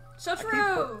 So I can't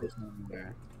true. put this one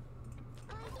there.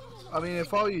 I mean,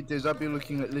 if I were you, Diz, I'd be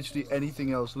looking at literally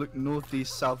anything else. Look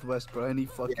northeast, southwest, bro. Any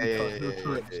fucking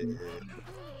direction.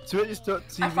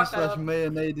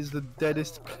 Twitch.tv/mayonnaise is the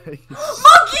deadest place.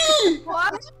 Monkey!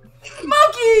 What?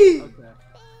 Monkey! Okay.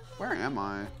 Where am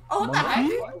I? Oh, what the heck?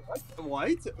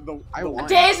 What? I won.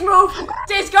 Diz, move!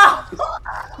 Diz, go!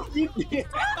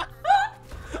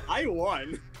 I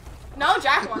won. No,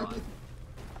 Jack won.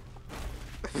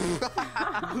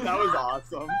 That was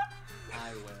awesome.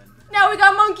 I win. No, we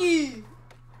got Monkey!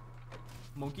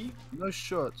 Monkey? No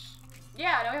shots.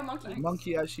 Yeah, now we have Monkey.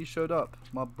 Monkey actually showed up.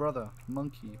 My brother,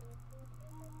 Monkey.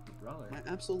 Your brother. My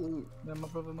absolute Yeah, my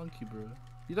brother Monkey, bro.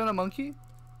 You don't know Monkey?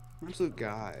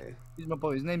 guy. He's my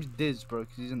boy. His name's Diz, bro,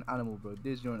 because he's an animal, bro.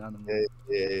 Diz, you're an animal. Yeah.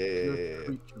 You're a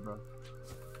creature, bro.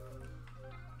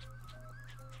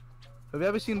 Have you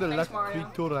ever seen the La Thanks, Mario.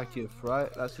 Creatura gif,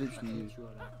 right? That's literally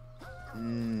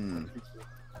you.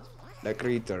 The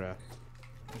creature.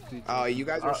 Oh, you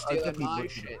guys are stealing my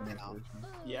shit now.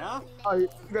 Yeah? Oh, you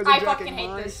guys I fucking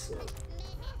hate this.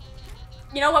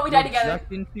 You know what? We died together.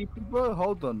 Jacking people, bro?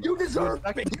 Hold on. You deserve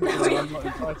jacking it. people and I'm not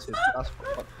invited. That's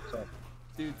fucked up.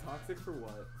 Dude, toxic for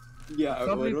what? Yeah,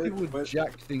 Some literally. people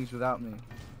jack things without me.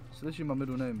 It's literally my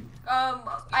middle name.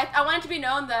 I want it to be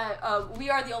known that we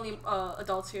are the only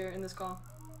adults here in this call.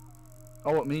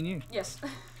 Oh, what, me and you? Yes.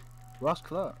 Ross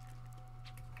Clark.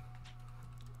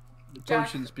 Jack, Probably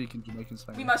shouldn't speak in Jamaican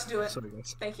slang. we must do it. Sorry,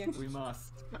 guys. Thank you. We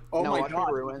must. Oh no, my watch god.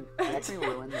 me ruin. Watch me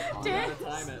ruin the song. Diz.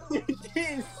 Time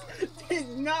it. Diz,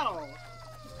 no!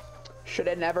 Should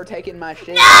have never taken my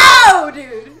shit. No,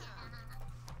 dude.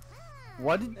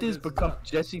 Why did Diz become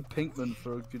Jesse Pinkman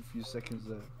for a good few seconds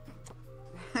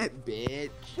there? Bitch.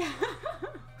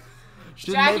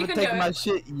 Should Jack, you never can take do my it.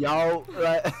 shit, yo.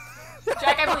 Right.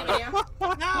 Jack, I believe in you.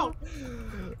 No!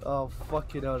 Oh,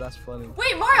 fucking hell, that's funny.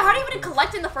 Wait, Mario, how do you even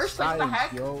collect in the first place? What the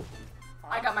Science, heck? yo.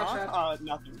 I got my trap.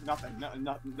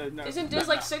 Nothing. No. Isn't Diz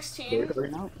like 16?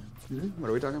 What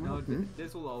are we talking No, about?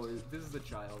 this will always. This is a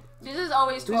child. Diz is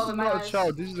always 12 This in is my not a eyes.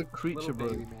 child. This is a creature, Little bro.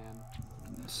 baby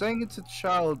man. Saying it's a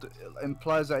child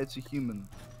implies that it's a human.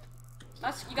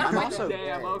 That's, you gotta I'm point also that.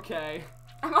 Damn. gay. Okay.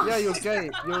 I'm also Yeah, you're gay.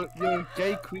 You're a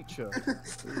gay creature.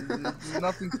 There's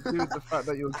nothing to do with the fact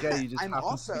that you're gay. You just I'm happen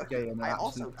also, to be gay and an I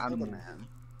also absolute killed a animal. man.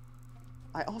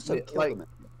 I also Yeah, killed like- a man.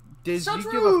 Diz, So you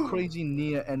give true. off crazy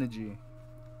Nia energy.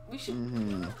 We should.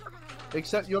 Mm-hmm.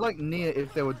 Except you're like Nia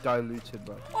if they were diluted,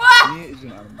 bro. What? Nia is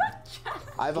an animal.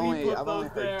 I've We only put heard those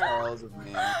there. tales of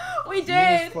me. We Nia's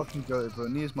did. fucking goated, bro.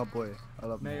 Nia's my boy. I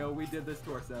love Nia. Mayo, we did this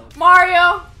to ourselves.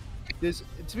 Mario. Diz,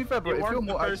 to be fair, bro, It if you're worked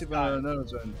the more first active in a no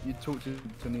zone, you talk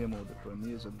to Nia more, bro.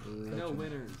 Nia's a legend. No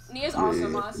winners. Nia's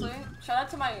awesome, honestly. Shout out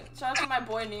to my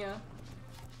boy Nia.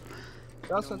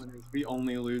 That's No a, winners. We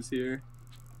only lose here.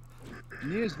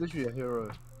 Nia's literally a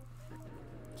hero.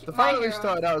 The My fact that they hero.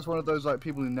 started out as one of those like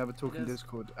people who never talk in Yes.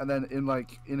 Discord, and then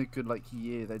in a good like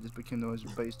year, they just became the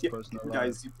most based Yeah, person alive.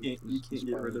 guys, you can't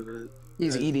get rid of it.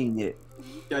 He's eating it.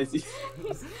 Guys,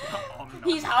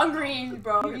 He's hungry,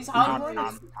 bro. He's hungry.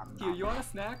 Here, you want a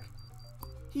snack?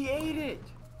 He ate it.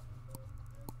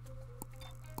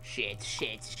 Shit.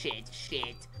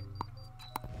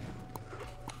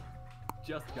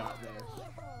 Just got there.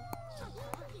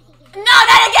 No,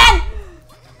 not again.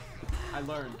 I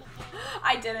learned.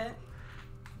 I didn't.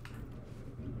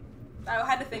 I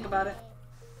had to think about it.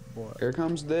 Here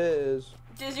comes this.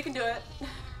 Diz, you can do it.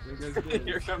 There goes this.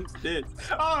 here comes this.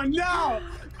 Oh no!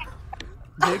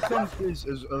 Here comes this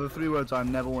are the 3 words I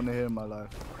never want to hear in my life.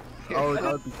 I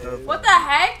would be terrified. What the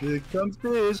heck? Here comes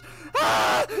this.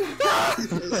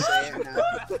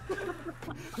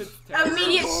 It's terrible.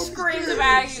 Immediate screams of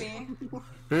agony.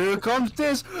 Here comes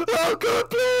this. Oh god,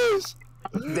 please.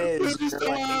 This. Please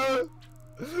stop.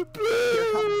 Here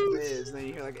Please. comes this. And then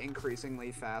you hear like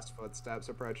increasingly fast footsteps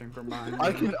approaching from behind.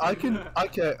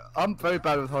 Okay, I'm very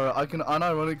bad with horror. I can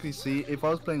unironically see if I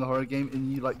was playing a horror game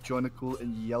and you like join a call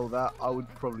and yell that, I would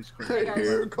probably scream. Hey, guys.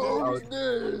 Here comes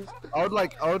this. I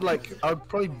would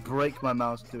probably break my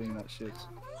mouse doing that shit.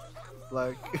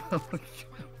 Like,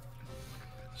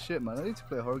 shit, man, I need to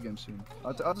play a horror game soon.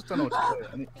 I just don't know what to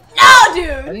play. No, dude.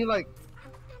 Any like,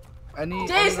 any.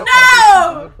 Diz, any no!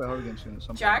 I need to play a horror game soon at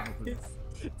some point. Jack?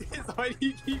 Why do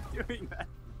you keep doing that?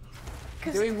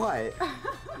 Doing what?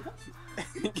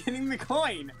 Getting the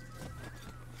coin.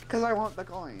 Because I want the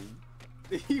coin.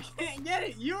 You can't get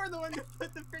it. You are the one that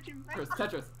put the freaking.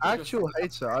 Tetris. Actual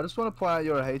hater. I just want to point out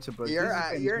you're a hater, bro. You're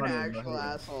This is an money and actual you're a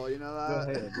hater. asshole, you know You're a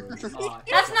that? hater, bro. Aw,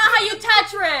 That's not how you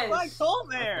Like Tetris.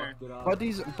 hold there. fucked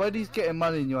it up. Buddy's getting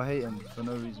money and you're hating for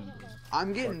no reason. Bro.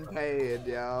 I'm getting paid,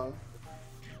 yo.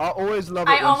 I always love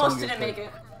it I when almost someone didn't gets make paid.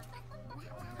 it.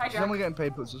 Hi, Jack. Someone getting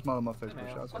paid puts a smile on my face, bro. Hey,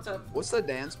 Shout out. What's up? What's the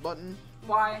dance button?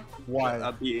 Why?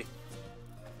 Why? B.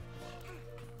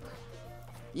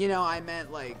 You know, I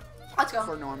meant like Let's go.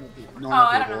 for normal people. Oh,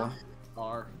 I don't know.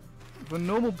 R. For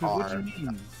normal people, what do you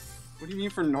mean? What do you mean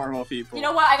for normal people? You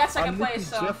know what? I got I'm second literally place,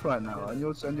 so Jeff right now, and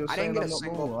you're I saying didn't I'm get a not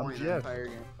single normal. I'm point in the Jeff. entire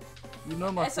game. You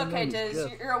know my it's full okay, name is Diz.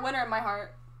 Jeff. You're a winner in my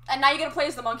heart. And now you're gonna play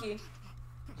as the monkey.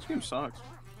 This game sucks.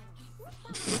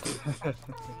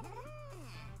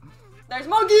 There's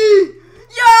monkey.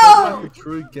 Yo! I'm a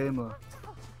true gamer.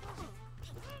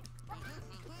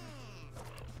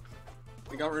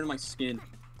 I got rid of my skin.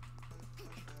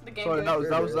 The game. Sorry, good.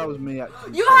 that was me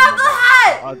actually. You Sorry, have the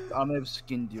hat. I may have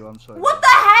skinned you. I'm sorry. What the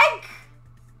heck?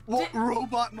 What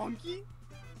robot monkey?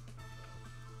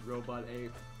 Robot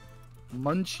ape.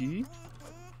 Munchie?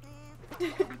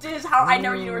 Diz, how I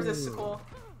never knew yours is cool.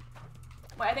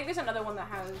 Wait, I think there's another one that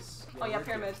has. Oh yeah, where's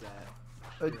pyramid. that?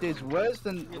 Diz, where's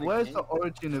the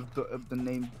origin of the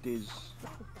name Diz?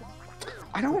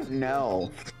 I don't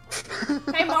know.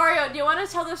 Hey Mario, do you want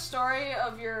to tell the story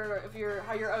of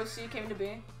how your OC came to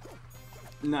be?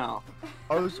 No.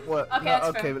 What? Okay, no, that's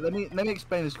okay, fair. but let me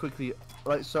explain this quickly.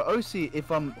 Like, so OC, if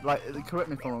I'm like, correct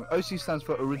me if I'm wrong. OC stands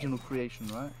for original creation,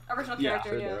 right? Original Yeah,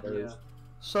 character, yeah. Yeah.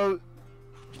 So,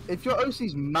 if your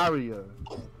OC's Mario,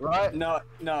 right? No.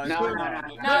 No. But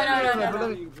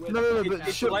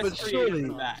It's surely, less creative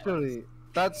than that. surely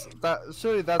that's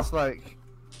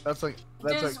like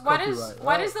Diz, like why copyright,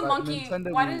 why right? does the Like, monkey?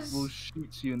 Nintendo Why will, does will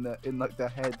shoot you in like the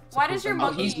head. why does your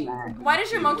prevent monkey? you from- Why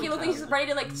does your monkey look like he's ready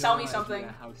to like sell me No something?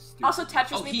 idea how stupid Also, this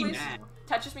Tetris is. me, please.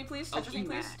 Tetris me, please. Tetris me, he please.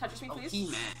 mad. Tetris me, Oh, please. he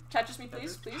mad. Tetris me,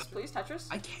 please. Please, Tetris.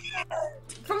 I can't.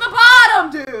 From the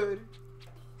bottom, dude.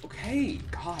 Okay,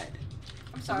 God.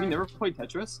 I'm Have sorry. you never played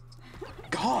Tetris?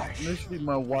 Gosh. Literally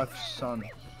my wife's son.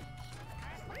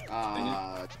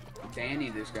 Danny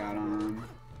just got on.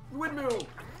 Windmill.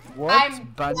 What?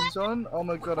 Banny's on? Oh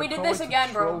my god, We I did can't this wait again,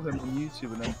 to bro. troll him on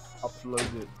YouTube and then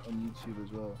upload it on YouTube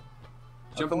as well.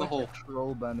 Jump in the hole.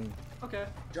 Troll Banny. Okay.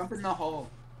 Jump in the hole.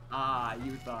 Ah,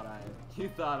 you thought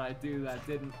I'd do that,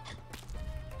 didn't?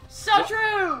 So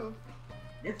true.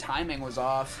 Your timing was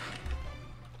off.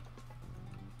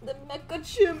 The mecha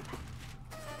chimp.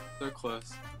 So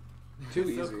close. Too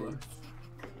So easy. close.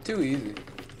 Too easy.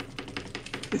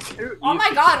 Oh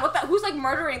my god, what the? Who's like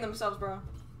murdering themselves, bro?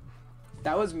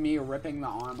 That was me ripping the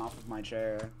arm off of my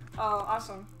chair. Oh,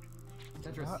 awesome.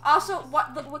 Tetris. Also,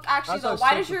 what? Look, actually, As though, I why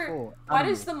said does your before, why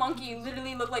animal. does the monkey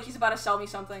literally look like he's about to sell me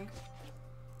something?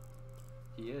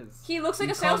 He is. He looks like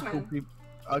You a can't call salesman. peop-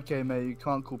 Okay, mate, you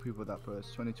can't call people that, bro. It's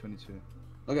 2022.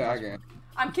 Okay.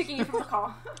 I'm kicking you from the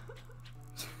call.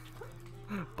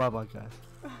 Bye bye, guys.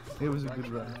 It was a good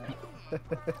run.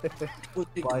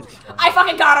 Bye. I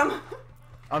fucking got him.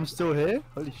 I'm still here?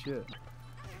 Holy shit.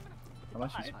 I'm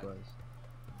actually surprised.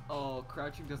 Oh,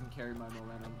 crouching doesn't carry my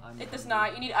momentum. It does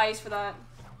not. You need ice for that.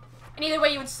 And either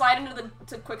way, you would slide into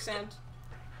the quicksand.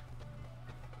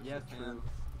 Yeah, true.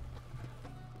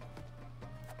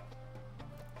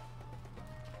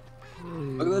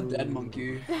 Look at the dead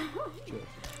monkey.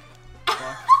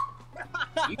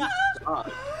 You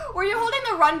suck. Were you holding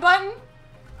the run button?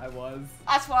 I was.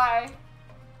 That's why.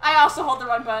 I also hold the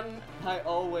run button. I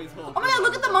always hold. Oh my god,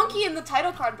 look at the monkey in the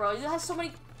title card, bro. It has so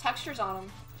many textures on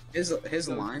him. His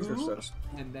lines are so.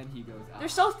 And then he goes out. They're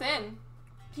so thin.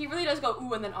 He really does go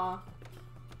ooh and then ah.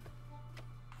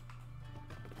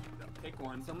 Pick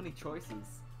one. So many choices.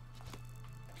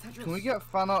 Tetris. Can we get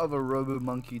fan out of a robo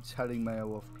monkey telling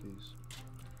Mayo off,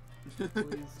 please?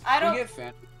 Please. I don't. get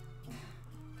fan.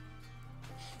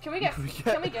 Can we get? Can we get-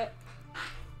 Can we get?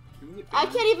 Can we get I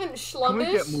can't even Can we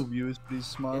get schlumbus. more viewers, please,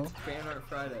 Smile? It's Fan Art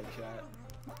Friday, chat.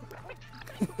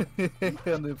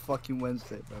 On the fucking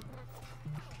Wednesday, bro.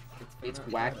 It's Fan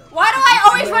Art whack. Friday. Why do I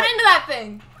always run into that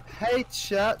thing? Hey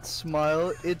chat,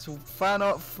 Smile, it's Fan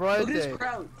Art Look at Friday. his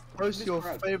crowd. Post his your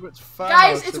crowd. favorite fan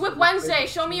Guys, art it's of Whip your Wednesday. favorite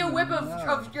Show me a whip streamer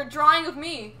now. of your drawing of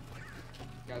me.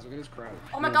 Guys, look at his crowd.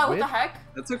 Oh my Your god, what the whip?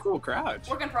 heck? That's a cool crouch.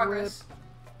 Work in progress.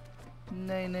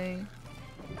 Nay nay.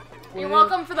 You're Whip,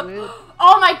 welcome for the. whip.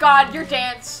 Oh my god, your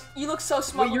dance. You look so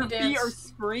smart Wait, when your you feet are dance.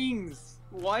 springs.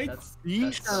 What? That's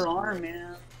Feet? Your arm,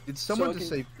 man. Did someone So I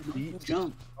just can say feet?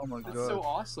 jump. Oh my That's god. so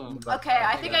awesome. Okay,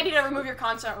 I think I need to remove your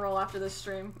content role after this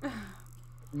stream.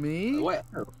 Me? What?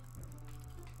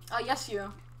 Yes,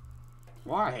 you.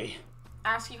 Why?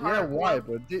 Ask you hard. Yeah, why,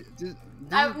 bro?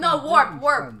 No,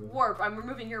 warp. I'm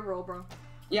removing your role, bro.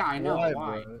 Yeah, I know. Why,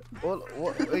 Why? bro?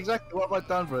 What exactly? What have I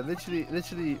done, bro?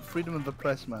 Literally, freedom of the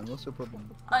press, man. What's the problem?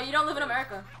 You don't live in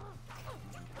America.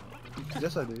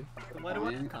 Yes, I do. Why do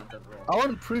I have content roll? I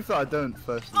want proof that I don't.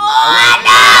 Firstly,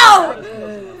 Oh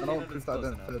I don't want proof that I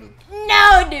don't. Thirdly,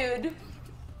 no! No,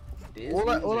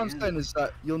 dude. all I'm saying is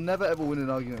that you'll never ever win an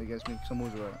argument against me because I'm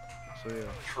always right. So yeah.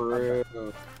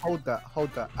 True. Hold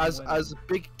that. As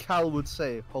Big Cal would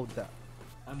say, hold that.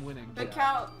 I'm winning. Big chat.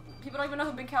 Cal. People don't even know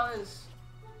who Big Cal is.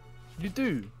 You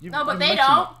do. No, but you they mentioned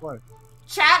don't. it twice.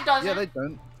 Chat doesn't. Yeah, they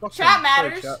don't. Fuck Chat them. Sorry,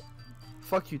 matters. chat.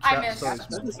 Fuck you, I chat. missed. Sorry,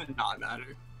 That Smile. does not matter.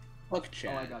 Fuck Oh, I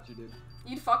chat. got you, dude.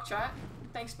 You'd fuck chat.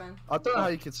 Thanks, Ben. I don't know how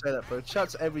you could say that, bro.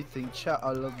 Chat's everything. Chat,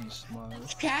 I love you, Smile.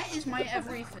 Chat is my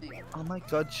everything. Oh my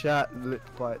god, chat, lip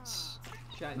bites.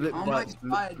 Chat, Lip Oh my bites,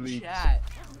 lip god, bleeds. chat.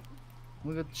 Oh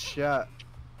my god, chat.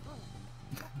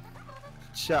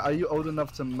 Chat, are you old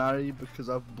enough to marry? Because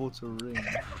I've bought a ring.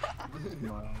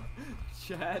 Smile.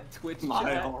 chat, Twitch chat.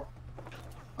 Smile.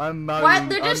 I'm married. What?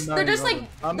 They're just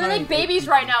like babies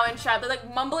right now in chat. They're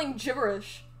like mumbling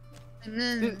gibberish.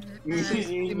 This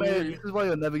is why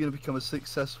you're never gonna become a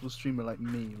successful streamer like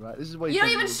me, right? This is why You don't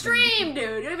even think stream,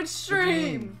 dude. You don't even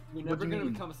stream. You're What never do you gonna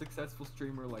mean? become a successful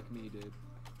streamer like me, dude.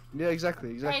 Yeah,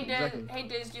 exactly. Hey,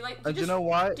 Diz, do you like? And you know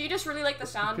why? Do you just really like the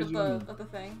sound of Because the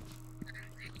thing?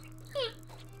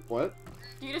 What?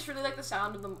 Do you just really like the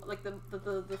sound of the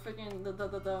freaking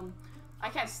the I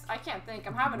can't think.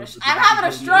 I'm having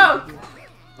a stroke.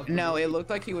 No, it looked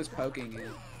like he was poking it.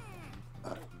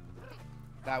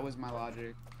 That was my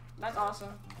logic. That's awesome.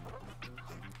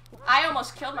 I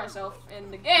almost killed myself in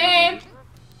the game.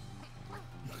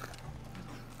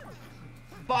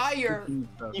 Fire!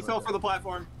 You fell for the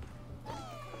platform.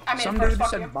 I mean, Some of course, dude fuck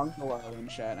said you. bungalow in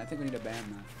chat. I think we need to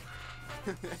ban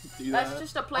that. Do That's that.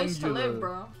 just a place to live,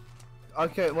 bro.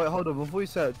 Okay, wait, hold on. Before you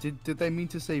say it, did they mean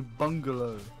to say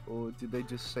bungalow or did they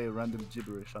just say random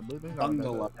gibberish? I'm living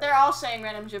Bungalow. They're all saying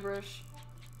random gibberish.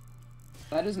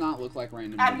 That does not look like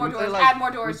random. Add more Was doors. they like- Add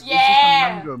more doors. It's just a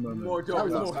Yeah. mango moment. More That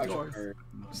doors, looks more like a doors. bird.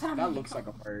 Is that a That mango? looks like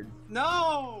a bird.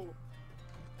 No!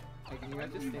 Hey, can you guys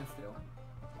just stand still?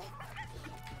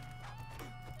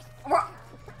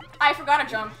 I forgot to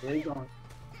jump. Where are you going?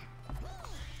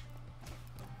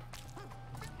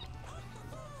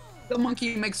 The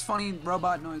monkey makes funny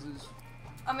robot noises.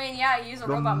 I mean, yeah, he's a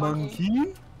robot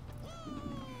monkey.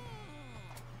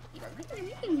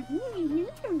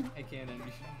 Hey, Cannon,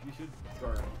 you should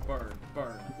burn.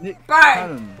 Nick Burn!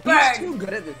 Cannon. He's too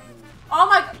good at this. Oh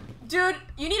my, dude,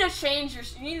 you need to change your.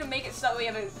 You need to make it so we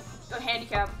have a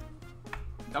handicap.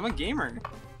 I'm a gamer.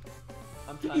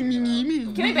 I'm trying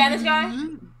to Can we ban this guy?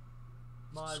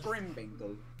 Scream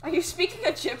bingo. Are you speaking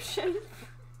Egyptian?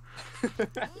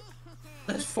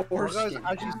 That's That forced. guy's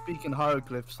actually speaking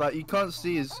hieroglyphs. Like you can't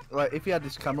see his. Like if he had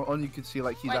this camera on, you could see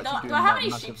like he's Wait, actually do doing I have like,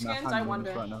 any massive sheepskins? hand I movements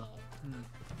wonder. right now.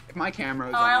 If my camera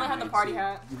was Oh, I on, only have the you'd party see-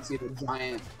 hat. You'd see the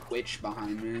giant witch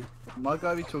behind me. My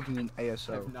guy be talking in I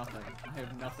ASL. have nothing. I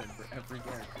have nothing for every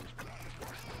character.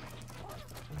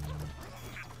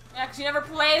 Yeah, cause you never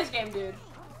play this game, dude.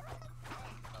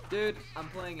 Dude, I'm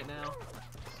playing it now.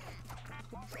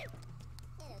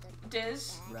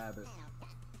 Diz. Rabbit.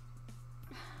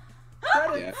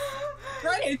 Yeah.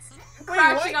 Credits.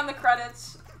 Crashing on the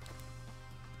credits.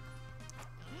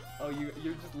 Oh,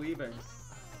 you're just leaving.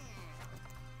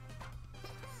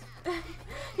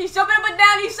 He's jumping up and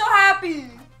down. He's so happy.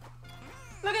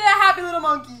 Look at that happy little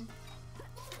monkey.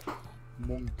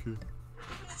 Monkey.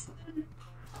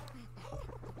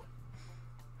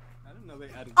 I didn't know they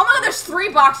added. Oh my god, there's 3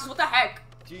 boxes. What the heck?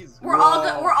 Jesus. We're all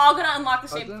gonna unlock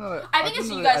the I same. don't know. I think it's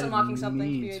don't you know guys they unlocking added something,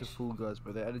 Me PH. to Fall Guys,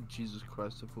 but they added Jesus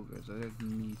Christ to Fall Guys. They added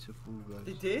me to Fall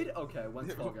They Guys. did? Okay,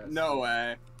 when's Fall Guys? No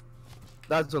way.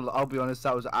 That's a. I'll be honest.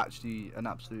 That was actually an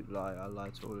absolute lie. I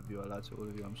lied to all of you.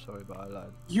 I'm sorry, but I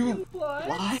lied. You What?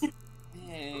 what?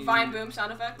 Vine boom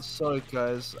sound effects. Sorry,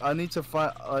 guys. I need to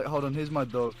find. Hold on. Here's my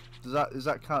dog. Does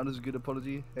that count as a good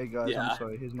apology? Hey guys, Yeah. I'm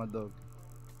sorry. Here's my dog.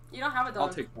 You don't have a dog.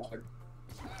 I'll take dog.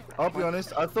 I'll be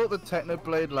honest. I thought the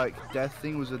Technoblade like death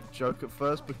thing was a joke at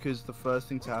first because the first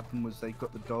thing to happen was they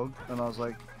got the dog, and I was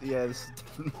like, yeah, this is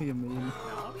definitely a meme.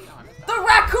 The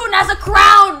raccoon has a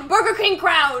crown. Burger King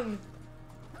crown.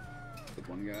 Good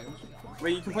one, guys.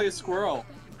 Wait, you can play a squirrel.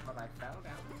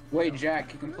 Wait,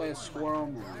 Jack, you can play a squirrel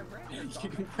now. You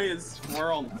can play a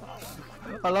squirrel.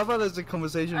 I love how there's a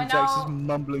conversation I and Jax is know.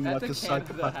 mumbling That's like a a Canada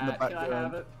psychopath in the hat. Can I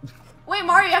have background. it? Wait,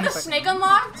 Mario, you have the snake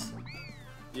unlocked?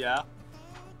 Yeah.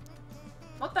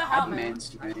 What the hell, I'd man? man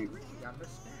snake.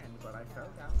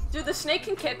 Dude, the snake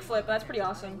can kickflip. That's pretty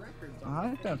awesome.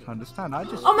 I don't understand. I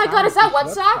just. Oh my God, is that Wet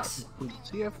Sox?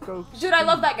 CFGO. Dude, I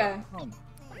love that guy.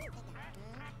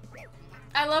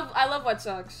 I love Wet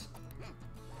Sox.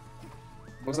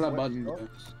 What's that button?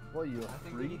 What are you? I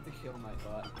think we need to kill my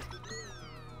butt.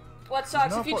 Wet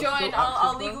Sox, No, if you but join, still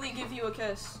I'll active, bro. legally give you a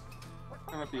kiss.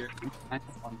 I'm up here. I'm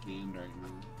fucking right now.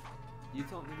 You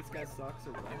told me this guy sucks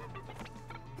or what?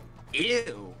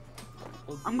 Ew.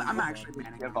 I'm actually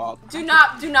banning Give him. up. Do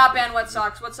not ban Wet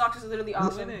Sox. Wet Sox is literally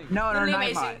awesome. Winning. No, Literally Nightbot.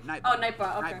 amazing. Nightbot. Oh,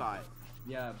 Nightbot, okay. Nightbot.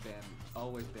 Yeah,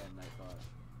 always ban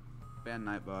Nightbot. Ban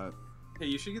Nightbot. Hey,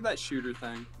 you should get that shooter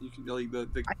thing. You can like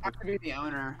the I have to be the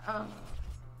owner. Oh.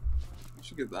 you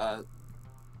should get that.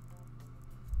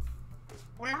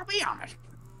 Well, I'll be honest.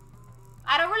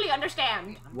 I don't really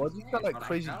understand. Why do you got like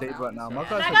crazy Dave right now? My And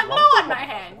guy's I like, got glue on my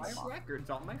hands. Records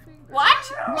on my fingers.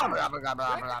 What? Records on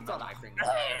my fingers.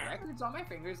 Records on my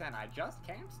fingers, and I just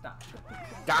can't stop.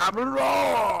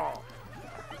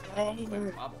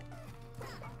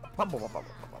 Bubble.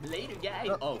 Later, guys.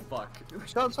 Oh fuck.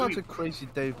 Shouts out to Crazy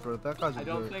Dave, bro. That guy's a I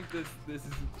don't goat. think this is.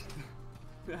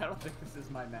 I don't think this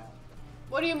is my map.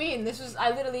 What do you mean?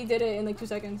 I literally did it in like 2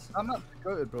 seconds. I'm not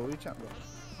goated, bro. What are you chatting about?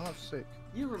 I'm not sick.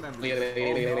 You remember Yeah,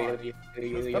 this.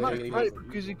 Oh, I'm not great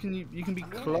because you can be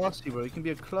classy, bro. You can be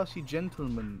a classy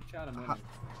gentleman. Chad, I'm winning.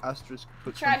 Asterisk.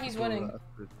 Put Chad, some he's before winning. that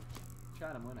asterisk.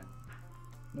 Chad, I'm winning.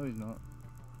 No, he's not.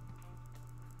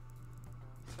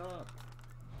 Shut up.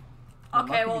 Okay, I'm not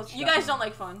well, gonna be you chatting. guys don't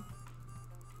like fun.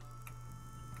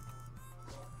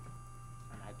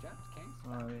 And I just can't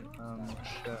stop. I am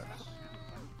Shax.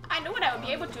 I knew what I would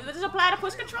be able to. This is a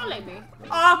platypus controlling me.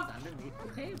 Oh! Underneath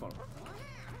the table.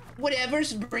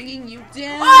 Whatever's bringing you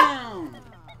down. Ah!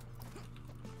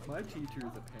 My teacher is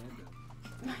a panda.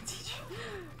 My teacher.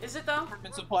 Is it though?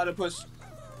 It's a platypus.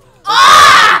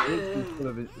 Ah! It's full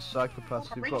of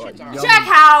psychopaths. You've got like Check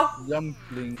how!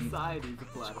 Yumpling, Society's a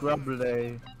platypus.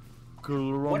 Scrabble,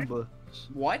 Grumbus,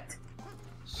 What?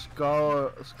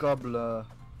 Scabler.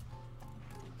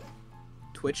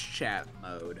 Twitch chat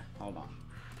mode. Hold on.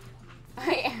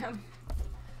 I am.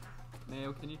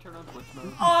 Mayo, can you turn on Twitch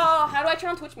mode? Oh, how do I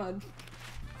turn on Twitch mode?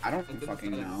 I don't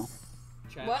fucking know.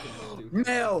 Chat What? can do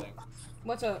Mayo. thing.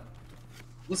 What's up?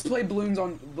 Let's play balloons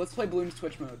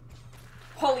Twitch mode.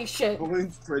 Holy shit.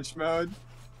 Balloon's Twitch mode.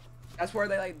 That's where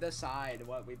they like decide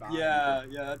what we buy. Yeah,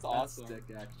 that's That's awesome. sick,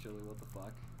 actually. What the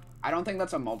fuck? I don't think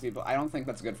that's a I don't think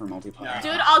that's good for multiplayer.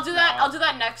 Dude, I'll do that. I'll do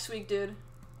that next week, dude.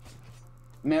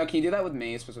 Mayo, can you do that with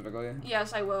me specifically?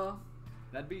 Yes, I will.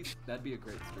 That'd be a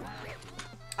great stream.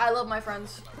 I love my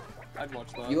friends. I'd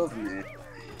watch that. You love me.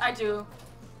 I do.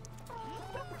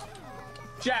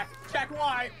 Jack,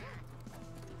 why?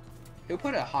 Who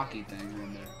put a hockey thing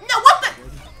in there? No, what the?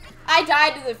 I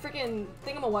died to the freaking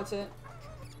thingamawhat's-it.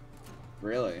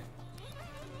 Really?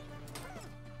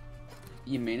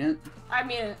 You mean it? I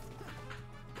mean it.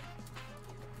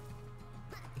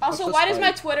 Also, What's why this does my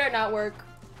like? Twitter not work?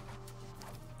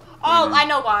 Oh, I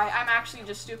know why. I'm actually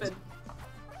just stupid.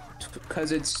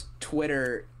 Because it's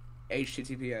Twitter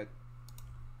HTTP.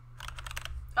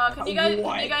 Can you guys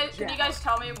What? can you guys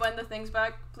tell me when the thing's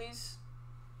back, please?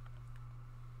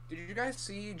 Did you guys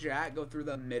see Jack go through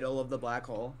the middle of the black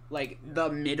hole? Like, the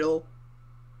middle?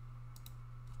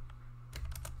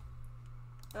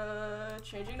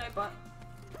 Changing Nightbot.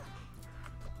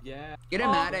 Yeah. Get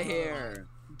him out of here.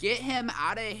 Get him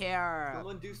out of here.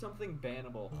 Someone do something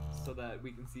bannable so that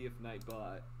we can see if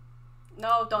Nightbot.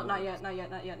 No, don't. Not yet. Not yet.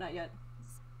 Not yet. Not yet.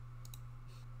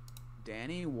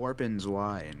 Danny Warpins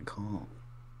Y and call.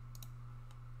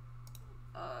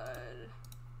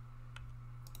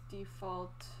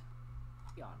 Default.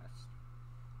 Be honest.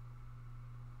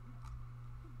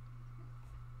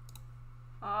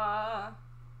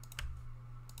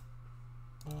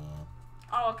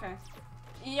 Oh, okay.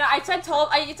 Yeah, I said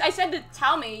to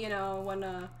tell me, you know, when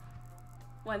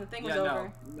the thing was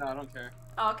over. No, I don't care.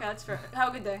 Oh, okay, that's fair. Have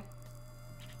a good day.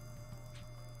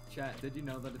 Chat, did you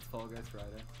know that it's Fall Guys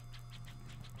Friday?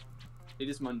 It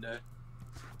is Monday.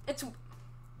 It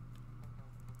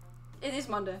is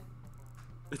Monday.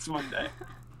 It's Monday.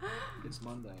 It's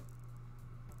Monday.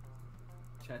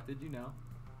 Chat, did you know?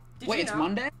 Did Wait, you it's know?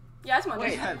 Monday? Yeah, it's Monday.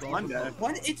 Wait, Yeah, it's Monday.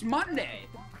 What? It's Monday!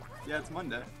 Yeah, it's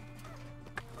Monday.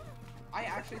 I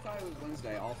actually thought it was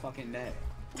Wednesday all fucking day.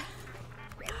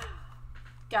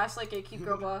 Gaslight gatekeep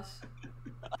girl boss.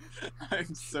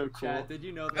 I'm so cool. Chat, did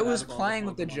you know that I was out of all playing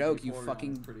with the Pokemon, joke, you Vaporeon is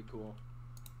fucking- pretty cool.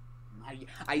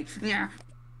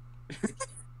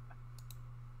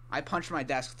 I punched my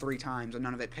desk 3 times and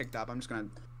none of it picked up. I'm just gonna.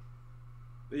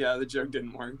 Yeah, the joke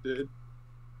didn't work, dude.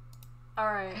 All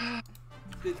right.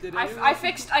 Did I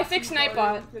fixed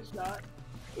Nightbot.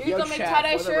 You're Yo, gonna make chat,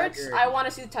 tie-dye for the shirts? record. I want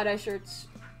to see the tie-dye shirts.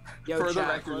 Yo, For the chat,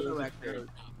 record, for the it was a record. joke.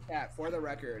 Chat, for the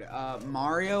record,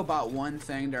 Mario bought one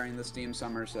thing during the Steam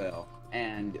Summer Sale,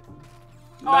 and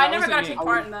Oh, No, I that never wasn't got to me. take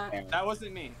part in that. That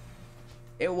wasn't me.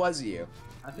 it was you.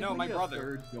 I think No, we my need a brother.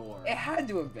 third door. It had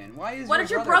to have been. Why is What your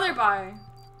did your brother brother buy?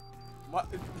 What?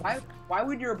 Why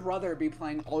would your brother be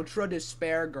playing Ultra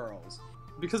Despair Girls?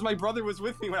 Because my brother was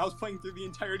with me when I was playing through the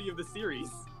entirety of the series.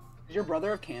 Is your brother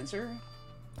have cancer?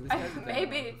 This guy's a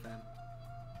Maybe. Danganronpa fan.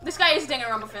 This guy is a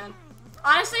Danganronpa fan.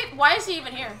 Honestly, why is he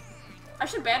even here? I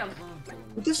should ban him.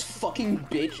 Get this fucking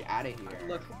bitch out of here.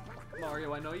 Look,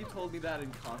 Mario, I know you told me that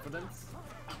in confidence,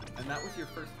 and that was your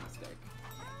first mistake.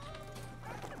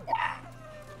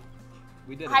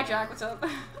 We did it. Hi, Jack. What's up?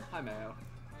 Hi, Mayo.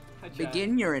 Hi, Jack.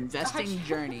 Begin your investing Jack.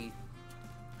 journey.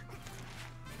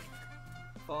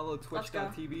 Follow Let's go.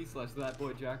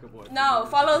 twitch.tv/thatboyjackaboy. No,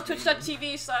 follow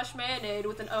twitch.tv/mayonade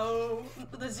with an O,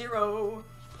 with a 0.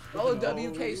 Follow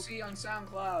WKC on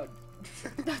SoundCloud.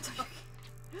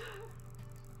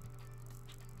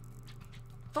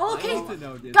 Follow I Casey. need to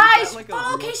know, dude. Is Guys, that like a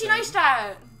follow real Casey thing?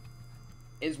 Neistat.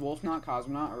 Is Wolf Not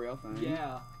Cosmonaut a real thing?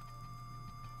 Yeah.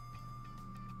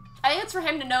 I think it's for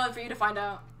him to know and for you to find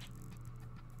out.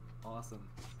 Awesome.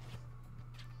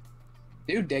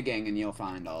 Do digging and you'll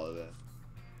find all of it.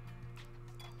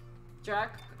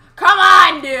 Jack. Come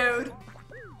on, dude.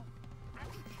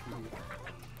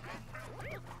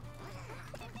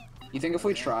 You think if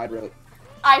we tried really?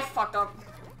 I fucked up.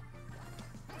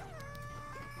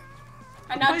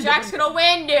 And now Play Jack's different- gonna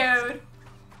win, dude.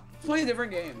 Play a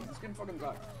different game. This game fucking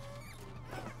sucks.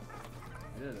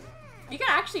 I did it. You can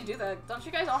actually do that. Don't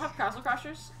you guys all have Castle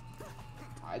Crashers?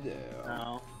 I do.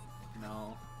 No.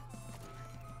 No.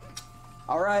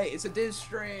 Alright, it's a Diz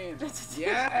stream.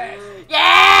 Yeah.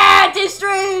 Yeah, this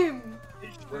stream.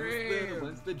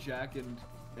 When's the Jack and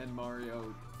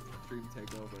Mario stream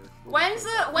take over? When's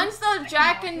the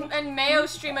Jack and Mayo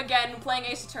stream again playing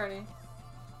Ace Attorney?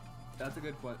 That's a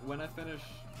good point. When I finish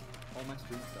all my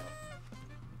stream stuff,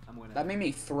 I'm winning. That made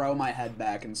me throw my head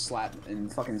back and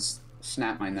fucking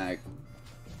snap my neck.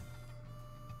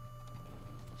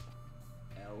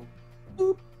 L.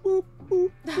 Boop, boop,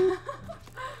 boop, boop.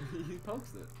 He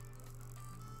pokes it.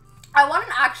 I want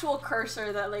an actual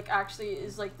cursor that like actually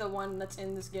is like the one that's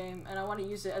in this game, and I want to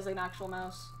use it as like an actual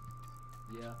mouse.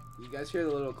 Yeah. You guys hear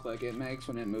the little click it makes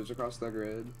when it moves across the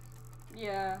grid?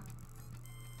 Yeah.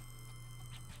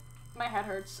 My head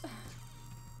hurts.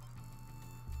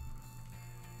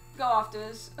 Go off,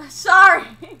 Diz. Sorry!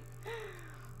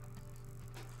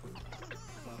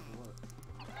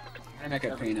 I make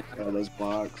a peanut out of those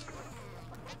blocks.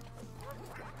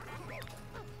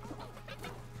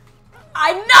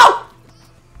 I know!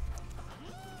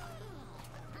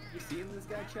 You seeing this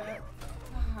guy, chat?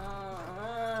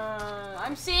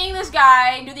 I'm seeing this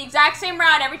guy do the exact same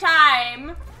route every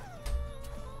time.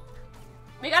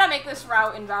 We gotta make this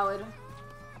route invalid.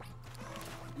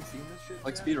 You seen this shit?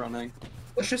 Like chat? speedrunning.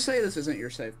 Let's just say this isn't your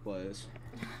safe place.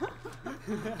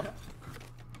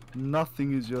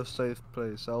 Nothing is your safe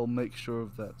place. I'll make sure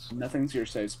of that. Nothing's your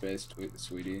safe space,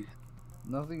 sweetie.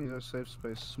 Nothing is your safe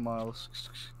space. Smile.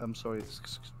 I'm sorry.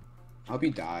 I hope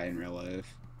you die in real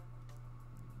life.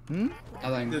 Hmm?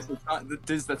 Nothing.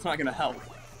 That's not gonna help.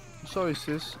 I'm sorry,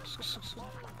 sis.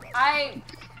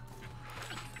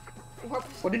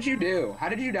 What did you do? How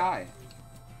did you die?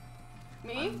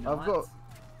 Me? I've got a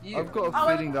Oh,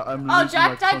 feeling that I'm Oh, losing Jack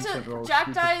my died content to roll Jack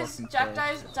super dies. fucking Jack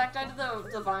fast. dies. Jack died to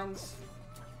the vines.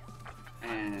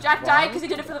 And Jack died because he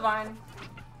did it for the vine.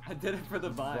 I did it for the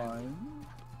vine. Fine.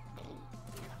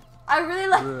 I really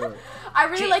like. Bruh. I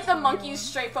really like the monkey's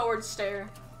straightforward stare.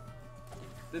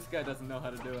 This guy doesn't know how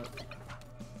to do it.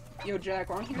 Yo, Jack,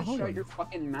 why don't you just Hold shut on. your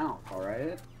fucking mouth,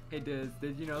 alright? Hey Diz,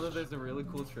 did you know that there's a really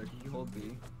cool trick if you hold B?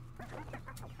 Do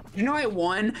you know I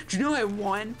won? Do you know I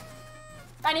won?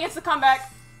 And he gets the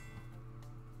comeback.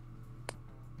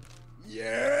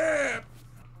 Yeah!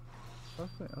 Okay,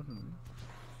 I don't know.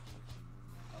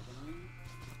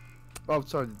 Oh,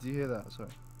 sorry, did you hear that? Sorry.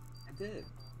 I did.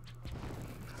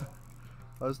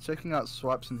 I was checking out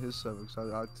swipes in his server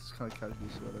because I just kind of casually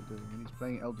see what they're doing, and he's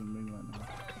playing Elden Ring right now.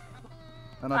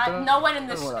 And I don't No one in don't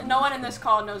this know what that no means. one in this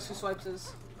call knows who Swipes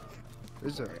is.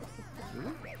 Is there?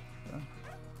 Really?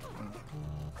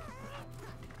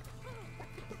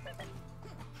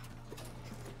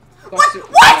 What?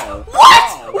 What?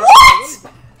 What?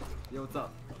 What? Yo, what's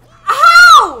up?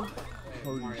 How?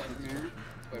 Holy Mario, shit. come here.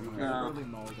 Wait, Mario. No. Early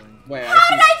molding. Wait, How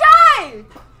did I die?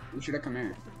 You should have come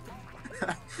here.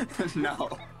 No.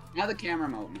 Now the camera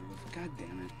won't move. God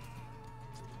damn it.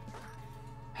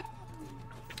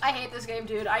 I hate this game,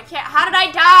 dude. I can't. How did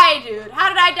I die, dude? How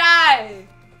did I die?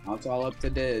 Now it's all up to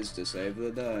Diz to save the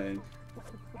day.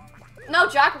 No,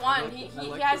 Jack won. I like He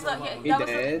the has the. robot. He, He that was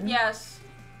the, did? yes.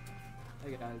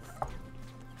 Hey guys.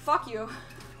 Fuck you.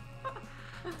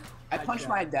 I punched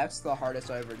my depths the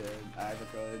hardest I ever did. I ever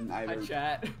could. Hi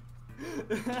chat.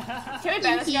 Can we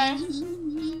ban this guy?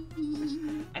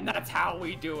 And that's how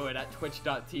we do it at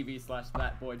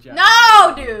twitch.tv/thatboyjack.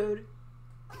 No, dude.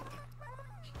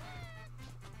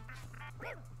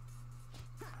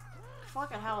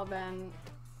 Fucking hell, Ben.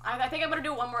 I think I'm gonna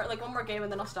do one more game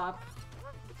and then I'll stop.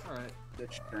 Alright. The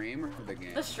stream or the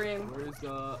game? The stream. Where's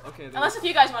okay, Unless if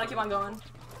you guys want to keep on going.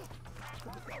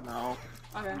 No.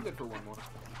 Okay. I'm good for one more.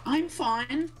 I'm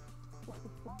fine.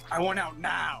 I want out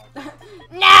now.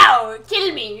 Now,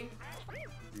 kill me.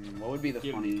 What would be the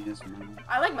funniest one?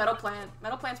 I like Metal Plant.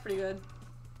 Metal Plant's pretty good.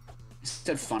 You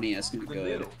said funniest, not The good.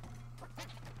 middle.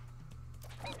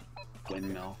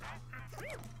 Windmill.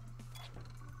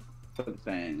 The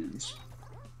fans.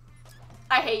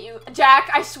 I hate you, Jack.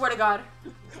 I swear to God.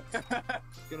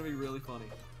 It's gonna be really funny.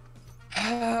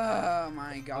 Oh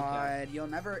my god. You'll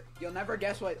never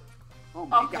guess what. Oh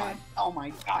my Okay. god. Oh my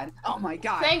god. Oh my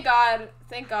god. Thank God.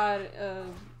 Thank God.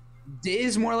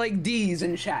 Diz more like D's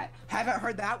in chat. Haven't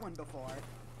heard that one before.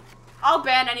 I'll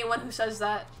ban anyone who says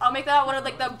that. I'll make that one of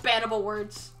like the bannable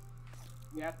words.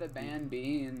 You have to ban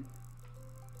Bean.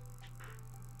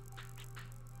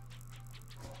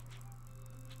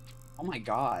 Oh my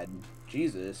god.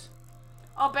 Jesus.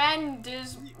 I'll ban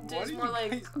Diz What are more you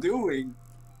like. guys doing?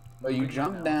 But you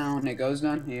jump down, it goes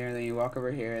down here, then you walk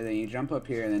over here, then you jump up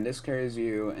here, then this carries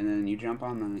you, and then you jump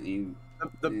on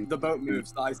The boat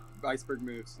moves. The iceberg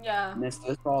moves. Yeah. and this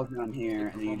falls down here,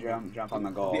 and then you jump on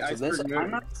the goal. The So this, iceberg I'm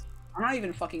moves. not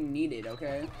even fucking needed,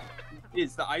 okay?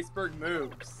 It's the iceberg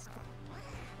moves.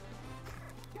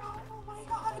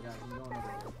 Alright, guys, I'm going over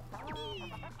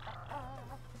there.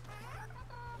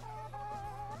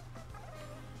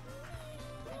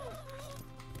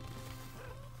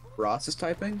 Ross is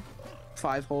typing?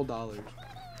 $5 whole.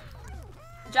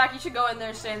 Jack, you should go in there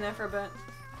and stay in there for a bit.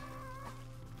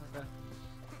 Okay.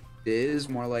 Is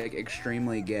more like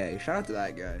extremely gay. Shout out to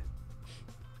that guy.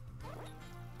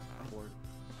 I'm bored.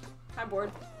 I'm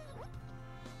bored.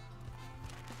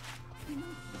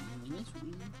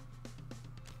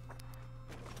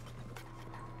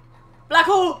 Black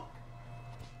hole!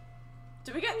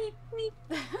 Did we get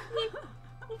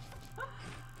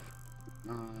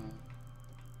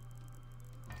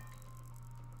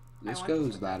this want to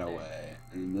goes put that that there. away,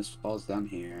 and this falls down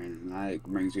here, and that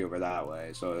brings you over that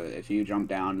way. So if you jump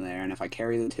down there, and if I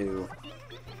carry the 2,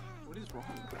 What is wrong?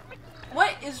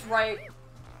 What is right?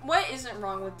 What isn't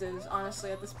wrong with Diz,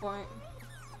 honestly, at this point?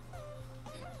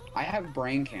 I have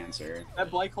brain cancer. That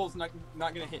black hole's not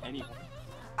gonna hit anyone.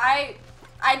 I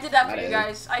did that for That you is.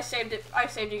 guys. I saved it. I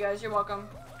saved you guys. You're welcome.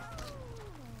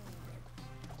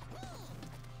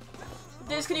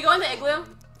 Diz, can you go in the igloo?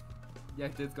 Yeah,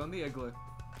 Diz, go in the igloo.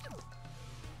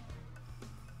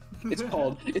 It's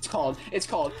called. It's called. It's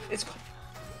called. It's called.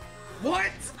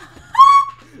 What?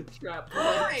 Trap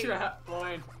Why? point, trap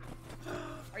point.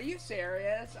 Are you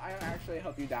serious? I actually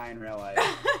hope you die in real life.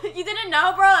 You didn't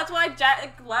know, bro? That's why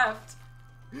Jack left.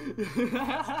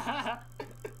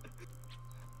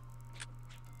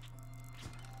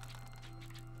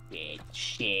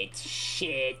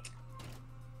 Shit.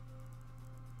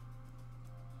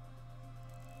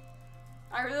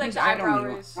 I really like the I eyebrow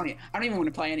don't raise. I don't even want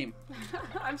to play anymore.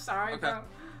 I'm sorry, Okay. bro.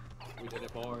 We did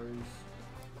it, boys.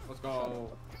 Let's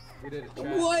go. We did it,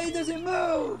 chat. Why does it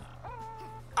move?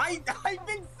 I've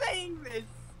been saying this.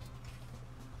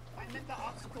 I meant the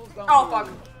obstacles don't Oh, move. fuck.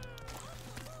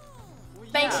 Well,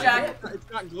 Thanks, yeah, Jack. It's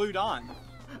not glued on.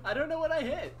 I don't know what I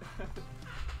hit.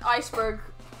 Iceberger.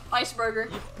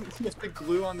 You have to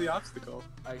glue on the obstacle.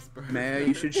 Iceberg. Maya,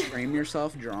 you should stream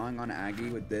yourself drawing on Aggie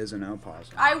with Diz and Opos.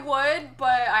 I would,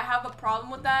 but I have a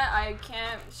problem with that. I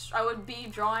can't. I would be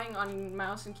drawing on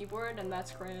mouse and keyboard, and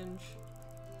that's cringe.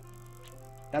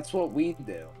 That's what we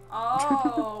do.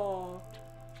 Oh.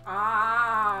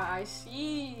 I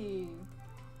see.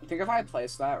 I think if I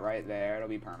place that right there, it'll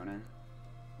be permanent.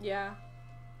 Yeah.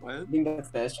 What? I think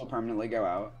that this will permanently go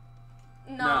out.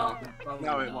 No. Probably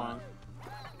No, it not. won't.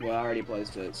 Well, I already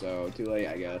placed it, so too late,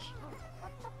 I guess.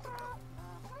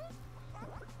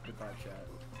 Goodbye, chat.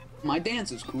 My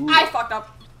dance is cool. I fucked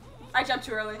up. I jumped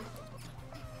too early.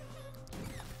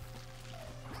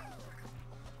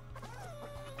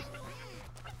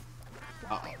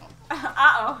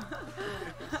 Uh-oh.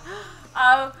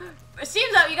 It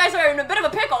seems that you guys are in a bit of a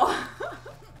pickle.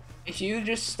 If you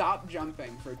just stop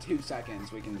jumping for 2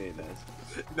 seconds, we can do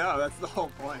this. No, that's the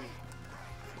whole point.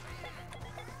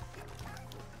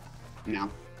 No.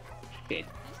 Shit.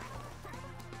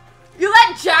 You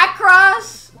let Jack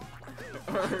cross?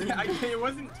 It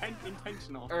wasn't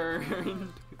intentional.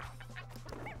 Earned.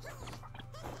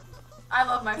 I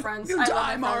love my friends. You I die,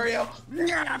 love my Mario!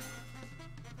 friends.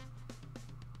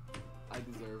 I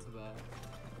deserve that.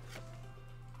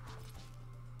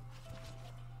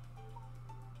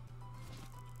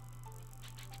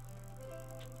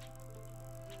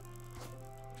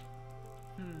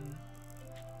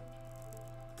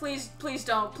 Please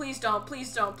don't. Please don't.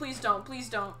 Please don't. Please don't. Please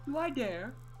don't. Do I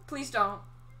dare? Please don't.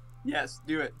 Yes,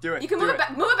 do it. Do it. You can do move it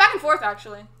back. Move it back and forth.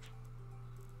 Actually.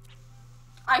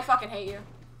 I fucking hate you.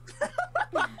 I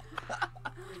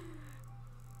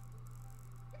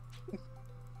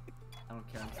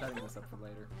don't care. I'm setting this up for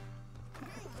later.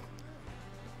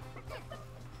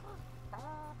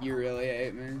 You really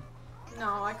hate me?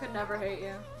 No, I could never hate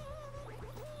you.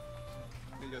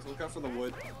 You guys look out for the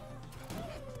wood.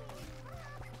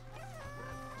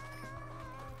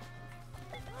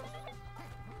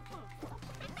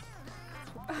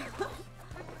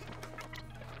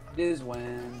 Diz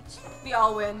wins. We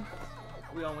all win.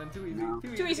 We all went too easy. No.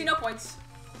 Too easy. No points.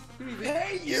 Too easy.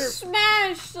 Hey, you're.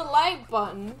 Smash the like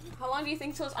button. How long do you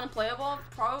think till it's unplayable?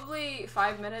 Probably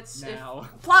 5 minutes. Now.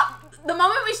 The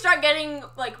moment we start getting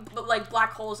like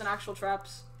black holes and actual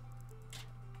traps.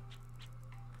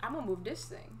 I'm gonna move this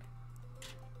thing.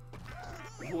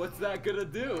 What's that gonna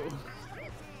do?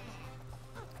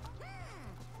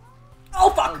 Oh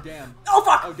fuck! Oh damn. Oh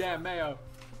fuck! Oh damn, Mayo.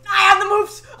 I have the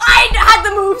moves! I had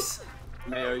the moves!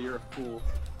 Mayo, you're a fool.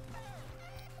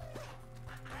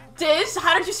 Diz,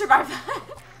 how did you survive that?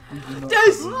 You do not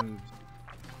Diz! move.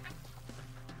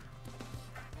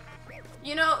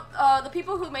 You know, the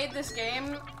people who made this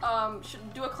game,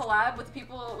 should do a collab with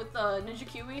people with the Ninja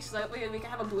Kiwi so that way we can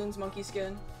have a Bloons monkey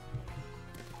skin.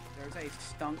 There's a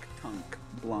stunk tunk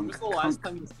When blunk. was the last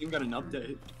time this game got an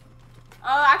update?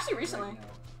 Actually recently.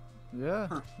 Yeah,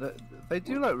 they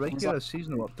do like regular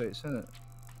seasonal updates, innit?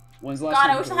 When's the last God,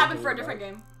 time I wish you that happened for a played different it?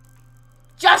 game.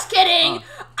 Just kidding!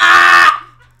 Ah. Ah!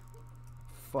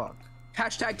 Fuck.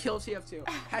 Hashtag kill TF2.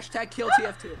 Hashtag kill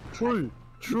TF2. True.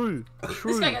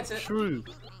 guy gets it. True.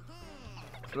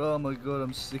 Oh my god,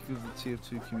 I'm sick of the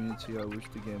TF2 community. I wish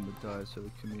the game would die so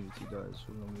the community dies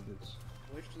along with it.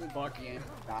 Wish the game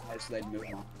dies so they'd move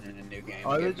on in a new game.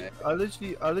 I again.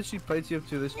 literally played TF2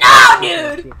 this No,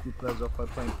 dude! TF2 players off by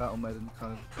playing Battle Maiden,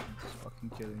 kind of just fucking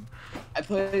kidding. I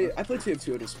play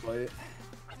TF2 to split.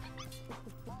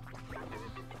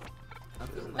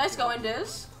 Nice going,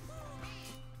 Diz.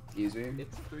 Easy.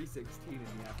 It's 3:16 in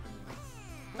the afternoon.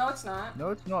 No, it's not. No,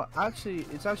 it's not. Actually,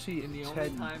 it's actually In the only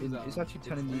 10. time zone, It's actually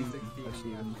 10 in the evening. 3:16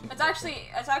 Actually, when you think It's about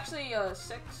actually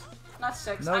 6. Not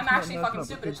 6. No, I'm it's not, actually no, it's fucking not,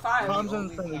 stupid. because It's 5. Time The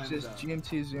zones only don't time exist. zone.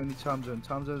 GMT is the only time zone.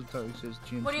 Time zones don't exist.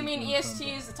 GMT. What do you mean? is the only time EST zone.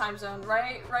 is the time zone,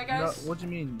 right? Right, guys? No, what do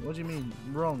you mean? What do you mean?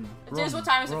 Wrong. Diz, wrong, what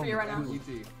time is it for wrong. you right now?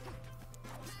 ET.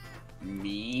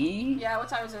 Me? Yeah, what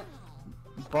time is it?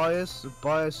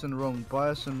 Bias and wrong.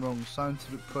 Bias and wrong.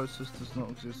 Scientific process does not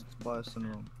exist. Bias and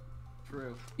wrong.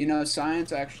 True. You know,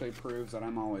 science actually proves that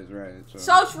I'm always right.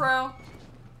 So true.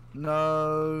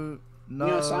 No. No,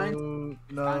 You know, science-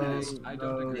 no, I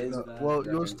don't agree no. with that. Well,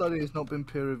 your study has not been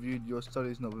peer reviewed. Your study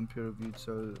has not been peer reviewed,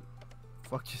 so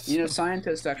fuck yourself. You know,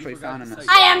 scientists actually forgot found to an. say-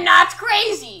 I am not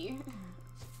crazy!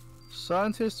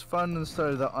 Scientists found in the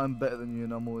study that I'm better than you,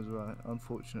 and I'm always right.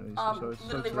 Unfortunately, so it's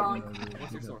literally so wrong.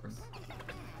 What's your source?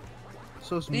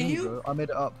 Source Do me, you- bro. I made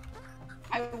it up.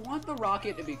 I want the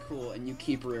rocket to be cool, and you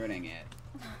keep ruining it.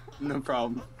 No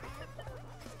problem.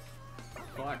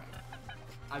 Fuck.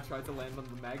 I tried to land on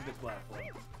the magnet platform.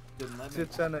 Didn't let me.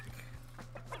 Titanic.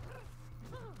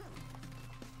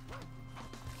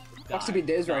 Sucks to be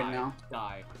Diz right Die, now.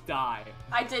 Die. Die.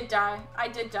 I did die. I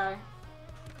did die.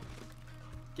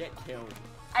 Get killed.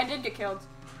 I did get killed.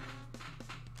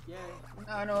 Yay.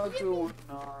 902.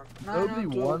 Nobody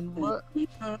won. What?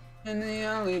 In the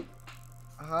alley.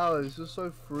 How? This is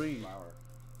so free.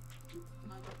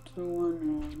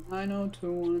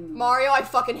 902. Mario, I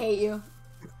fucking hate you.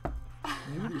 I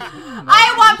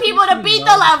I want people to beat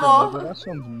the level! That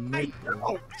sounds mid,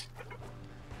 bro.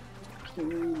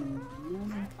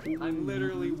 I'm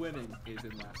literally winning. Is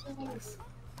in last place.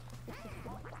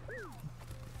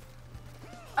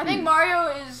 I think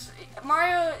Mario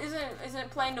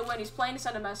isn't playing to win, he's playing to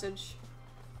send a message.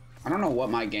 I don't know what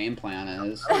my game plan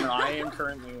is. Oh, no, I am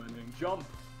currently winning. Jump.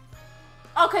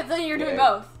 Okay, then you're doing Yeah.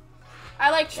 both. I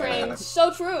like trains.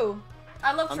 So true.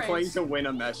 I love I'm trains. playing to win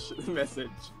a message.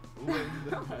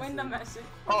 Win the message.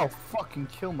 Oh, fucking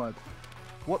kill my.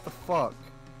 What the fuck?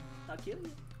 I'll kill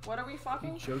you. What are we You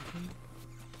fucking? joking?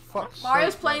 Fuck.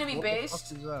 Mario's sake, playing man. to be What the based?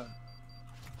 fuck is that?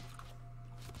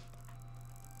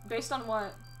 Based on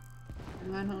what?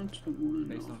 902.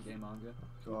 Based on game manga.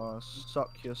 God,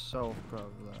 suck yourself, bro.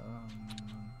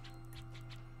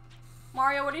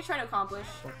 Mario, what are you trying to accomplish?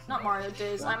 Not Mario,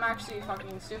 Diz. I'm actually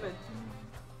fucking stupid.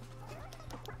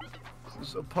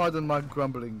 So pardon my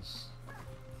grumblings.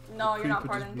 No, you're not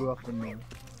Creeper just pardoned. blew up on me.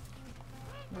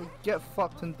 Get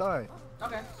fucked and die.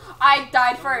 Okay. I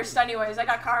died first anyways, I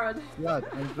got karma. Glad,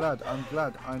 I'm glad, I'm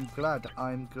glad, I'm glad,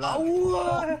 I'm glad.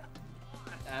 Oh,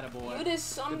 Attaboy. Dude, is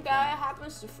some guy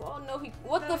happens to fall? No, he.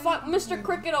 What the fuck? Mr.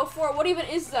 Cricket 04, what even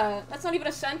is that? That's not even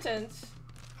a sentence.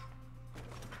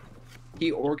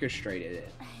 he orchestrated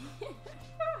it.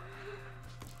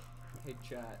 Hey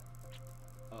chat.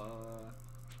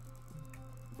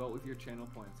 Vote with your channel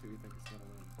points. Who you think is gonna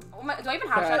win? Oh my, do I even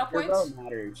have shadow Your points? vote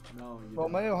matters. No, you Well,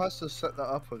 don't. Mayo has to set that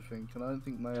up, I think, and I don't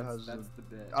think Mayo has. That's the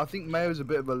bit. I think Mayo's a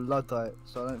bit of a Luddite,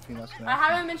 so I don't think that's gonna I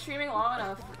happen. haven't been streaming long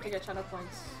enough to get shadow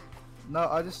points. No,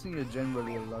 I just think you're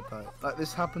generally a Luddite. Like,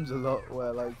 this happens a lot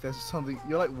where, like, there's something.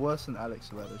 You're, like, worse than Alex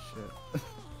about this shit.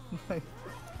 Like,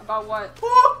 About what?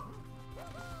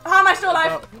 How am I still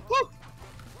alive? about-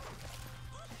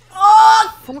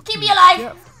 Oh! Fucking Keep me alive!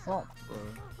 Get fucked, bro.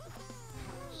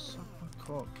 Suck my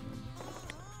cock, man.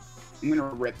 I'm gonna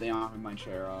rip the arm of my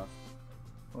chair off.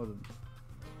 Hold on.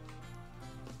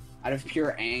 Out of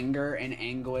pure anger and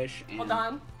anguish and Hold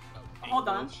on. Hold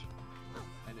on.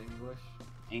 And English.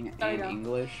 There you and go.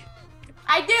 English.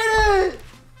 I did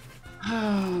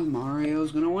it!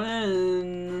 Mario's gonna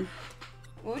win.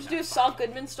 What would you do if Saul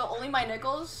Goodman stole only my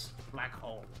nickels? Black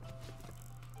hole.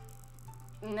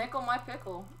 Nickel my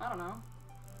pickle. I don't know.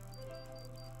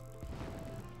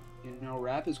 You know,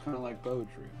 rap is kind of like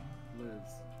poetry. Liz.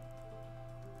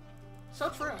 So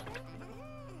true.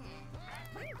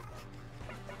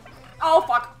 Oh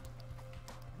fuck!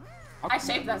 I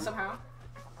saved that somehow.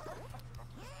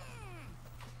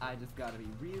 I just gotta be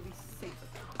really safe.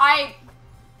 I.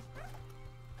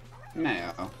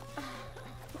 Mayo.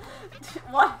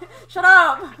 What? Shut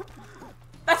up!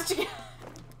 That's what you get.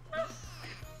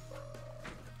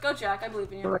 Go, Jack. I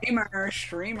believe in you.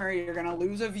 Streamer, you're gonna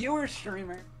lose a viewer,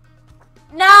 streamer.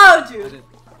 No, dude.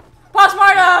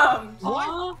 Postmortem.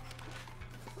 What?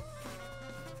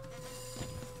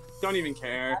 Don't even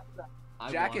care.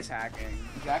 Jack is hacking.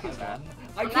 Jack is hacking.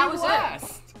 I And came that was it.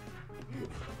 last.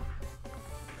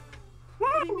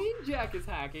 What do you mean Jack is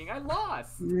hacking? I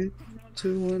lost. Good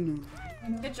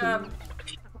job.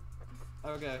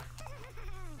 Okay.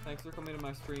 Thanks for coming to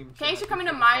my stream. Thanks for chat. coming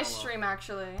to Appreciate my the follow. stream,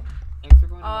 actually. Thanks for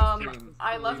going to my stream.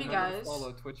 I love you Remember to guys.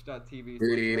 Follow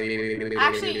twitch.tv.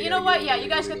 Actually, you know what? Yeah, you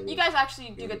guys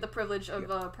actually do get the privilege of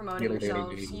promoting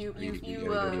yourselves. You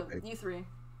three.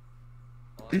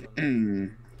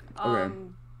 Awesome. Okay.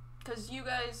 Cause you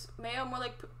guys, Mayo, more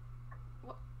like,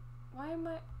 why am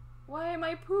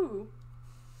I poo?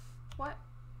 Why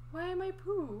am I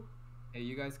poo? Hey,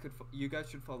 you guys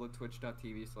should follow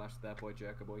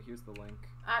twitch.tv/thatboyjackaboy. Here's the link.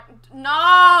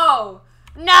 No,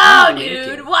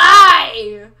 dude,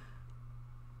 why?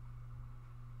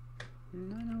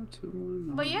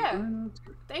 90210. But yeah,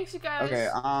 thanks you guys. Okay,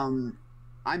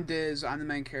 I'm Diz. I'm the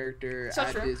main character. So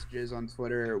at true. DizJiz on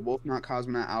Twitter. Wolf Not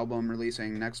Cosmonaut album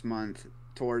releasing next month.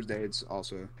 Tours dates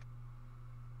also.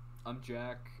 I'm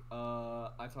Jack.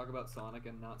 I talk about Sonic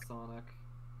and not Sonic.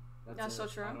 That's so it.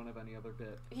 true. I don't have any other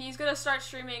bit. He's gonna start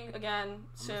streaming again I'm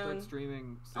soon. gonna start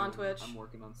streaming soon. On Twitch. I'm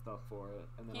working on stuff for it,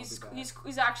 and then I'll be back.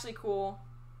 He's actually cool.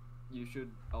 You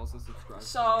should also subscribe.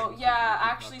 So yeah,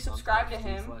 actually subscribe to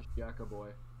him. /Jackaboy.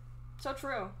 So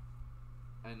true.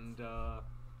 And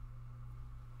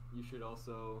you should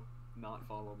also not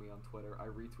follow me on Twitter. I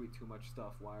retweet too much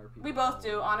stuff. Why are people? We both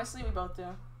following do. me? Honestly, we both do.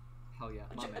 Hell yeah.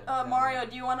 My man. Mario,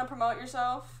 do you want to promote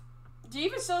yourself? Do you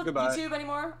even still Goodbye. YouTube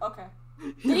anymore? Okay.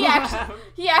 He actually,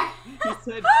 yeah. He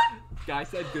said, guy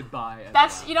said goodbye. And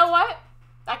That's, laughed. you know what?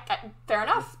 Fair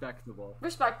enough. Respectable.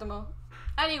 Respectable.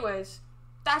 Anyways,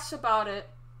 that's about it.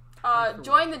 Thanks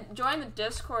for Join the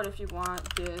Discord if you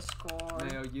want.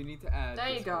 Discord. Mayo, you need to add. There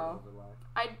you Discord go. overlay.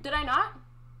 Did I not?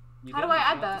 You How do didn't, I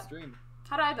add you have that? to stream.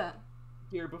 How do I add that?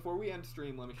 Here, before we end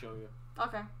stream, let me show you.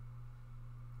 Okay.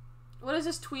 What is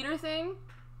this tweeter thing?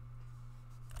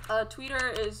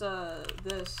 Tweeter is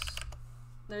this.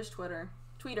 There's Twitter.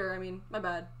 Tweeter, I mean, my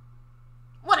bad.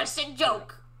 What a sick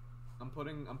joke! I'm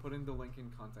putting the link in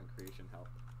content creation help.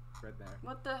 Right there.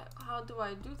 What the? How do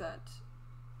I do that?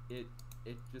 It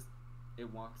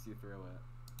walks you through it.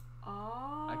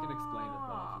 Oh. I can explain it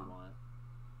though if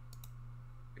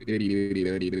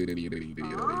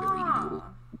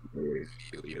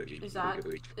you want.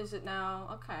 Is it now?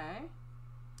 Okay.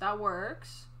 That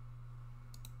works.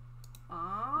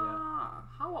 How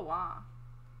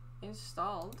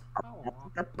installed.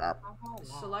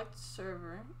 Select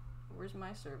server. Where's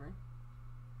my server?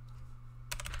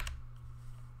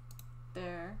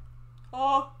 There.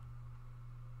 Oh!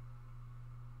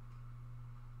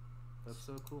 That's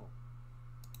so cool.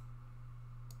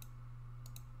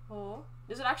 Oh.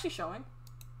 Is it actually showing?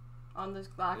 On the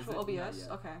actual Not OBS?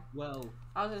 yet. Okay. Well,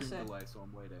 I was gonna stream say. delay, so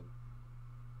I'm waiting.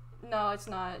 No, it's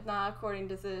not. Not according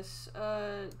to this.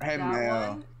 Hey, that Mayo.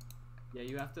 one? Yeah,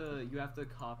 you have to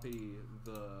copy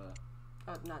the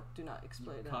Oh, do not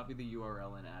explain it. copy the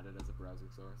URL and add it as a browser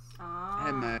source. Ah.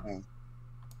 Hey man.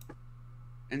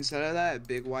 Instead of that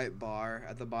big white bar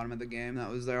at the bottom of the game that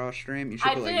was there all stream, you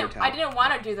should put like your tab. I didn't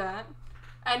want to do that.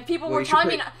 And people Well, were you should telling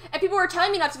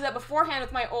me not to do that beforehand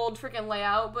with my old freaking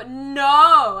layout, but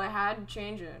no, I had to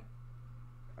change it.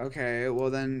 Okay, well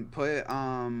then put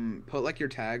like your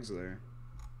tags there.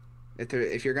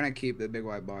 If you're gonna keep the big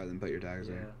white bar, then put your tags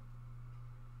Yeah. there.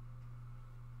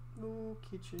 No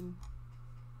kitchen.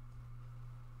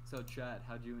 So chat,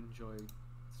 how'd you enjoy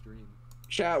stream?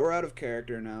 Chat, we're out of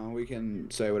character now. We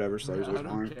can say whatever slurs we I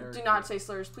don't want. care. Do not say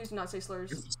slurs. Please do not say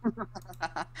slurs.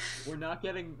 We're not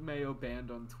getting Mayo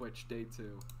banned on Twitch day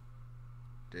 2.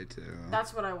 Day 2.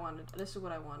 That's what I wanted. This is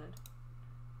what I wanted.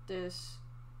 This,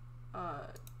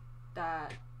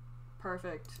 that,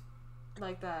 perfect,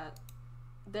 like that.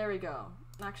 There we go.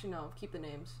 Actually, no. Keep the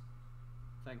names.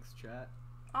 Thanks, chat.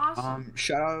 Awesome.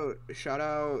 Shout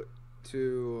out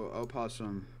to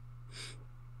Opossum.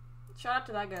 Shout out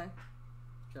to that guy.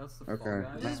 Shouts to Okay. Fall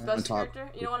Guys. Is this his I'm best talk- character?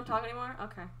 You don't want to talk anymore?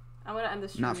 Okay. I'm gonna end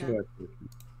this stream. Not for now. that.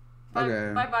 Bye,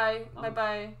 Okay. Bye bye. Bye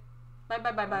bye. Bye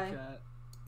bye bye Bye, bye. chat.